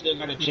leaders? You still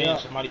got a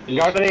chance. Somebody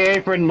Go to the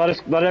apron.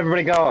 Let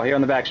everybody go here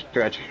on the back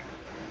stretch.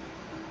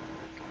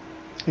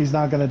 He's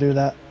not gonna do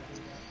that.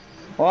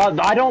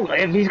 Well, I don't.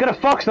 If he's gonna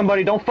fuck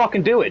somebody, don't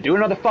fucking do it. Do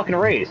another fucking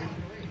race.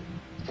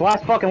 It's the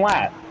last fucking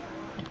lap.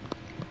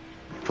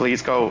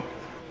 Please go.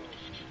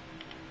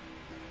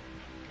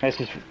 This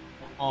is.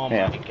 Oh my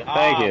God.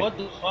 Thank you. What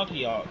the fuck,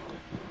 y'all?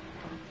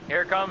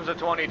 Here comes the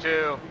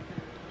 22.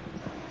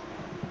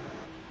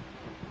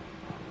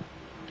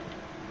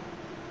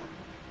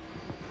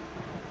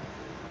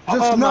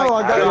 Just know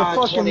I got your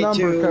fucking 22.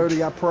 number,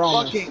 Cody, I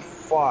promise. Fucking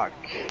fuck.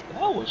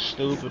 That was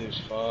stupid as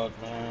fuck,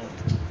 man.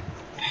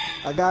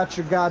 I got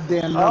your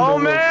goddamn number. Oh,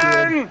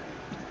 man!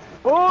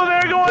 Oh,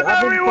 they're going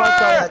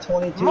everywhere!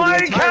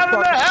 Mike out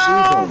of the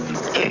helm!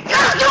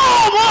 Let's go,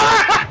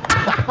 boy!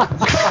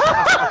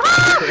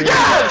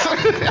 Yes!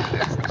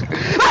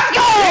 Let's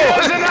go! He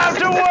doesn't have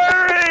to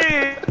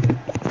worry!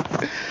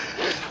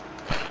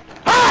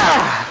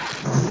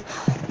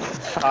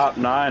 Top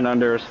 9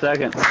 under a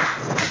second.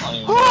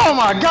 Oh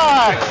my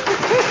God!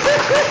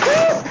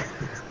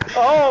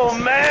 Oh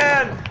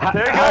man!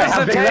 There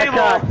goes the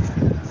table!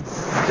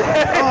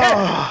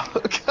 Oh,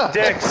 God.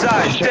 Dick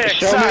size, dick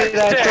size,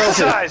 dick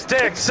size,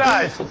 dick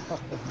size!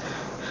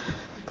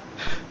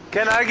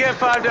 Can I get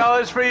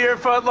 $5 for your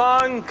foot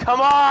long? Come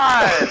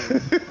on!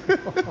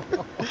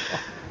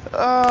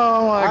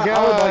 Oh my God!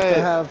 I would like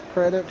to have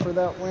credit for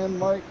that win,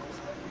 Mike.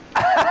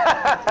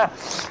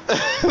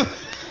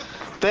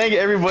 Thank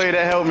everybody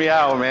that helped me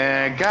out,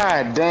 man.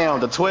 God damn,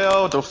 the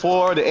 12, the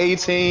 4, the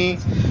 18,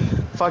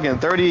 fucking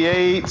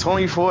 38,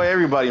 24,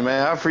 everybody,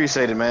 man. I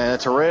appreciate it, man.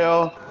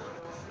 Terrell,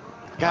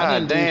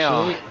 God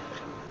damn.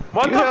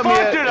 What the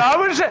fuck, dude? I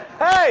was.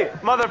 Hey,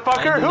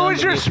 motherfucker, who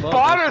was your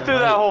spotter through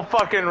that whole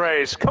fucking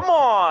race? Come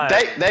on.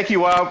 Thank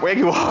you, Rob. Thank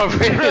you, Rob.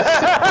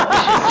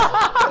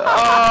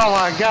 Oh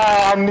my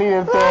God, I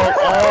needed that.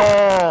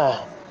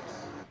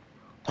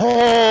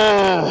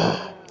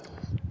 Oh.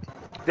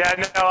 Yeah,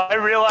 no, I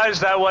realized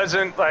that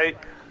wasn't like.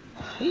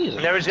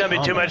 There was gonna be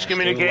too much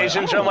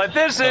communication, so I'm like,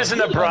 this isn't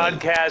a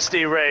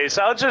broadcasty race.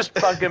 I'll just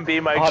fucking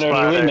be Mike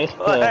Spotter. We missed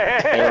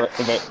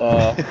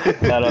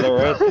that other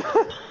race.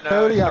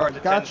 Cody, I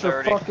got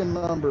your fucking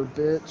number,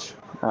 bitch.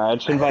 Alright,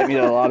 just invite me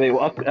to the lobby.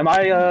 Am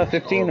I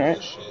 15, right?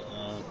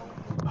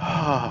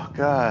 Oh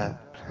God.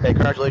 Hey,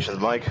 congratulations,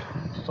 Mike.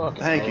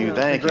 Thank you.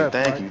 Hey,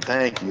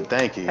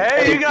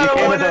 you got a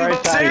win in the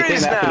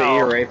series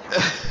now.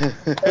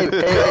 Hey,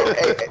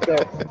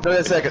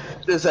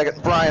 just a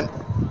second. Brian,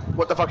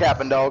 what the fuck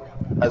happened, dog?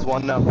 As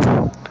one now.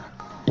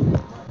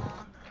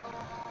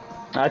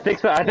 I think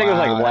so. I think it was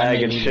like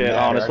lag and shit,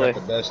 honestly.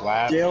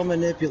 Dale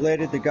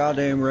manipulated the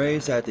goddamn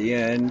race at the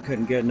end.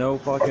 Couldn't get no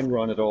fucking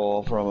run at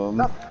all from him.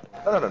 No.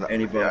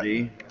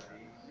 Anybody.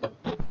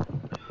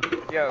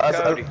 Yo,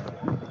 Cody.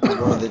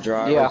 he's one of the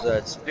drivers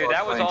that's Dude,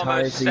 that was my entire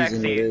almost season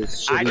sexy. it is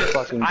shitty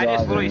fucking I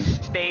just literally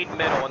driving. stayed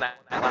middle in that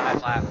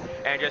last lap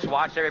and just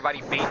watched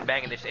everybody beat and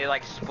bang, and it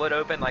like split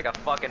open like a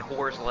fucking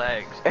horse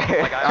legs.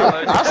 Like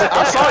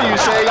I saw you,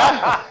 Shag.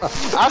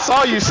 I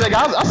saw you, Shag.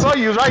 I saw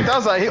you right there. I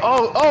was like,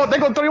 oh, they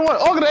go 31.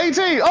 Oh, go to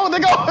 18. Oh, they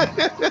go.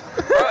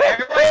 Bro,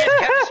 everybody just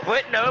kept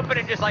splitting open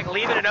and just like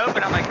leaving it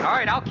open. I'm like, all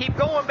right, I'll keep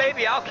going,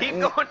 baby. I'll keep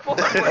going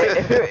forward.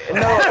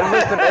 No,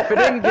 listen. If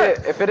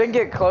it didn't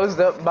get closed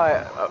up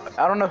by,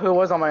 I don't know who it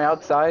was on my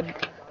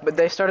outside, but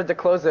they started to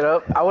close it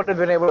up. I would have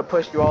been able to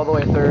push you all the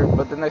way through,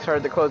 but then they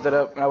started to close it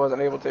up, and I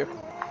wasn't able to.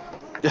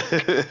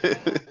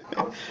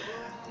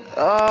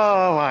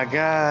 Oh my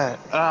god.